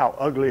think about how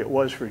ugly it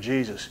was for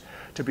Jesus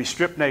to be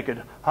stripped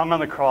naked, hung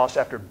on the cross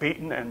after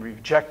beaten and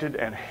rejected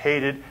and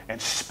hated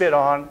and spit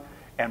on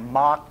and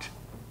mocked,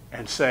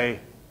 and say,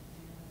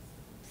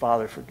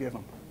 Father, forgive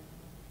them,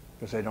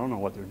 because they don't know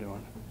what they're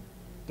doing.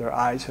 Their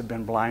eyes have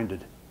been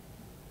blinded.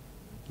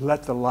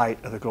 Let the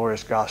light of the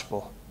glorious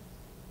gospel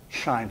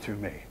shine through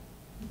me.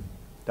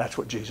 That's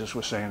what Jesus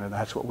was saying, and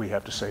that's what we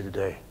have to say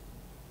today.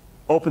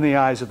 Open the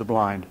eyes of the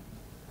blind.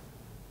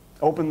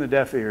 Open the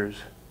deaf ears.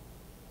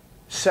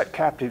 Set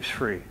captives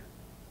free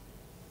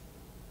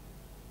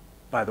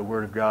by the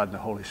Word of God and the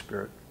Holy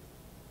Spirit.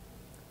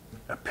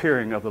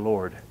 Appearing of the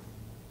Lord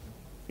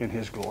in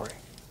His glory.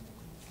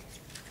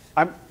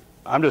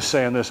 I'm just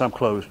saying this, I'm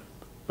closed,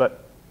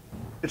 but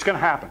it's going to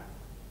happen.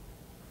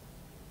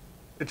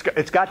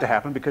 It's got to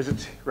happen because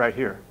it's right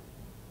here.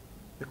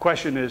 The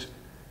question is,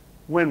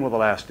 when will the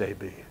last day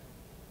be?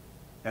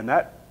 And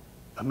that,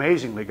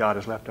 amazingly, God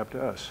has left up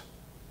to us.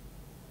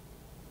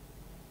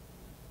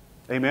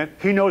 Amen?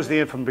 He knows the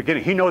end from the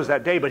beginning. He knows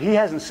that day, but He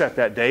hasn't set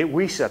that day.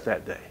 We set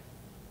that day.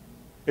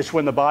 It's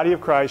when the body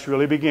of Christ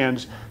really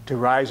begins to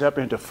rise up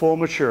into full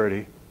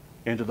maturity,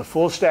 into the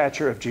full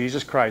stature of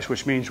Jesus Christ,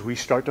 which means we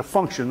start to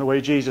function the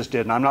way Jesus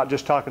did. And I'm not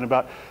just talking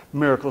about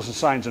miracles and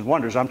signs and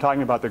wonders. I'm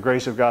talking about the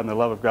grace of God and the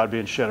love of God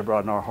being shed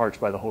abroad in our hearts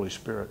by the Holy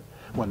Spirit.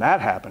 When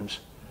that happens,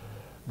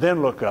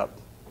 then look up,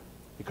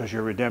 because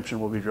your redemption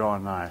will be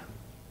drawing nigh.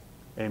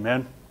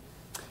 Amen?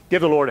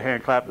 Give the Lord a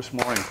hand clap this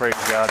morning. Praise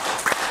God.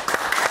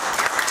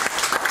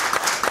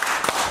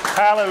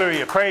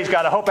 Hallelujah. Praise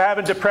God. I hope I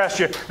haven't depressed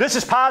you. This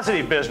is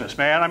positive business,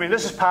 man.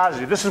 This is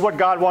positive. This is what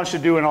God wants to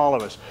do in all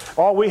of us.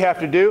 All we have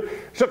to do,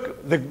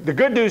 look, the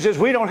good news is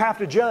we don't have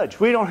to judge.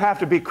 We don't have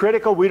to be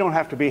critical. We don't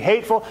have to be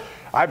hateful.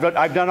 I've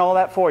done all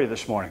that for you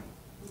this morning.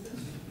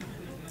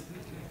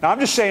 Now, I'm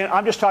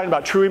just talking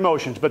about true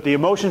emotions, but the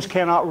emotions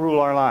cannot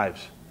rule our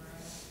lives.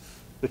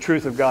 The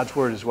truth of God's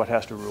Word is what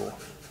has to rule.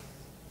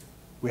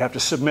 We have to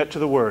submit to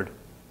the Word,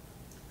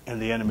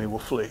 and the enemy will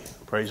flee.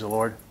 Praise the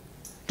Lord.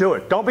 Do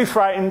it. Don't be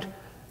frightened.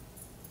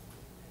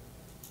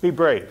 Be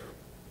brave.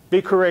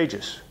 Be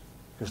courageous,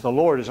 because the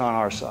Lord is on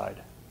our side.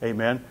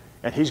 Amen.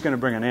 And He's going to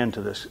bring an end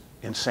to this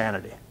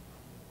insanity.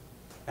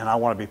 And I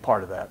want to be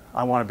part of that.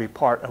 I want to be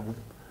part of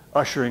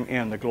ushering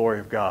in the glory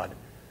of God,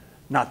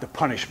 not the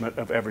punishment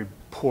of every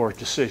poor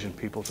decision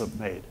people have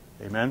made.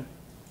 Amen.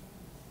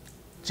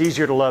 It's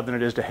easier to love than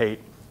it is to hate.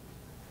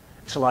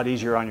 It's a lot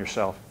easier on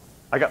yourself.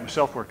 I got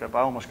myself worked up. I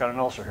almost got an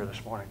ulcer here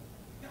this morning.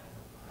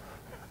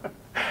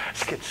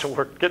 It's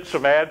getting so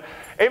mad.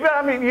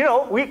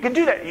 Amen. We can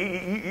do that.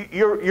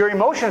 Your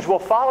emotions will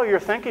follow your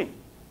thinking.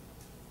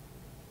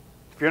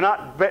 If you're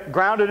not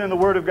grounded in the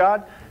Word of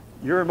God,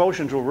 your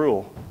emotions will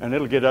rule, and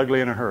it'll get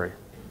ugly in a hurry.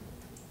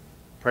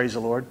 Praise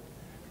the Lord.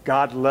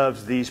 God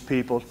loves these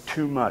people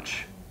too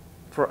much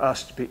for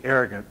us to be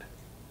arrogant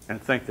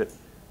and think that,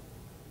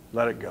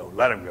 let it go,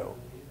 let them go.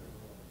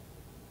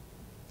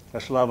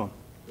 Let's love them.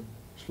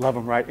 Let's love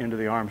them right into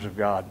the arms of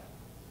God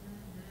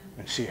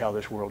and see how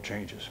this world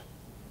changes.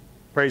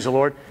 Praise the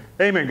Lord.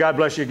 Amen. God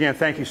bless you again.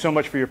 Thank you so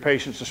much for your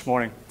patience this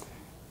morning.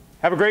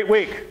 Have a great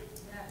week.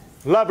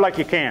 Love like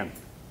you can.